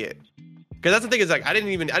play it, because that's the thing is like I didn't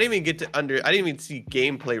even see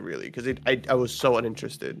gameplay really, because I was so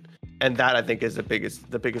uninterested, and that I think is the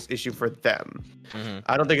biggest issue for them.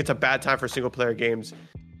 I don't think it's a bad time for single player games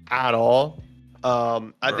at all.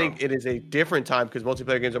 I think it is a different time because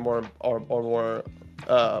multiplayer games are more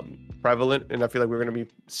prevalent, and I feel like we're going to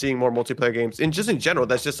be seeing more multiplayer games. And just in general,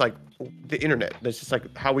 that's just like the internet. That's just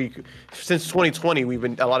like how since 2020,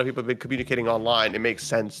 a lot of people have been communicating online. It makes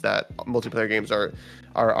sense that multiplayer games are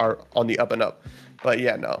on the up and up. But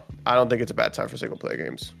yeah, no, I don't think it's a bad time for single player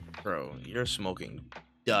games. Bro, you're smoking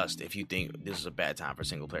dust if you think this is a bad time for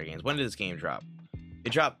single player games. When did this game drop?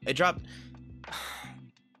 It dropped. This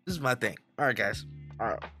is my thing. All right, guys. All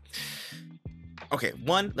right. Okay,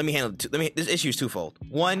 one, let me handle it. This issue is twofold.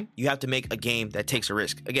 One, you have to make a game that takes a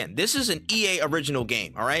risk. Again, this is an EA original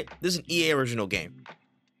game, all right? This is an EA original game.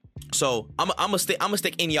 So I'm gonna stay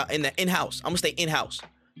in-house. I'm gonna stay in-house.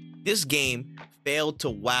 This game failed to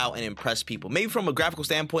wow and impress people. Maybe from a graphical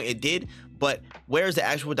standpoint it did, But where's the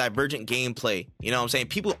actual divergent gameplay? You know what I'm saying?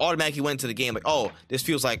 People automatically went into the game like, oh, this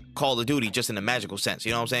feels like Call of Duty just in a magical sense.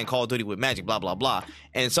 You know what I'm saying? Call of Duty with magic, blah, blah, blah.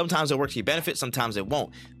 And sometimes it works to your benefit, sometimes it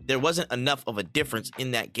won't. There wasn't enough of a difference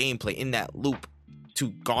in that gameplay, in that loop, to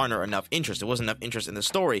garner enough interest. There wasn't enough interest in the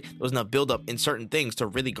story. There wasn't enough build up in certain things to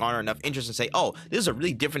really garner enough interest and say, oh, this is a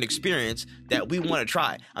really different experience that we want to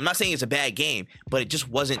try. I'm not saying it's a bad game, but it just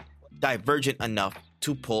wasn't divergent enough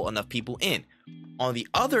to pull enough people in. On the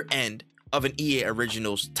other end of an EA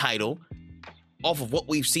Originals title, off of what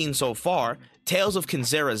we've seen so far, Tales of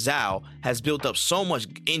Kinzera Zao has built up so much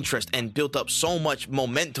interest and built up so much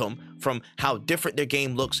momentum from how different their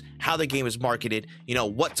game looks, how their game is marketed, you know,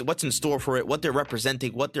 what's in store for it, what they're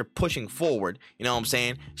representing, what they're pushing forward. You know what I'm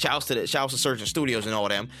saying? Shouts to Surgeon Studios and all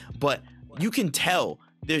them. But you can tell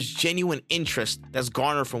there's genuine interest that's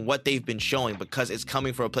garnered from what they've been showing because it's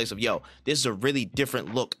coming from a place of, yo, this is a really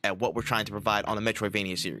different look at what we're trying to provide on the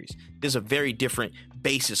Metroidvania series. There's a very different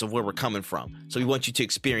basis of where we're coming from. So we want you to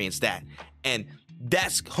experience that. And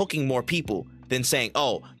that's hooking more people than saying,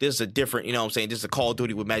 oh, this is a different, you know what I'm saying, this is a Call of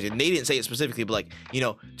Duty with magic. And they didn't say it specifically, but like, you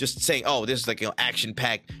know, just saying, oh, this is like, you know,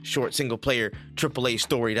 action-packed, short, single-player, AAA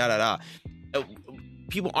story, da-da-da.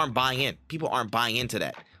 People aren't buying in. People aren't buying into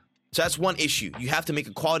that. So that's one issue. You have to make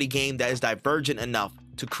a quality game that is divergent enough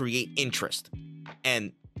to create interest.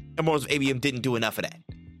 And Immortals of Avium didn't do enough of that.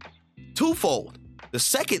 Twofold. The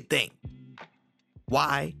second thing,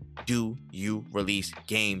 why do you release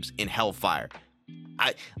games in Hellfire?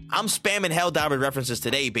 I'm spamming Helldivers references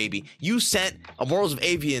today, baby. You sent Immortals of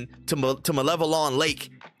Avium to Malevelon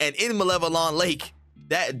Lake, and in Malevelon Lake,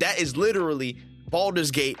 that is literally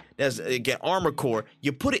Baldur's Gate. That's again Armor Core.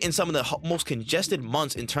 You put it in some of the most congested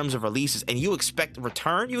months in terms of releases, and you expect a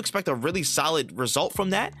return. You expect a really solid result from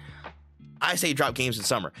that. I say drop games in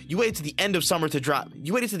summer. You waited to the end of summer to drop.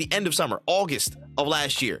 You waited to the end of summer, August of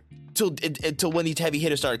last year, till when these heavy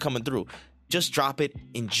hitters started coming through. Just drop it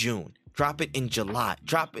in June. Drop it in July.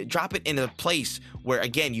 Drop it in a place where,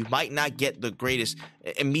 again, you might not get the greatest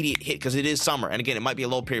immediate hit because it is summer. And again, it might be a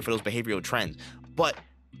low period for those behavioral trends. But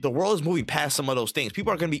the world is moving past some of those things.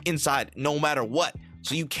 People are going to be inside no matter what.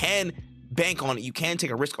 So you can bank on it. You can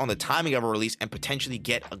take a risk on the timing of a release and potentially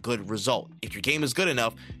get a good result. If your game is good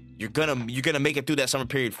enough, you're gonna make it through that summer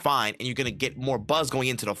period fine, and you're gonna get more buzz going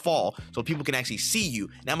into the fall, so people can actually see you.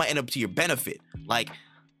 That might end up to your benefit. Like,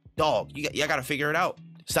 dog, y'all gotta figure it out.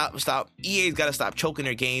 Stop. EA's gotta stop choking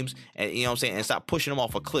their games, and you know what I'm saying, and stop pushing them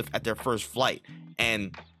off a cliff at their first flight.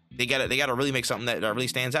 And they gotta really make something that really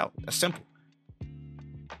stands out. That's simple.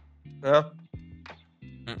 Yeah.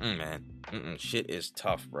 Man. Shit is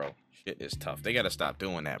tough, bro. Shit is tough. They gotta stop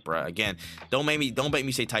doing that, bro. Again, don't make me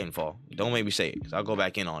say Titanfall. Don't make me say it, because I'll go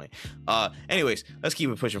back in on it. Anyways, let's keep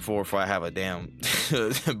it pushing forward before I have a damn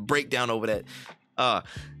breakdown over that.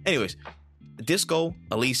 Anyways, Disco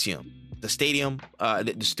Elysium, the studio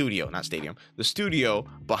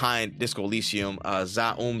behind Disco Elysium,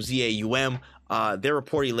 Zaum, they're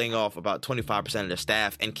reportedly laying off about 25% of their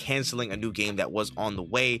staff and canceling a new game that was on the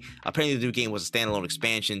way. Apparently, the new game was a standalone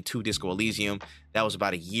expansion to Disco Elysium that was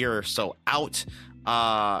about a year or so out.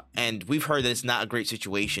 And we've heard that it's not a great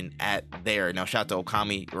situation at there. Now, shout out to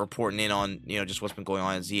Okami reporting in on, you know, just what's been going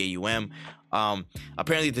on at ZAUM.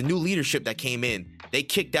 Apparently, the new leadership that came in, they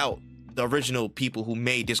kicked out the original people who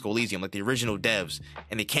made Disco Elysium, like the original devs,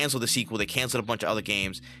 and they canceled the sequel. They canceled a bunch of other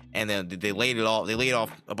games, and then they laid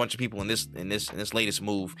off a bunch of people in this latest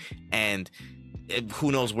move. And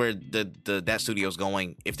who knows where that studio's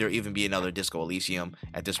going, if there even be another Disco Elysium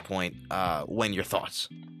at this point. When your thoughts?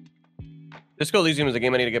 Disco Elysium is a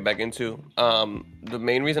game I need to get back into. The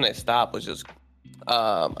main reason I stopped was just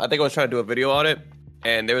I think I was trying to do a video on it,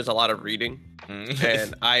 and there was a lot of reading.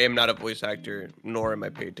 And I am not a voice actor, nor am I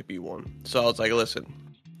paid to be one. So I was like, listen,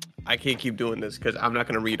 I can't keep doing this because I'm not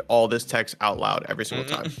going to read all this text out loud every single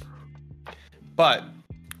time. But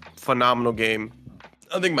phenomenal game.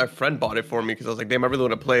 I think my friend bought it for me because I was like, damn, I really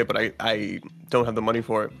want to play it, but I don't have the money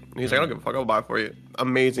for it. And he's like, I don't give a fuck, I'll buy it for you.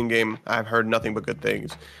 Amazing game. I've heard nothing but good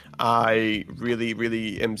things. I really,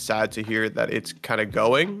 really am sad to hear that it's kind of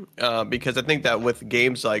going because I think that with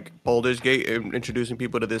games like Baldur's Gate, introducing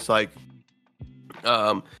people to this like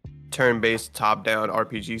turn-based top-down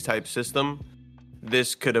RPG type system,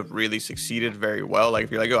 this could have really succeeded very well. Like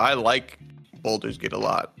if you're like, oh, I like Baldur's Gate a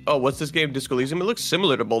lot. Oh, what's this game, Disco Elysium? It looks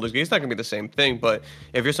similar to Baldur's Gate. It's not gonna be the same thing, but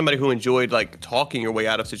if you're somebody who enjoyed like talking your way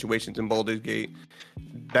out of situations in Baldur's Gate,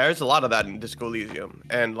 there's a lot of that in Disco Elysium,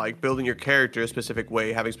 and like building your character a specific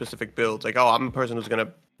way, having specific builds. Like, oh, I'm a person who's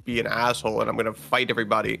gonna be an asshole and I'm gonna fight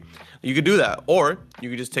everybody. You could do that, or you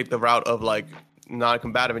could just take the route of like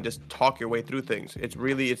non-combative and just talk your way through things.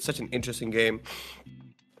 It's such an interesting game.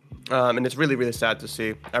 And it's really, really sad to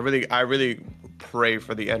see. I really pray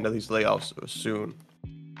for the end of these layoffs soon.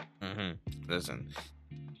 Listen,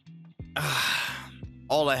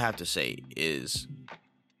 all I have to say is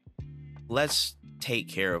let's take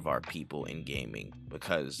care of our people in gaming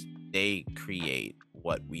because they create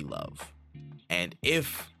what we love. And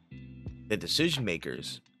if the decision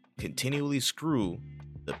makers continually screw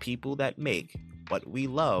the people that make what we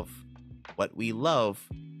love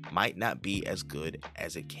might not be as good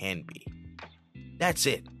as it can be. That's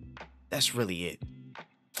it. That's really it.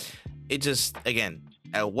 It just, again,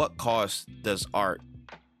 at what cost does art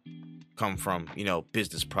come from,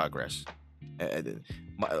 business progress?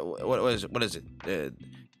 What is it?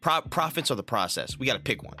 Profits or the process? We got to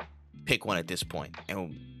pick one. Pick one at this point.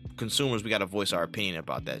 And consumers, we got to voice our opinion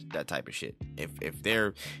about that type of shit. If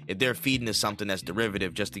they're feeding us something that's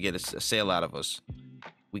derivative just to get a sale out of us,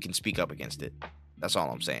 we can speak up against it. That's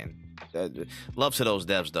all I'm saying. Love to those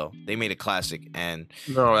devs though. They made a classic, and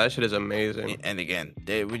no, that shit is amazing. And again,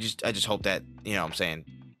 I just hope that what I'm saying,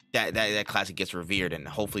 that classic gets revered, and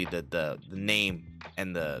hopefully the name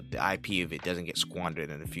and the IP of it doesn't get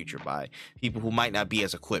squandered in the future by people who might not be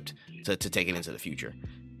as equipped to take it into the future.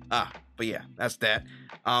 But yeah, that's that.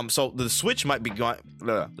 So the Switch might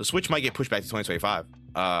get pushed back to 2025.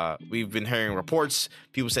 We've been hearing reports.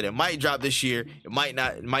 People said it might drop this year. It might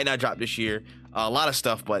not drop this year. A lot of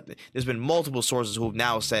stuff, but there's been multiple sources who have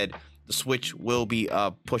now said the Switch will be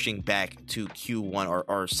pushing back to Q1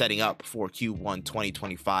 or setting up for Q1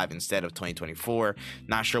 2025 instead of 2024.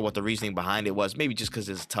 Not sure what the reasoning behind it was. Maybe just because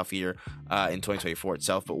it's a tough year in 2024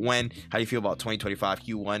 itself. But how do you feel about 2025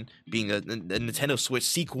 Q1 being the Nintendo Switch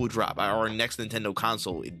sequel drop or next Nintendo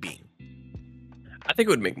console it being? I think it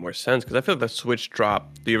would make more sense because I feel like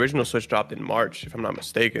the original Switch dropped in March, if I'm not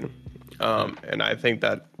mistaken. And I think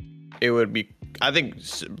that it would be,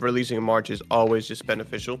 releasing in March is always just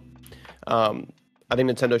beneficial. I think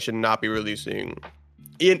Nintendo should not be releasing,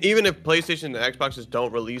 even if PlayStation and Xboxes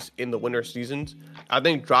don't release in the winter seasons. I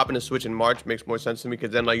think dropping a Switch in March makes more sense to me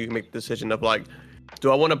because then you can make the decision of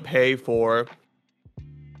do I want to pay for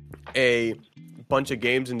a bunch of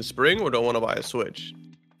games in the spring or do I want to buy a Switch?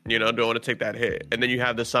 Do I want to take that hit? And then you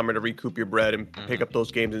have the summer to recoup your bread and pick up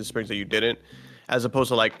those games in the springs that you didn't, as opposed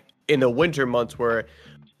to in the winter months where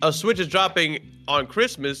a Switch is dropping on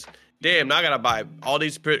Christmas. Damn, now I gotta buy all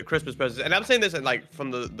these Christmas presents. And I'm saying this from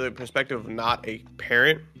the perspective of not a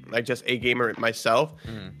parent, just a gamer myself.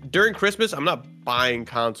 During Christmas, I'm not buying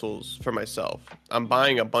consoles for myself. I'm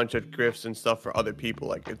buying a bunch of gifts and stuff for other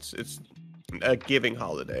people. It's a giving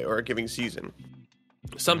holiday or a giving season.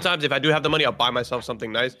 Sometimes if I do have the money, I'll buy myself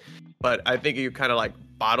something nice. But I think you're kind of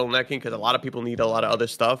bottlenecking because a lot of people need a lot of other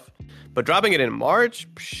stuff. But dropping it in March,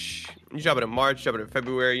 you drop it in March, drop it in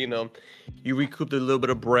February, you recoup a little bit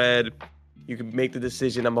of bread. You can make the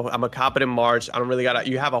decision. I'm a cop it in March. I don't really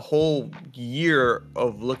you have a whole year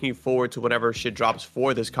of looking forward to whenever shit drops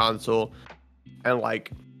for this console. And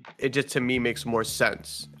it just to me makes more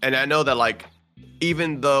sense. And I know that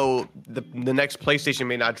even though the next PlayStation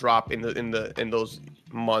may not drop in those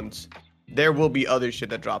months, there will be other shit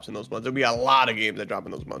that drops in those months. There'll be a lot of games that drop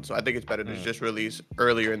in those months. So I think it's better to just release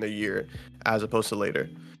earlier in the year as opposed to later.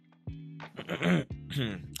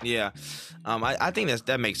 Yeah, I think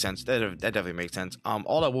that makes sense. That definitely makes sense.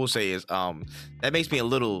 All I will say is that makes me a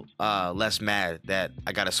little less mad that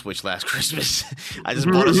I got a Switch last Christmas. I just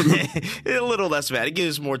bought a little less mad. It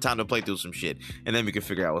gives us more time to play through some shit, and then we can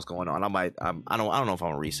figure out what's going on. I don't know if I'm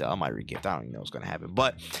gonna resell. I might regift. I don't even know what's gonna happen.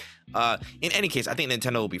 But in any case, I think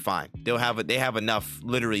Nintendo will be fine. They have enough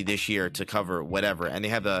literally this year to cover whatever, and they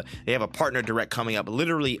have a partner direct coming up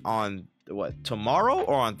literally on tomorrow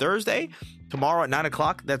or on Thursday. Tomorrow at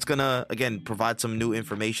 9:00, that's gonna again provide some new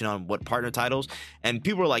information on what partner titles. And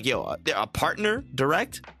people are like, "Yo, a partner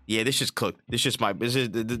direct? Yeah, this just cooked. This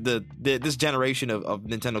generation of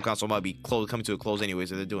Nintendo console might be coming to a close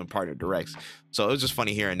anyways. If they're doing partner directs, so it was just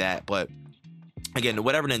funny hearing that. But again,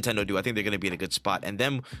 whatever Nintendo do, I think they're gonna be in a good spot. And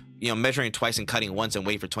them, measuring twice and cutting once and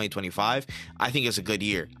waiting for 2025, I think it's a good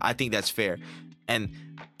year. I think that's fair. And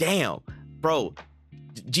damn, bro,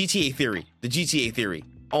 the GTA theory.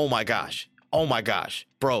 Oh my gosh,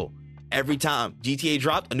 bro. Every time GTA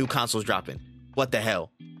dropped, a new console's dropping. What the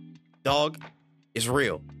hell? Dog, it's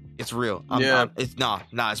real. It's real.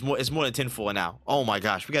 It's more than tinfoil now. Oh my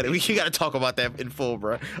gosh. We gotta talk about that in full,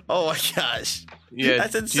 bro. Oh my gosh. Yeah,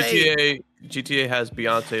 that's insane. GTA has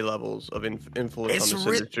Beyonce levels of influence on this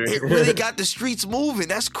industry. It really got the streets moving.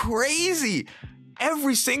 That's crazy.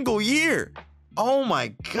 Every single year. Oh my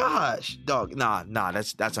gosh, dog. Nah,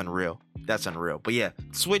 that's unreal. That's unreal. But yeah,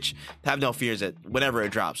 Switch, have no fears that whenever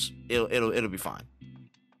it drops, it'll be fine.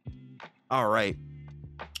 All right.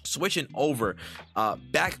 Switching over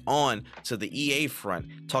back on to the EA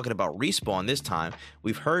front, talking about Respawn this time,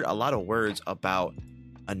 we've heard a lot of words about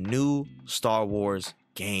a new Star Wars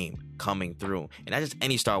game coming through. And not just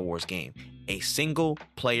any Star Wars game, a single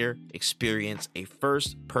player experience, a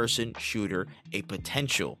first-person shooter, a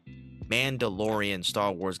potential Mandalorian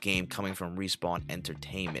Star Wars game coming from Respawn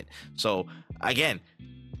Entertainment. So again,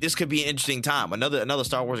 this could be an interesting time. Another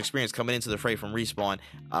Star Wars experience coming into the fray from Respawn.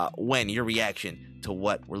 When your reaction to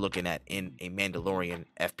what we're looking at in a Mandalorian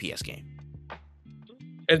FPS game?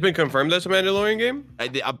 It's been confirmed that's a Mandalorian game?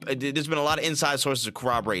 There's been a lot of inside sources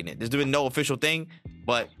corroborating it. There's been no official thing,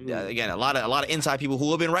 but again, a lot of inside people who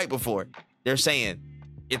have been right before. They're saying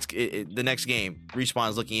the next game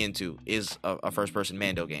Respawn's looking into is a first-person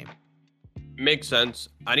Mando game. Makes sense.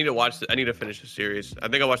 I need to watch I need to finish the series. I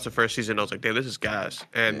think I watched the first season. I was like, damn, this is gas.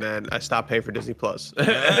 And then I stopped paying for Disney Plus.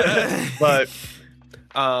 But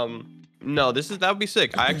no, that would be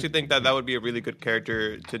sick. I actually think that would be a really good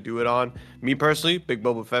character to do it on. Me personally, big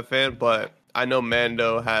Boba Fett fan, but I know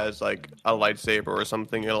Mando has like a lightsaber or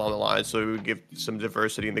something along the line, so it would give some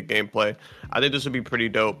diversity in the gameplay. I think this would be pretty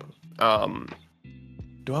dope.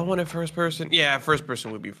 Do I want it first person? Yeah, first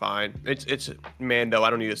person would be fine. It's Mando.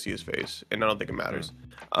 I don't need to see his face, and I don't think it matters.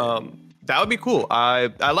 That would be cool.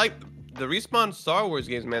 I like the Respawn Star Wars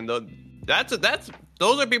games, man. Though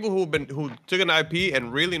those are people who took an IP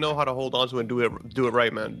and really know how to hold on to it and do it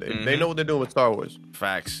right, man. They know what they're doing with Star Wars.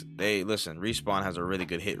 Facts. Respawn has a really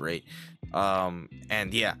good hit rate.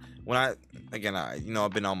 And yeah, I've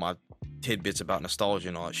been on my tidbits about nostalgia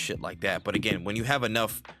and all that shit like that. But again, when you have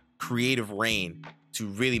enough creative reign to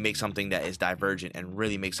really make something that is divergent and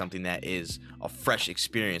really make something that is a fresh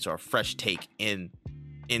experience or a fresh take in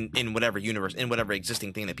whatever universe, in whatever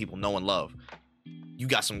existing thing that people know and love, you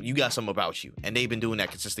got some about you. And they've been doing that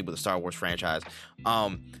consistently with the Star Wars franchise.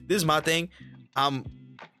 This is my thing.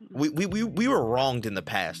 We were wronged in the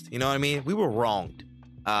past. You know what I mean? We were wronged.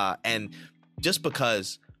 And just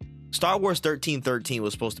because Star Wars 1313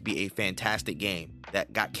 was supposed to be a fantastic game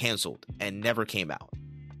that got canceled and never came out.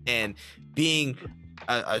 And being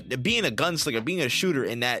a gunslinger, being a shooter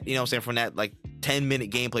in that, you know what I'm saying, from that like 10-minute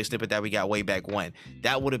gameplay snippet that we got way back when,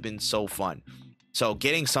 that would have been so fun. So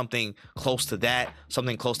getting something close to that,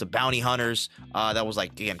 something close to Bounty Hunters, that was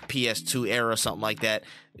like, again, PS2 era, something like that,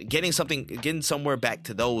 getting somewhere back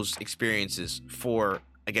to those experiences for,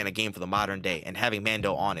 again, a game for the modern day and having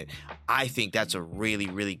Mando on it, I think that's a really,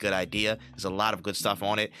 really good idea. There's a lot of good stuff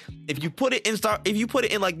on it. If you put it in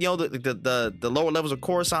like, you know, the lower levels of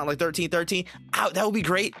Coruscant, like 1313, that would be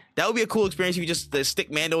great. That would be a cool experience if you just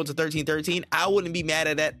stick Mando into 1313. I wouldn't be mad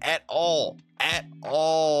at that at all.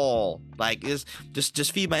 Like,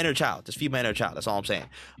 just feed my inner child. Just feed my inner child. That's all I'm saying.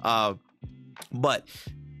 But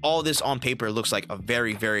all this on paper looks like a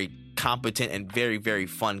very, very competent and very, very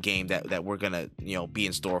fun game that we're gonna, you know, be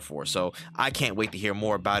in store for. So I can't wait to hear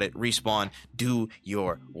more about it. Respawn, do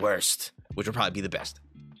your worst, which will probably be the best.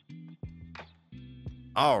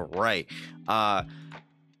 All right.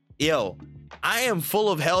 Yo, I am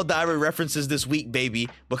full of Helldiver references this week, baby,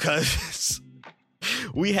 because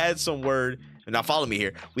we had some word. Now follow me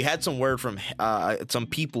here. We had some word from some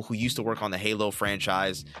people who used to work on the Halo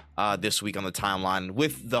franchise this week on the timeline.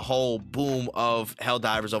 With the whole boom of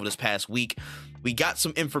Helldivers over this past week, we got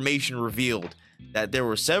some information revealed that there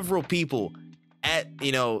were several people at,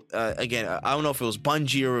 you know, again, I don't know if it was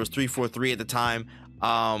Bungie or it was 343 at the time.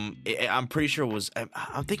 I'm pretty sure it was,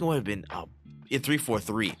 I'm thinking it would have been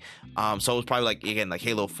 343. So it was probably like, again, like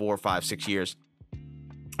Halo 4, 5, 6 years.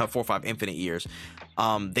 4 or 5 infinite years.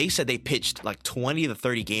 They said they pitched like 20 to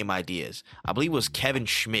 30 game ideas. I believe it was Kevin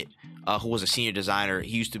Schmidt, who was a senior designer.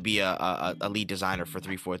 He used to be a lead designer for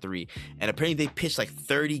 343, and apparently they pitched like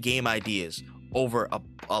 30 game ideas over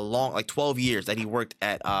a long, like 12 years that he worked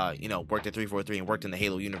at 343 and worked in the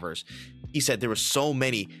Halo universe. He said there were so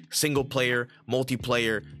many single player,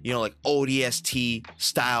 multiplayer, you know, like ODST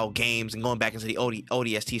style games, and going back into the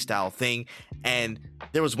ODST style thing. And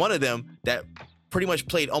there was one of them that pretty much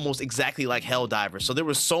played almost exactly like Helldivers. So there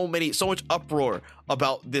was so much uproar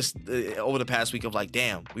about this over the past week of like,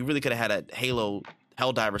 damn, we really could have had a Halo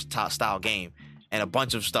Helldivers style game and a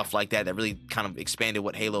bunch of stuff like that really kind of expanded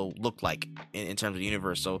what Halo looked like in terms of the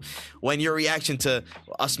universe. So when your reaction to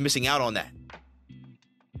us missing out on that?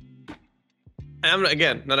 I'm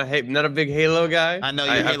not a big Halo guy. I know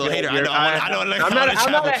you're a Halo hater. I'm not a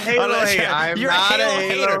Halo hater. You're a Halo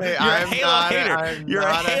hater. You're a Halo hater. You're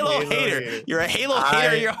a Halo hater. You're a Halo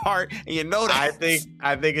hater in your heart, and you know that.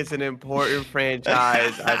 I think it's an important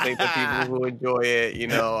franchise. I think the people who enjoy it, you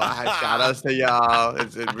know, shout outs to y'all.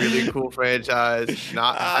 It's a really cool franchise. Has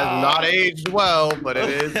not aged well, but it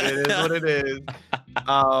is what it is.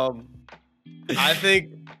 I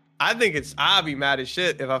think I'd be mad as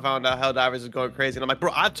shit if I found out Helldivers is going crazy. And I'm like,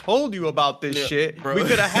 bro, I told you about this shit. Bro. We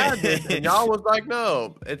could have had this. And y'all was like,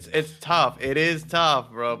 no. It's tough. It is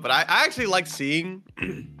tough, bro. But I actually like seeing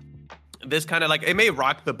this kind of like, it may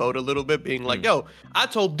rock the boat a little bit, being like, yo, I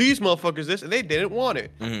told these motherfuckers this and they didn't want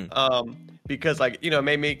it. Because like, it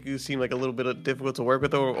may make you seem like a little bit difficult to work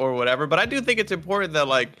with or whatever. But I do think it's important that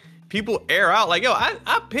like people air out like, yo,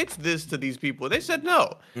 I pitched this to these people. They said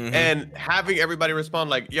no. And having everybody respond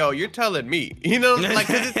like, yo, you're telling me, like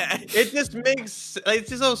it just makes, it's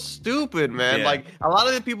just so stupid, man. Yeah. Like a lot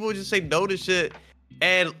of the people would just say no to shit.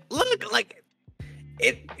 And look, like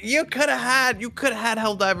you could have had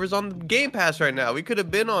Helldivers on Game Pass right now. We could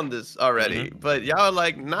have been on this already. But y'all are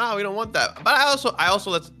like, nah, we don't want that. But I also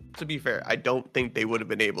let's, to be fair, I don't think they would have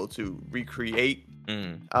been able to recreate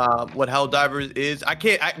what Helldivers is.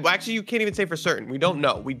 Actually, you can't even say for certain. We don't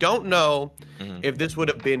know. We don't know if this would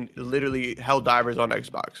have been literally Helldivers on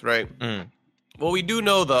Xbox, right? What we do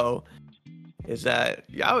know though is that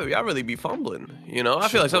y'all really be fumbling. I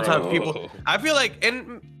feel like sometimes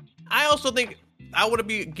and I also think I want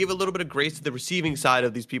to give a little bit of grace to the receiving side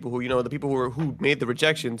of these people who, the people who made the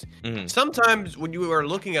rejections. Sometimes when you are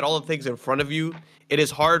looking at all the things in front of you, it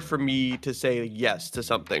is hard for me to say yes to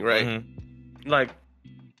something, right? Like,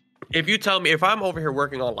 if you tell me, if I'm over here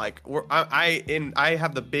working on like, I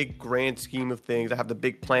have the big grand scheme of things, I have the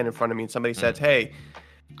big plan in front of me, and somebody says, hey,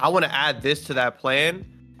 I want to add this to that plan.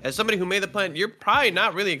 As somebody who made the plan, you're probably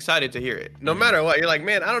not really excited to hear it. No matter what, you're like,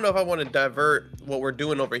 man, I don't know if I want to divert what we're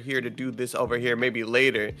doing over here to do this over here, maybe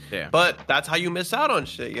later. Yeah. But that's how you miss out on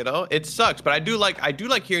shit, It sucks. But I do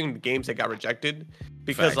like hearing the games that got rejected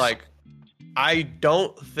because like I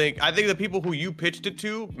think the people who you pitched it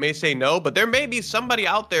to may say no, but there may be somebody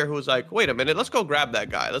out there who's like, wait a minute, let's go grab that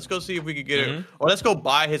guy. Let's go see if we could get it, or let's go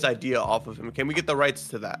buy his idea off of him. Can we get the rights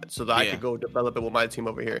to that so that I could go develop it with my team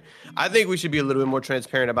over here? I think we should be a little bit more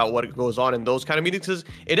transparent about what goes on in those kind of meetings because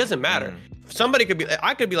it doesn't matter. Somebody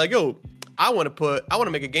I could be like, yo, I want to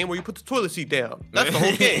make a game where you put the toilet seat down. That's the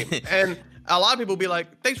whole game. And a lot of people be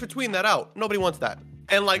like, thanks for tweeting that out. Nobody wants that.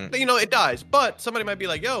 And like, it dies. But somebody might be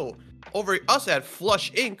like, yo, over us at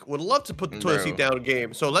Flush Inc. would love to put the toilet seat down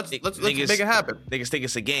game. So let's make it happen. Niggas think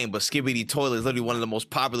it's a game, but Skibbity Toilet is literally one of the most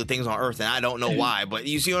popular things on earth, and I don't know why. But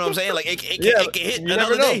you see what I'm saying? Like it can hit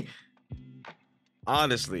another day.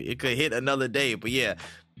 Honestly, it could hit another day. But yeah,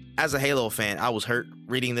 as a Halo fan, I was hurt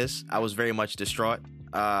reading this. I was very much distraught.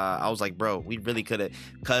 I was like, bro, we really could have,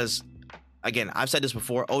 because again, I've said this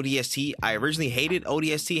before, ODST, I originally hated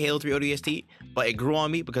ODST, Halo 3 ODST, but it grew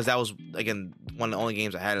on me because that was, again, one of the only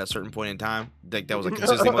games I had at a certain point in time. Like, that was a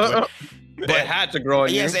consistent one. But it had to grow on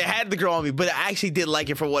you. Yes, it had to grow on me, but I actually did like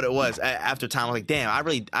it for what it was. After time, I was like, damn, I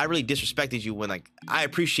really disrespected you when, like, I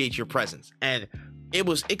appreciate your presence. And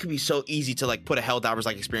it could be so easy to, like, put a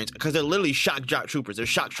Helldivers-like experience because they're literally shock drop troopers. They're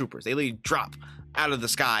shock troopers. They literally drop out of the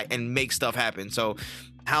sky and make stuff happen. So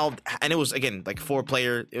and it was, again, like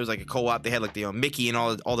 4-player. It was like a co-op. They had like the Mickey and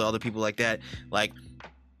all the other people like that. Like,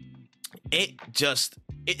 it just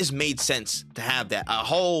made sense to have that. A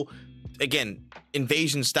whole, again,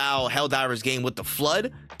 invasion style Helldivers game with the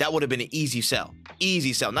Flood, that would have been an easy sell.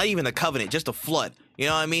 Not even the Covenant, just the Flood. You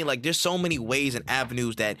know what I mean? Like, there's so many ways and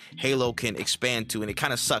avenues that Halo can expand to, and it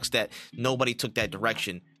kind of sucks that nobody took that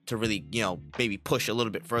direction to really, maybe push a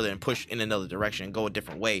little bit further and push in another direction and go a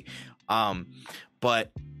different way.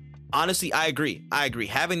 But honestly, I agree.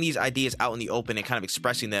 Having these ideas out in the open and kind of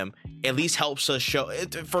expressing them at least helps us show.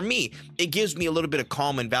 For me, it gives me a little bit of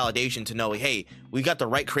calm and validation to know, hey, we got the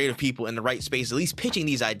right creative people in the right space, at least pitching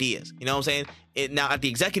these ideas. You know what I'm saying? Now, at the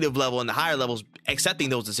executive level and the higher levels, accepting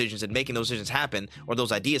those decisions and making those decisions happen or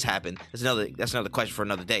those ideas happen, that's another question for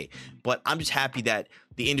another day. But I'm just happy that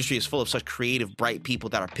the industry is full of such creative, bright people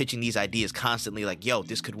that are pitching these ideas constantly like, yo,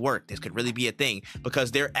 this could work. This could really be a thing,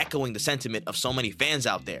 because they're echoing the sentiment of so many fans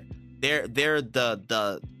out there. They're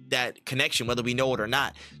that connection, whether we know it or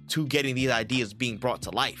not, to getting these ideas being brought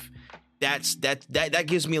to life. That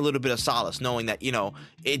gives me a little bit of solace knowing that,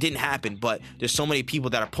 it didn't happen, but there's so many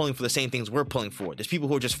people that are pulling for the same things we're pulling for. There's people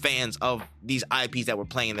who are just fans of these IPs that we're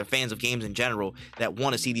playing, and they're fans of games in general that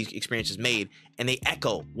want to see these experiences made, and they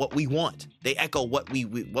echo what we want. They echo what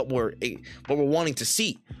we're wanting to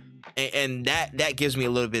see, and that gives me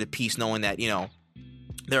a little bit of peace knowing that,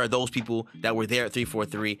 there are those people that were there at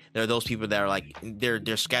 343. There are those people that are like,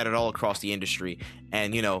 they're scattered all across the industry.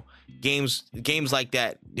 And, games like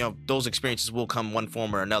that, those experiences will come one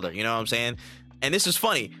form or another. You know what I'm saying? And this is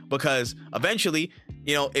funny because eventually,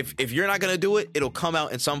 if you're not going to do it, it'll come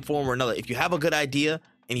out in some form or another. If you have a good idea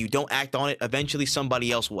and you don't act on it, eventually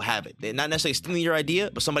somebody else will have it. They're not necessarily stealing your idea,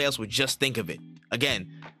 but somebody else will just think of it.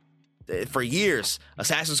 again, for years,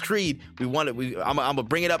 Assassin's Creed, I'm gonna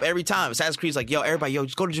bring it up every time. Assassin's Creed's like, yo, everybody,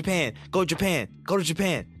 just go to Japan, go to Japan, go to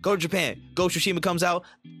Japan, go to Japan. Ghost of Tsushima comes out,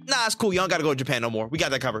 nah, it's cool, you don't gotta go to Japan no more. We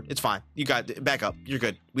got that covered, it's fine. You got back up, you're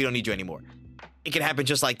good. We don't need you anymore. It can happen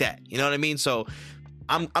just like that, you know what I mean? So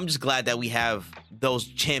I'm just glad that we have those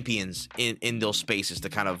champions in those spaces to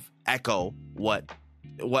kind of echo what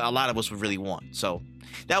a lot of us would really want. So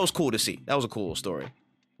that was cool to see. That was a cool story.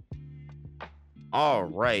 All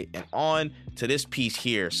right, and on to this piece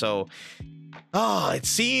here. So, it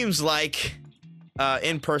seems like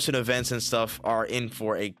in-person events and stuff are in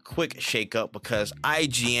for a quick shakeup because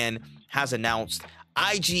IGN has announced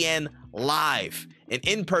IGN Live, an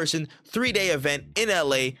in-person 3-day event in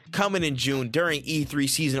LA coming in June during E3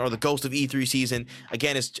 season, or the Ghost of E3 season.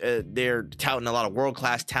 Again, it's they're touting a lot of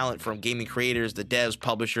world-class talent from gaming creators, the devs,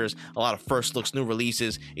 publishers, a lot of first looks, new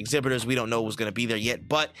releases, exhibitors we don't know who's going to be there yet,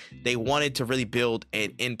 but they wanted to really build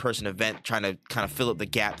an in-person event, trying to kind of fill up the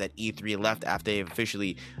gap that E3 left after they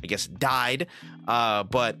officially, I guess, died.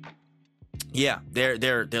 But yeah,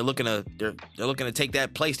 they're looking to take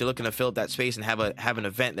that place. They're looking to fill up that space and have an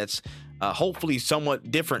event that's hopefully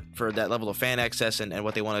somewhat different for that level of fan access and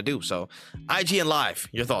what they want to do. So, IGN Live,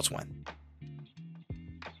 your thoughts, Gwen?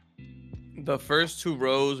 The first 2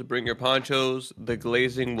 rows, bring your ponchos. The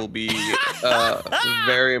glazing will be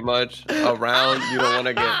very much around. You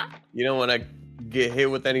don't want to get hit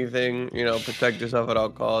with anything. Protect yourself at all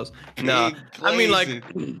costs. Nah, I mean, like,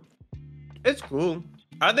 it's cool.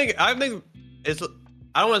 I think it's.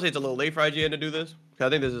 I don't want to say it's a little late for IGN to do this, because I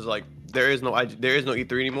think this is like there is no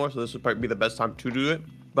E3 anymore, so this would probably be the best time to do it.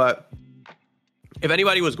 But if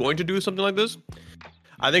anybody was going to do something like this,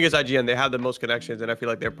 I think it's IGN. They have the most connections, and I feel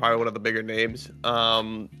like they're probably one of the bigger names.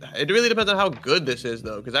 It really depends on how good this is,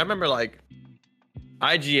 though, because I remember like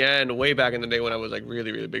IGN way back in the day when I was like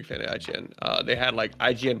really, really big fan of IGN. They had like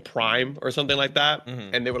IGN Prime or something like that,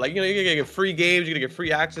 and they were like, you're gonna get free games, you're gonna get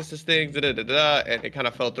free access to things, and it kind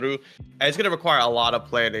of fell through. And it's gonna require a lot of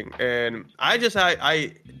planning, and I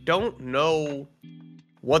don't know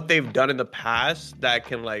what they've done in the past that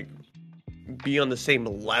can like be on the same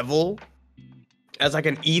level as like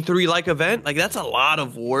an E3 like event. Like that's a lot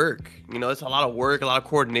of work, it's a lot of work, a lot of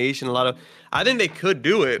coordination, I think they could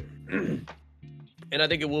do it. And I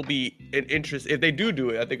think it will be an interest. If they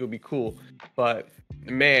do it, I think it would be cool. But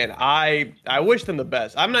man, I wish them the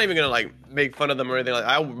best. I'm not even gonna like make fun of them or anything. Like,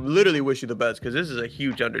 I literally wish you the best, because this is a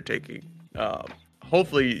huge undertaking.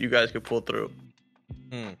 Hopefully you guys can pull through.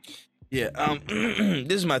 Yeah.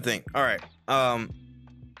 This is my thing. All right.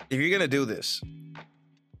 If you're gonna do this,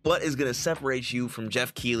 what is gonna separate you from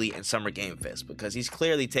Jeff Keighley and Summer Game Fest? Because he's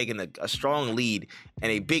clearly taken a strong lead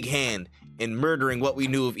and a big hand in murdering what we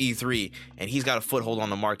knew of E3, and he's got a foothold on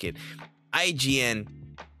the market. IGN,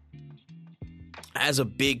 as a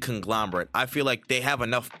big conglomerate, I feel like they have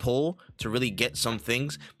enough pull to really get some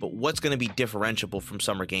things, but what's going to be differentiable from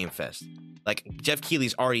Summer Game Fest? Like, Jeff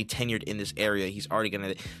Keighley's already tenured in this area. He's already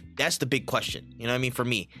going to... That's the big question. You know what I mean? For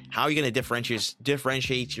me, how are you going to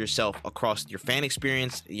differentiate yourself across your fan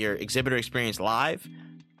experience, your exhibitor experience live,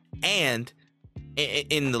 and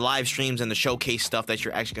in the live streams and the showcase stuff that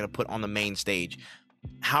you're actually going to put on the main stage?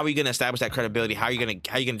 How are you going to establish that credibility? How are you going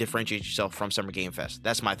to differentiate yourself from Summer Game Fest?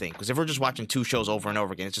 That's my thing. Because if we're just watching 2 shows over and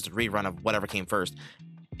over again, it's just a rerun of whatever came first.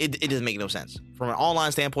 It doesn't make no sense. From an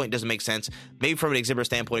online standpoint, it doesn't make sense. Maybe from an exhibitor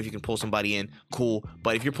standpoint, if you can pull somebody in, cool.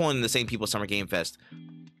 But if you're pulling in the same people at Summer Game Fest,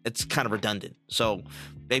 it's kind of redundant. So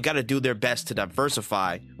they've got to do their best to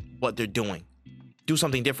diversify what they're doing. Do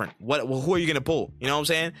something different. Who are you going to pull? You know what I'm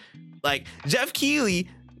saying? Like, Jeff Keighley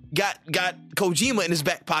got Kojima in his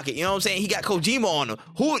back pocket. You know what I'm saying? He got Kojima on him.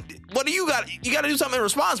 What do you got? You got to do something in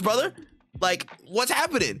response, brother. Like, what's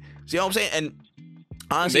happening? See what I'm saying? And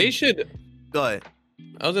honestly, they should... Go ahead.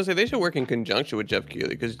 I was going to say, they should work in conjunction with Jeff Keighley,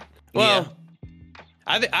 because, well,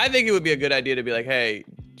 yeah. I think it would be a good idea to be like, hey,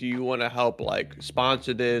 do you want to help, like,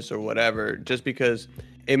 sponsor this or whatever? Just because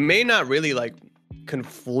it may not really, like,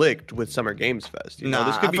 conflict with Summer Games Fest.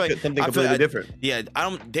 This could be something completely different. Yeah,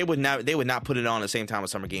 They would not put it on at the same time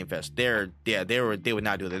with Summer Game Fest. They would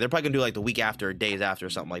not do that. They're probably gonna do like the week after, or days after,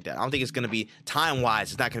 or something like that. I don't think it's gonna be time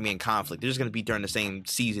wise. It's not gonna be in conflict. They're just gonna be during the same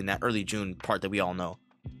season, that early June part that we all know.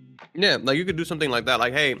 Yeah, like you could do something like that.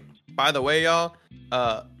 Like, hey, by the way, y'all,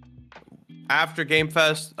 after Game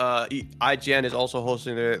Fest, IGN is also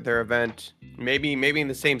hosting their event. Maybe in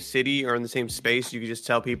the same city or in the same space. You could just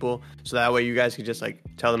tell people, so that way you guys could just like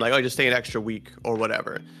tell them like, oh, just stay an extra week or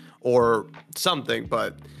whatever, or something.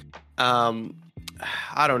 But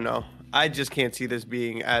I don't know. I just can't see this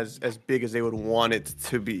being as big as they would want it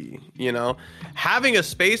to be. You know, having a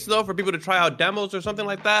space though for people to try out demos or something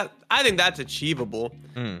like that, I think that's achievable.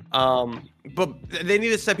 But they need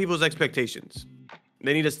to set people's expectations.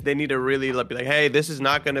 They need to really be like, hey, this is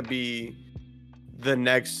not going to be the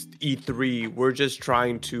next E3. We're just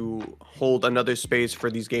trying to hold another space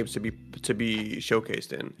for these games to be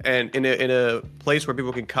showcased in, and in a place where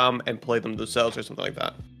people can come and play them themselves or something like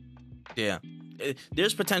that. Yeah,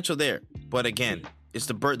 there's potential there, but again, it's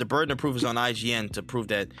the burden of proof is on IGN to prove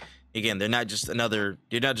that. Again, they're not just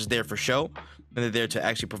there for show. They're there to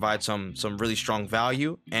actually provide some really strong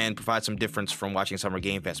value and provide some difference from watching Summer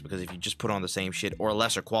Game Fest. Because if you just put on the same shit or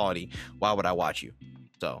lesser quality, why would I watch you?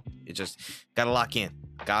 So it just gotta lock in.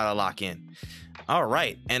 All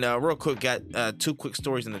right, and real quick, got two quick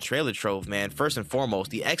stories in the trailer trove, man. First and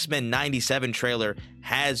foremost, the X-Men 97 trailer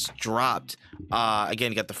has dropped.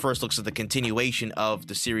 Again, you got the first looks at the continuation of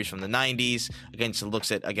the series from the 90s. Again, so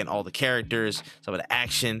looks at all the characters, some of the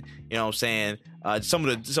action. You know what I'm saying? Some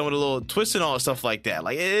of the little twists and all stuff like that.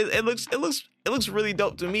 Like it looks really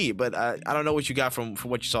dope to me. But I don't know what you got from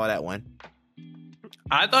what you saw that one.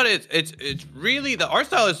 I thought it's really, the art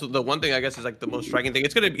style is the one thing I guess is like the most striking thing.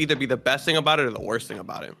 It's gonna either be the best thing about it or the worst thing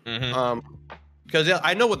about it. Because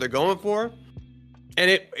I know what they're going for,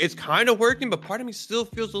 and it's kind of working, but part of me still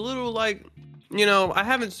feels a little like, you know, I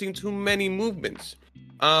haven't seen too many movements.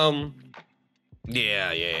 Yeah.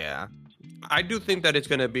 I do think that it's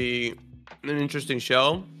gonna be an interesting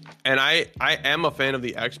show, and I am a fan of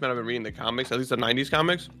the X-Men. I've been reading the comics, at least the 90s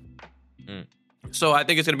comics. So I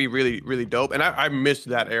think it's going to be really, really dope. And I missed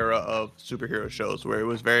that era of superhero shows where it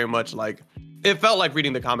was very much like, it felt like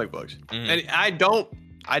reading the comic books. And I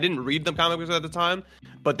didn't read the comic books at the time,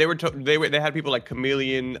 but they had people like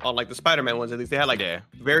Chameleon on like the Spider-Man ones. At least they had like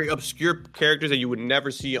very obscure characters that you would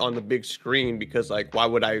never see on the big screen, because like, why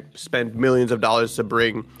would I spend millions of dollars to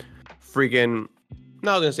bring freaking,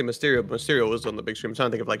 no, I was going to say Mysterio, but Mysterio was on the big screen. I'm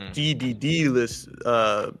trying to think of like DDD list,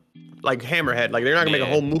 like Hammerhead. Like they're not gonna make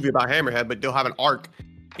a whole movie about Hammerhead, but they'll have an arc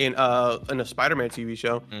in a Spider-Man TV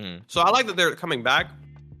show. So I like that they're coming back.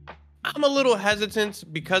 I'm a little hesitant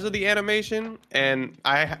because of the animation, and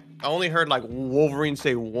I only heard like Wolverine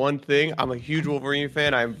say one thing. I'm a huge Wolverine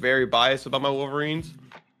fan. I'm very biased about my Wolverines,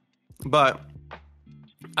 but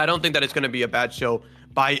I don't think that it's gonna be a bad show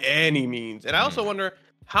by any means. And I also wonder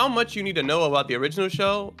how much you need to know about the original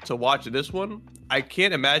show to watch this one. I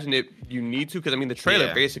can't imagine you need to, because I mean the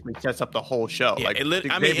trailer basically sets up the whole show. Yeah, like it literally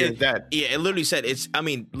said it's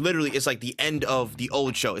like the end of the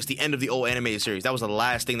old show. It's the end of the old animated series. That was the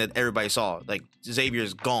last thing that everybody saw. Like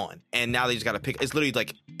Xavier's gone, and now they just got to pick. It's literally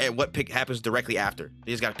like what pick happens directly after.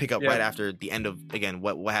 They just got to pick up right after the end of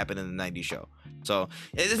what happened in the 90s show. So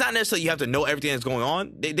it's not necessarily you have to know everything that's going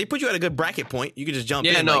on. They put you at a good bracket point. You can just jump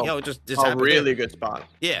in. No, like, just a really good spot.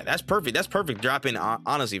 Yeah, that's perfect. That's perfect dropping,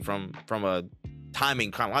 honestly, from a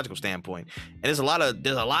timing chronological standpoint. And there's a lot of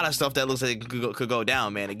stuff that looks like it could go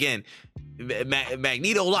down, man. Again,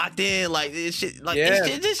 Magneto locked in, like this shit,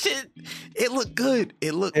 this shit. It looked good.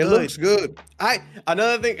 It looks good.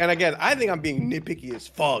 Another thing, and again, I think I'm being nitpicky as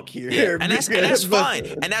fuck here. Yeah, and that's fine.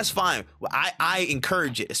 And that's fine. I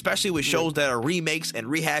encourage it, especially with shows that are remakes and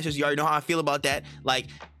rehashes. You already know how I feel about that. Like,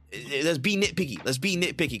 let's be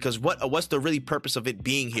nitpicky, because what's the really purpose of it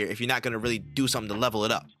being here if you're not going to really do something to level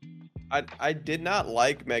it up? I did not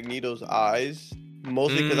like Magneto's eyes,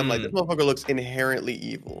 mostly because I'm like, this motherfucker looks inherently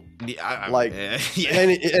evil. Yeah, and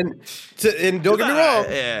don't get me wrong.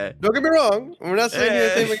 Yeah. Don't get me wrong. We're not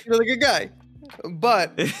saying Magneto's a good guy,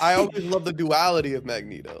 but I always love the duality of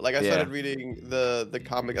Magneto. Like I started reading the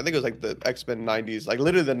comic. I think it was like the X-Men 90s, like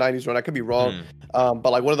literally the 90s run. I could be wrong,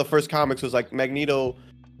 but like one of the first comics was like Magneto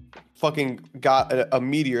fucking got a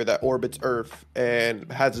meteor that orbits Earth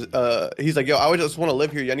and has he's like, yo, I just want to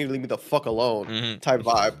live here. You need to leave me the fuck alone type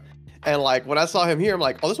vibe. And like when I saw him here, I'm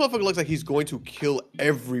like, oh, this motherfucker looks like he's going to kill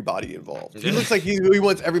everybody involved. He looks like he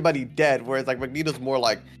wants everybody dead. Whereas like Magneto's more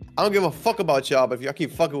like, I don't give a fuck about y'all, but if y'all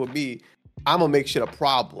keep fucking with me, I'm gonna make shit a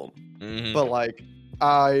problem. But like,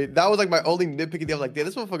 that was like my only nitpicky thing. I was like, damn,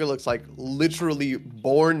 this motherfucker looks like literally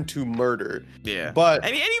born to murder. Yeah. But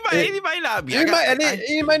anybody not be. He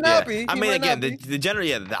might not be. I mean, again, the general,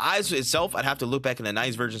 the eyes itself, I'd have to look back in the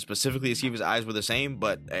 90s version specifically to see if his eyes were the same,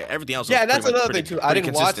 but everything else. Yeah, that's another thing too. I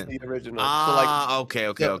didn't watch the original.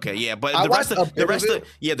 Okay. Yeah, but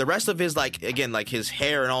the rest of his, like, again, like his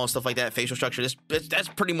hair and all stuff like that, facial structure, that's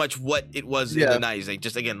pretty much what it was in the 90s. Like,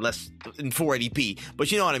 just again, less in 480p.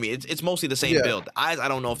 But you know what I mean? It's mostly the same build. eyes, I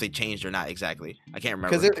don't know if they changed or not exactly. I can't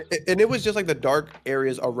remember. Because it was just like the dark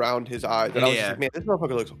areas around his eyes. And I was just like, man, this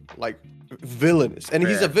motherfucker looks like villainous. And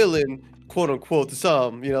he's a villain, quote unquote, to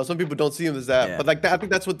some. You know, some people don't see him as that. Yeah. But like I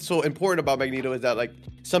think that's what's so important about Magneto is that like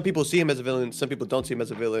some people see him as a villain, some people don't see him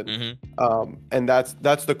as a villain. And that's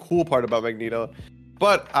the cool part about Magneto.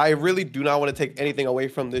 But I really do not want to take anything away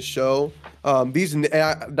from this show.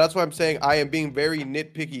 That's why I'm saying I am being very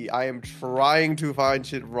nitpicky. I am trying to find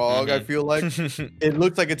shit wrong. I feel like it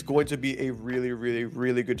looks like it's going to be a really, really,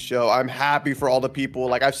 really good show. I'm happy for all the people.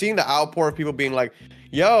 Like I've seen the outpour of people being like,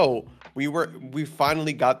 "Yo, we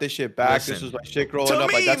finally got this shit back. This was my shit growing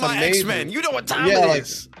up. Like that's amazing. X-Men. You know what time it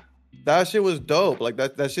is." That shit was dope. Like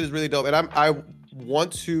that shit is really dope. And I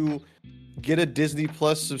want to get a Disney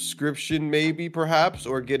Plus subscription, maybe, perhaps,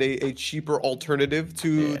 or get a cheaper alternative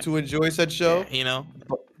to enjoy said show. Yeah, you know,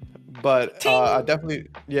 but I definitely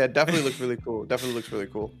looks really cool. Definitely looks really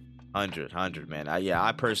cool. 100, man.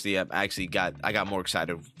 I personally have actually got more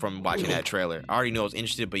excited from watching that trailer. I already knew I was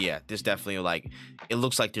interested, but yeah, this definitely it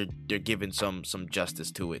looks like they're giving some justice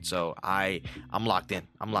to it. So I'm locked in.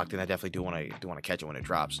 I definitely do want to catch it when it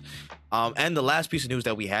drops. And the last piece of news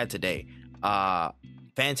that we had today,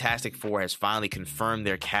 Fantastic Four has finally confirmed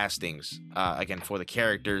their castings again for the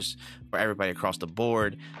characters for everybody across the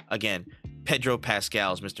board. Again, Pedro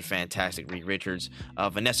Pascal is Mr. Fantastic, Reed Richards.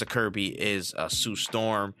 Vanessa Kirby is Sue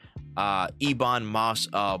Storm. Ebon Moss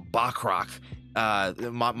Bachrach.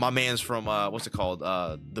 My man's from what's it called?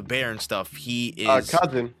 The Bear and stuff. He is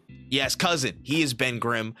cousin. Yes, cousin. He is Ben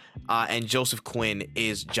Grimm. And Joseph Quinn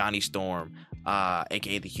is Johnny Storm.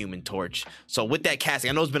 Aka the Human Torch. So with that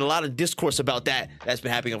casting, I know there's been a lot of discourse about that's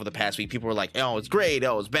been happening over the past week. People were like, "Oh, it's great.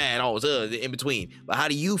 Oh, it's bad. Oh, it's in between." But how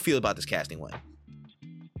do you feel about this casting, Wayne?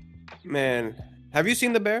 Man, have you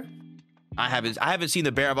seen The Bear? I haven't seen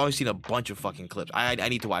The Bear. I've only seen a bunch of fucking clips. I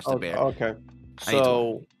need to watch The Bear. Okay,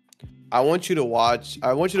 so I want you to watch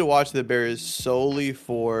The Bear solely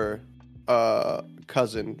for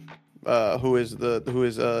cousin, who is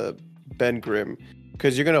Ben Grimm.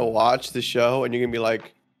 Because you're gonna watch the show and you're gonna be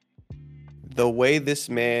like, the way this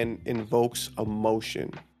man invokes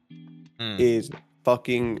emotion is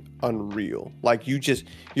fucking unreal. Like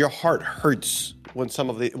your heart hurts when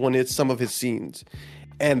it's some of his scenes,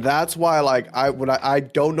 and that's why like I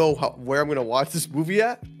don't know where I'm gonna watch this movie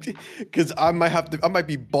at, because I might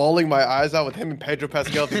be bawling my eyes out with him and Pedro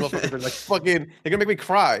Pascal. These motherfuckers like fucking, they're gonna make me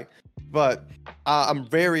cry. But I'm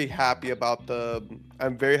very happy about the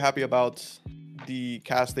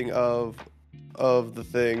casting of the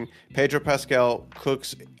thing. Pedro Pascal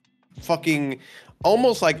cooks fucking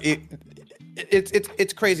almost like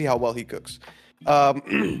it's crazy how well he cooks.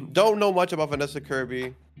 Don't know much about Vanessa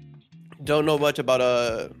Kirby. Don't know much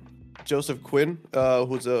about Joseph Quinn,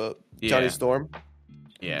 who's Johnny Storm.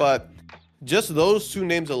 Yeah. But just those two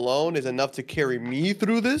names alone is enough to carry me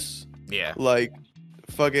through this. Yeah. Like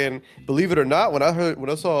fucking, believe it or not, when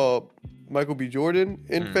I saw Michael B. Jordan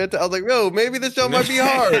in Fantastic, I was like, yo, maybe this show might be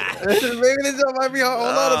hard. Hold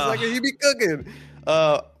on a second, he be cooking.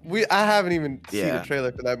 I haven't even seen the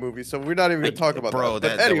trailer for that movie, so we're not even gonna talk about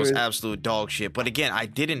that. That was absolute dog shit. But again, I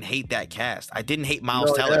didn't hate that cast. I didn't hate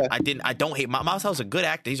Miles Teller. Yeah. I don't hate Miles Teller's a good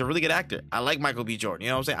actor. He's a really good actor. I like Michael B. Jordan. You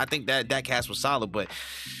know what I'm saying? I think that cast was solid, but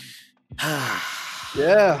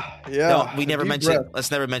yeah. No, we never mentioned.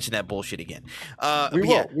 Let's never mention that bullshit again. We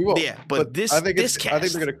won't. Yeah, but this cast, I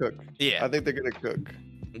think they're gonna cook. Yeah, I think they're gonna cook.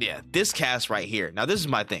 Yeah, this cast right here. Now, this is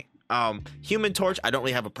my thing. Human Torch, I don't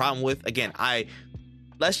really have a problem with. Again,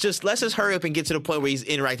 let's just hurry up and get to the point where he's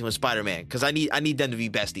interacting with Spider-Man, because I need them to be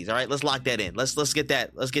besties. All right, let's lock that in. Let's get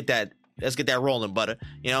that rolling, butter.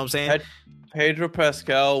 You know what I'm saying? Pedro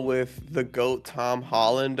Pascal with the GOAT Tom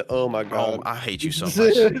Holland. Oh my god. Oh, I hate you so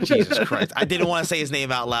much. Jesus Christ. I didn't want to say his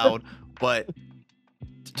name out loud, but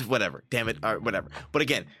whatever. Damn it. Or whatever. But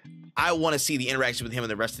again, I want to see the interaction with him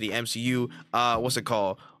and the rest of the MCU. What's it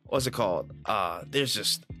called? There's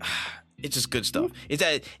just it's just good stuff. It's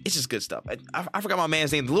just good stuff. I forgot my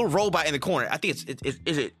man's name. The little robot in the corner. I think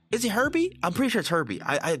is it Herbie? I'm pretty sure it's Herbie.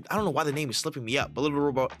 I don't know why the name is slipping me up. But little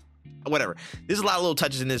robot, whatever. There's a lot of little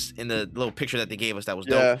touches in the little picture that they gave us that was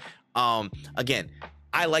dope. Yeah. Again,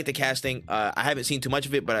 I like the casting. I haven't seen too much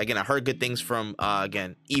of it, but again, I heard good things from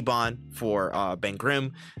again Ebon for Ben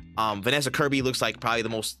Grimm. Vanessa Kirby looks like probably the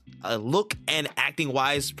most look and acting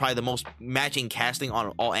wise, probably the most matching casting on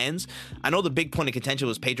all ends. I know the big point of contention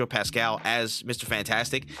was Pedro Pascal as Mr.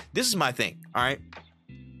 Fantastic. This is my thing. All right,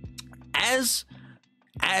 as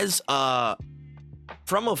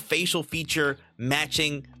from a facial feature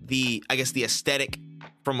matching the aesthetic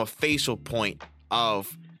from a facial point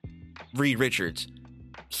of Reed Richards,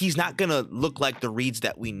 he's not gonna look like the Reeds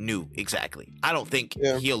that we knew exactly. I don't think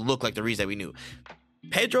he'll look like the Reeds that we knew.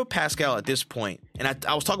 Pedro Pascal at this point, and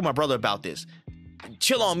I was talking to my brother about this.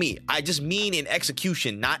 Chill on me. I just mean in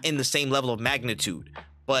execution, not in the same level of magnitude.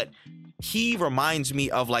 But he reminds me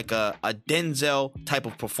of like a Denzel type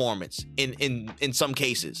of performance in some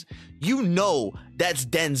cases. You know that's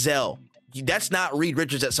Denzel. That's not Reed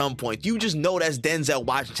Richards at some point. You just know that's Denzel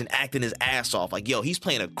Washington acting his ass off. Like, yo, he's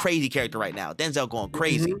playing a crazy character right now. Denzel going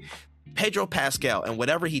crazy. Pedro Pascal, and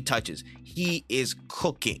whatever he touches, he is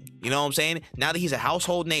cooking. You know what I'm saying? Now that he's a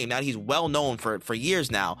household name, now that he's well known for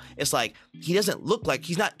years now, it's like he doesn't look like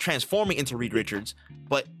he's not transforming into Reed Richards,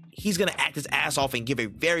 but he's gonna act his ass off and give a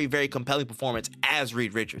very, very compelling performance as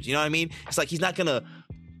Reed Richards. You know what I mean? It's like he's not gonna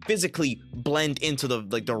physically blend into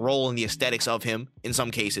the role and the aesthetics of him in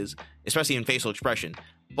some cases, especially in facial expression,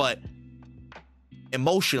 but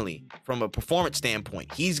emotionally, from a performance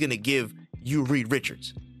standpoint, he's gonna give you Reed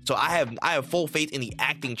Richards. So I have full faith in the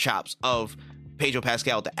acting chops of Pedro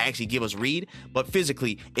Pascal to actually give us Reed, but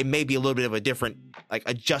physically it may be a little bit of a different like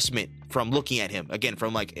adjustment from looking at him again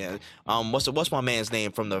from like what's my man's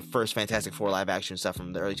name from the first Fantastic Four live action stuff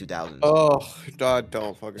from the early 2000s. Oh, I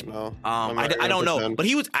don't fucking know. I don't know, but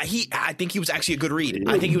I think he was actually a good Reed.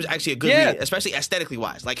 I think he was actually a good Reed, especially aesthetically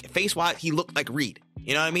wise, like face wise, he looked like Reed.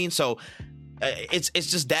 You know what I mean? So. It's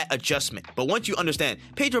just that adjustment. But once you understand,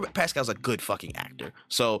 Pedro Pascal's a good fucking actor,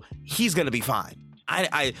 so he's gonna be fine.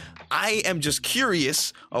 I am just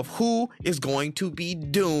curious of who is going to be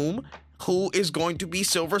Doom, who is going to be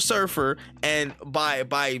Silver Surfer, and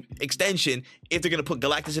by extension, if they're gonna put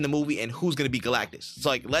Galactus in the movie, and who's gonna be Galactus. It's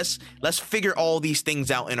like let's figure all these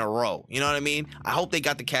things out in a row. You know what I mean? I hope they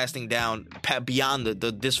got the casting down beyond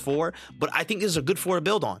this 4, but I think this is a good 4 to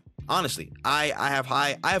build on. Honestly, I have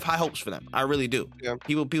high hopes for them. I really do. Yeah.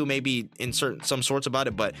 People may be in some sorts about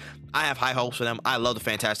it, but I have high hopes for them. I love the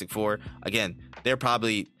Fantastic Four. Again, they're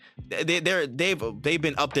probably they've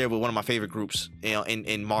been up there with one of my favorite groups, you know,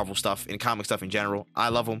 in Marvel stuff, in comic stuff in general. I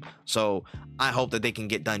love them, so I hope that they can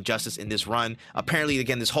get done justice in this run. Apparently,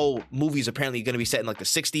 again, this whole movie is apparently going to be set in like the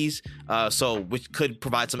 60s, so which could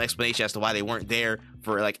provide some explanation as to why they weren't there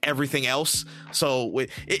for like everything else. So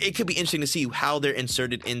it could be interesting to see how they're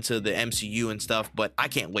inserted into the MCU and stuff. But I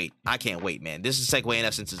can't wait, man. This is segueing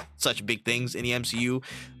us into such big things in the MCU.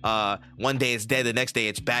 One day it's dead, the next day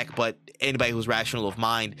it's back. But anybody who's rational of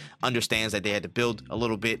mind understands that they had to build a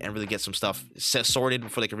little bit and really get some stuff sorted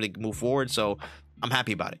before they can really move forward. So I'm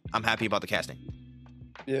happy about it. I'm happy about the casting.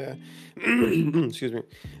 Yeah. Excuse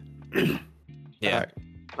me. Yeah. Right.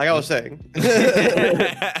 Like I was saying.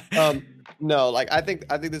 No, like I think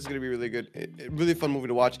this is gonna be really good, really fun movie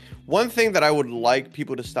to watch. One thing that I would like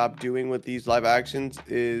people to stop doing with these live actions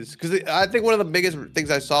is because I think one of the biggest things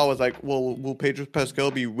I saw was like, well, will Pedro Pascal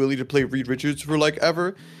be willing to play Reed Richards for like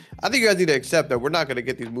ever? I think you guys need to accept that we're not gonna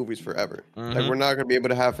get these movies forever. Mm-hmm. Like we're not gonna be able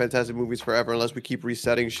to have fantastic movies forever unless we keep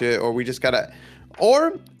resetting shit, or we just gotta,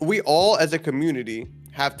 or we all as a community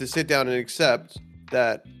have to sit down and accept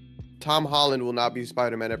that Tom Holland will not be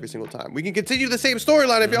Spider-Man every single time. We can continue the same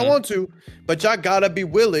storyline if y'all want to, but y'all gotta be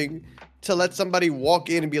willing to let somebody walk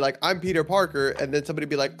in and be like, I'm Peter Parker, and then somebody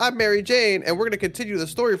be like, I'm Mary Jane, and we're gonna continue the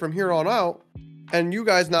story from here on out, and you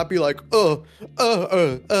guys not be like, you know what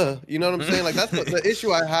I'm saying? Like that's the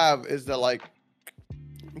issue I have is that like,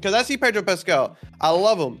 because I see Pedro Pascal, I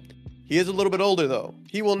love him. He is a little bit older, though.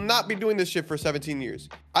 He will not be doing this shit for 17 years.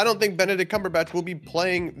 I don't think Benedict Cumberbatch will be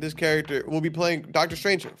playing this character, will be playing Doctor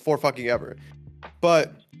Strange for fucking ever.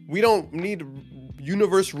 But we don't need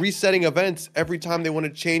universe resetting events every time they want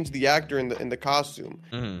to change the actor in the costume.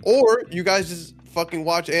 Mm-hmm. Or you guys just fucking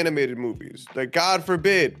watch animated movies. Like, God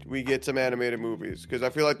forbid we get some animated movies. Because I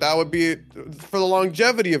feel like that would be, for the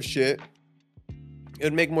longevity of shit, it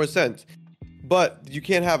would make more sense. But you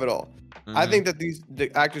can't have it all. Mm-hmm. I think that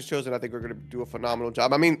the actors chosen, I think, are going to do a phenomenal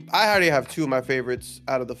job. I mean, I already have 2 of my favorites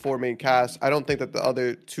out of the 4 main cast. I don't think that the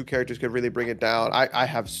other 2 characters could really bring it down. I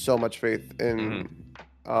have so much faith in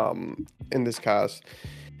this cast.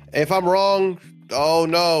 If I'm wrong, oh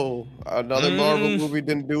no, another Marvel movie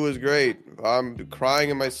didn't do as great. I'm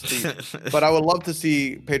crying in my seat. But I would love to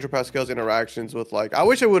see Pedro Pascal's interactions with, like, I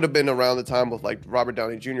wish it would have been around the time with like Robert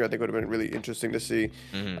Downey Jr. I think it would have been really interesting to see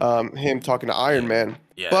him talking to Iron Man.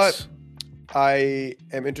 Yes. But I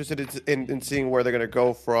am interested in seeing where they're going to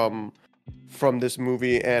go from this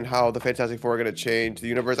movie and how the Fantastic Four are going to change the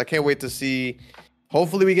universe. I can't wait to see.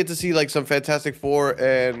 Hopefully, we get to see like some Fantastic Four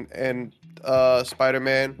and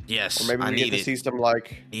Spider-Man. Yes, or maybe we get to see some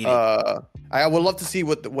like. I would love to see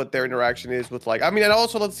what their interaction is with, like. I mean, I'd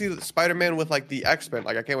also love to see Spider-Man with like the X-Men.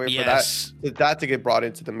 Like, I can't wait for that to get brought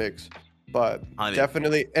into the mix. But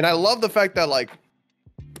definitely, and I love the fact that like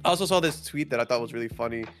I also saw this tweet that I thought was really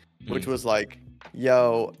funny, which was like,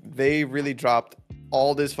 yo, they really dropped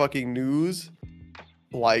all this fucking news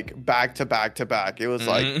like back to back to back. It was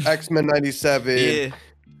like X-Men 97,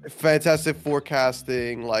 Fantastic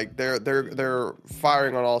Forecasting, like they're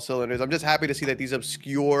firing on all cylinders. I'm just happy to see that these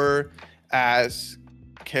obscure ass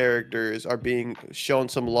characters are being shown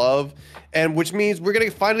some love, and which means we're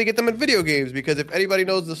gonna finally get them in video games, because if anybody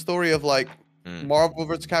knows the story of like Marvel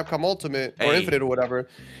vs. Capcom Ultimate or Infinite or whatever,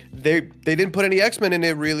 they didn't put any X-Men in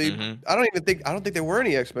it really. I don't think there were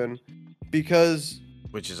any X-Men, because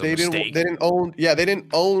which is a they mistake. didn't own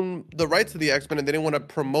the rights to the X-Men, and they didn't want to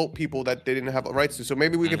promote people that they didn't have rights to. So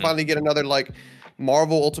maybe we can finally get another like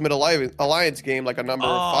Marvel Ultimate Alliance game, like a number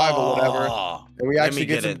 5 or whatever, and we actually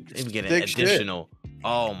get an additional shit.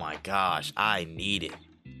 Oh my gosh, I need it.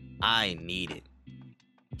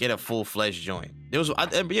 Get a full-fledged joint. There was,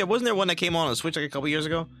 wasn't there one that came on the Switch like a couple years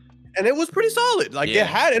ago? And it was pretty solid. Like it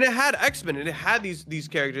had X-Men, and it had these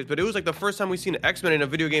characters, but it was like the first time we've seen X-Men in a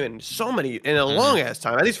video game in a long ass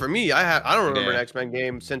time. At least for me, I don't remember an X-Men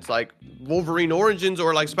game since like Wolverine Origins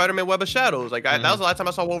or like Spider-Man Web of Shadows. Like that was the last time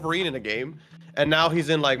I saw Wolverine in a game, and now he's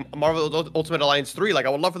in like Marvel Ultimate Alliance 3. Like I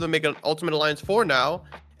would love for them to make an Ultimate Alliance 4 now.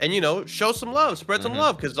 And, show some love, spread some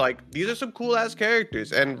love, because, like, these are some cool-ass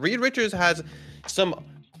characters. And Reed Richards has some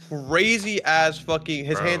crazy-ass fucking...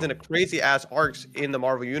 His hands in a crazy-ass arcs in the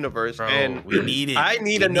Marvel Universe. Bro, and we need it. I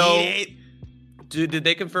need to know... Did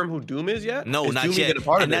they confirm who Doom is yet? No, is not Doom yet. Even a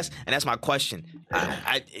part and of that's my question.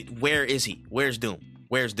 Where is he? Where's Doom?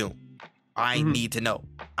 I need to know.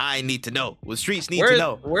 The streets need to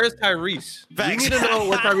know. Where's Tyrese? Facts. You need to know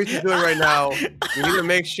what Tyrese is doing right now. We need to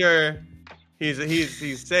make sure...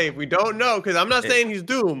 He's safe. We don't know, because I'm not saying he's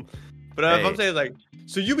Doom, but if I'm saying like,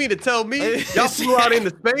 so you mean to tell me y'all flew out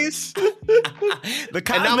into space? The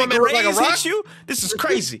cosmic rays hit you? This is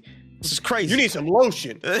crazy. You need some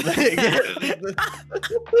lotion. It's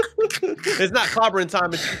not clobbering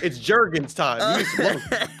time. It's Jergens time. You need some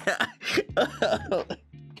lotion.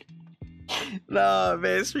 Nah,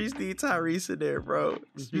 man, streets need Tyrese in there, bro.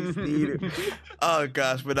 Streets need it. Oh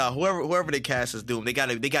gosh, but whoever they cast as Doom, they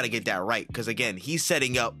gotta get that right, because again, he's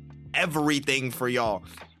setting up everything for y'all.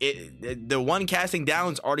 The one casting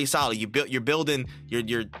down is already solid. You're building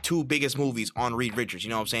your 2 biggest movies on Reed Richards. You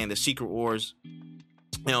know what I'm saying? The Secret Wars. You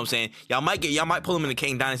know what I'm saying? Y'all might pull him in the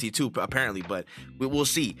Kang Dynasty too, apparently, but we'll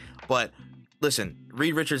see. But listen,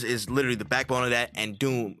 Reed Richards is literally the backbone of that, and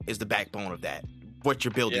Doom is the backbone of that. What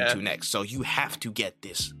you're building to next, so you have to get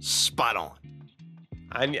this spot on.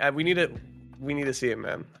 We need to see it,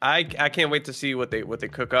 man. I can't wait to see what they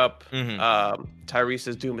cook up.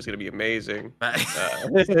 Tyrese's Doom is gonna be amazing.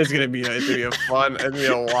 It's gonna be a fun, it's gonna be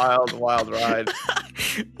a wild ride.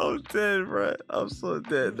 I'm dead, bro. I'm so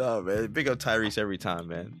dead. No, man. Big up Tyrese every time,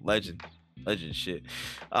 man. Legend shit.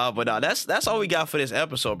 But no, that's all we got for this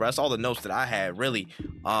episode, bro. That's all the notes that I had, really.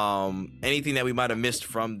 Anything that we might have missed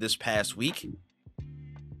from this past week?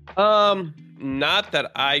 Not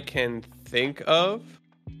that I can think of.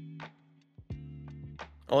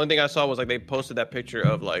 Only thing I saw was like they posted that picture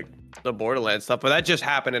of like the Borderlands stuff, but that just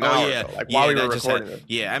happened an hour ago, like while we were recording it.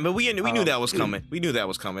 Yeah, I mean, we knew that was coming. We knew that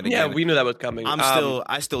was coming. Again, yeah, we knew that was coming.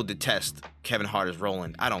 I still detest Kevin Hart as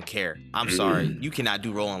Roland. I don't care. I'm sorry. You cannot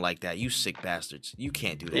do Roland like that. You sick bastards. You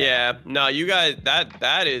can't do that. Yeah, no, you guys.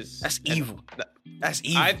 That's evil. That's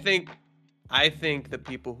evil. I think the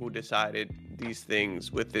people who decided these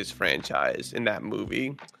things with this franchise in that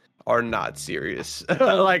movie are not serious.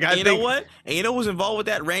 Like, I think, know what? And you know who's involved with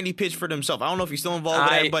that? Randy Pitchford himself. I don't know if he's still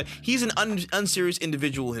involved with that, but he's an unserious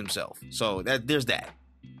individual himself. So there's that.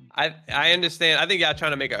 I understand. I think y'all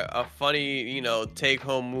trying to make a funny, take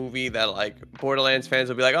home movie that like Borderlands fans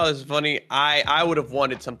will be like, oh, this is funny. I would have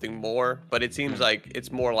wanted something more, but it seems like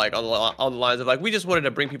it's more like on the lines of like, we just wanted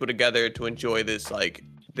to bring people together to enjoy this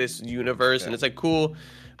universe, and it's like cool,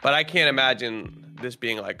 but I can't imagine this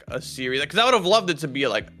being like a series, because I would have loved it to be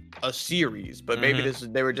like a series, but maybe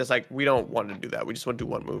they were just like, we don't want to do that, we just want to do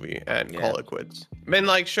one movie and call it quits. Man,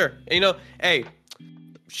 like, sure, hey,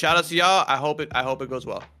 shout out to y'all. I hope it goes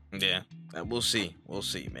well. Yeah, we'll see,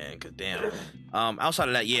 man. Cause damn. Outside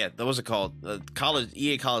of that, what was it called?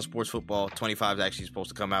 EA College Sports Football 25 is actually supposed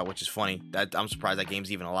to come out, which is funny. That I'm surprised that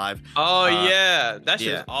game's even alive. Oh yeah, that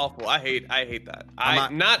shit is awful. I hate that.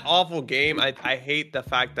 Not awful game. I hate the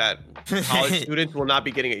fact that college students will not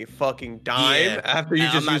be getting a fucking dime after you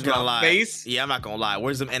just use my face. Yeah, I'm not gonna lie.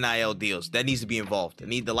 Where's them NIL deals? That needs to be involved.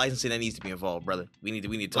 The licensing that needs to be involved, brother. We need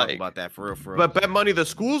to talk about that for real. But bet money the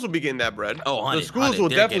schools will be getting that bread. Oh, the schools will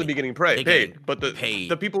definitely be getting praise. get paid. But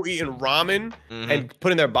the people eating ramen and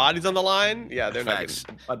putting their bodies on the line, yeah, they're not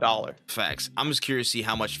getting $1. Facts. I'm just curious to see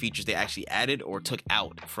how much features they actually added or took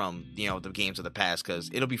out from the games of the past, because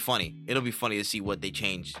it'll be funny. It'll be funny to see what they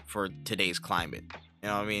changed for today's climate. You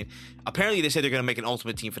know what I mean? Apparently, they said they're gonna make an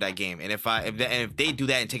ultimate team for that game, and if they do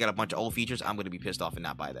that and take out a bunch of old features, I'm gonna be pissed off and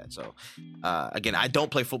not buy that. So, again, I don't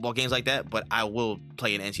play football games like that, but I will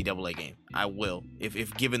play an NCAA game. I will,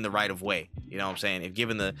 if given the right of way. You know what I'm saying? If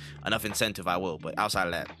given the enough incentive, I will. But outside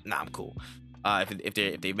of that, nah, I'm cool. If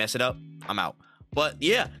they mess it up, I'm out. But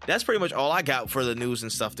yeah, that's pretty much all I got for the news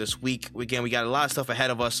and stuff this week. Again, we got a lot of stuff ahead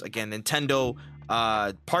of us. Again, Nintendo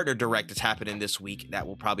partner direct is happening this week that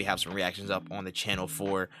we'll probably have some reactions up on the channel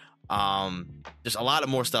for. There's a lot of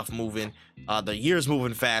more stuff moving. The year's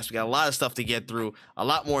moving fast. We got a lot of stuff to get through, a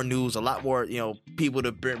lot more news, a lot more people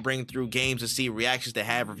to bring through, games to see, reactions to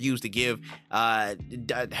have, reviews to give,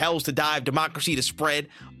 hells to dive, democracy to spread,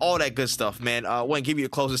 all that good stuff, man. Want to give you a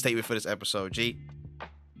closing statement for this episode, G?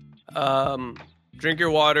 Drink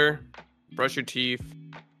your water, brush your teeth,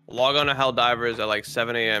 log on to Helldivers at like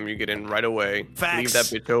 7 a.m. You get in right away. Facts. Leave that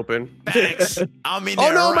bitch open. Facts. I'm in Oh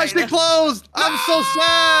there no, right my shit now. closed. I'm so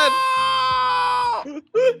sad. I'm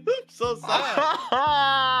so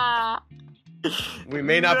sad. We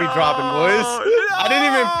may not be dropping, boys. I didn't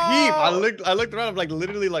even peep. I looked around. I'm like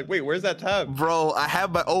literally like, wait, where's that tab? Bro, I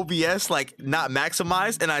have my OBS like not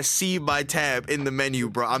maximized, and I see my tab in the menu,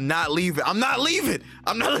 bro. I'm not leaving.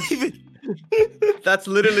 That's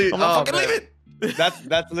literally. I'm not fucking leaving.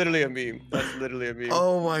 That's literally a meme.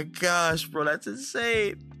 Oh my gosh, bro, that's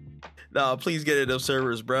insane. Nah, please get in those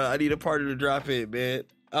servers, bro. I need a partner to drop in, man.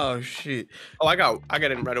 Oh shit. Oh, I got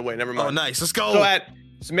in right away. Never mind. Oh, nice. Let's go.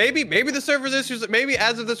 So maybe the server's issues. Maybe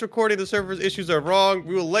as of this recording, the server's issues are wrong.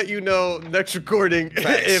 We will let you know next recording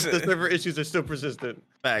if the server issues are still persistent.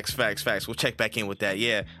 Facts. We'll check back in with that.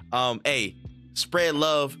 Yeah. Hey, spread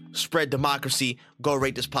love, spread democracy. Go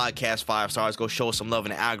rate this podcast 5 stars. Go show us some love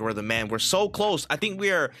in the algorithm, man. We're so close. I think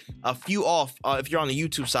we are a few off. If you're on the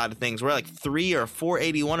YouTube side of things, we're like 3 or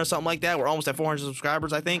 481 or something like that. We're almost at 400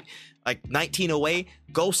 subscribers, I think. Like 19 away.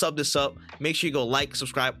 Go sub this up. Make sure you go like,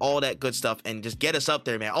 subscribe, all that good stuff, and just get us up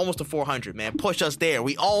there, man. Almost to 400, man. Push us there.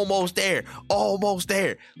 We almost there.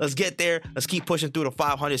 Let's get there. Let's keep pushing through the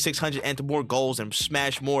 500, 600, enter more goals and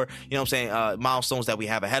smash more, milestones that we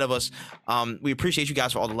have ahead of us. We appreciate you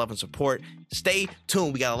guys for all the love and support. Stay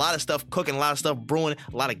tuned. We got a lot of stuff cooking, a lot of stuff brewing,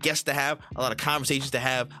 a lot of guests to have, a lot of conversations to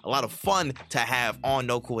have, a lot of fun to have on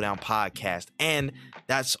No Cooldown Podcast. And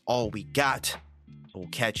that's all we got. We'll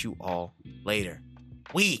catch you all later.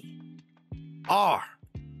 We are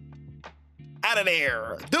out of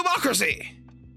there. Democracy.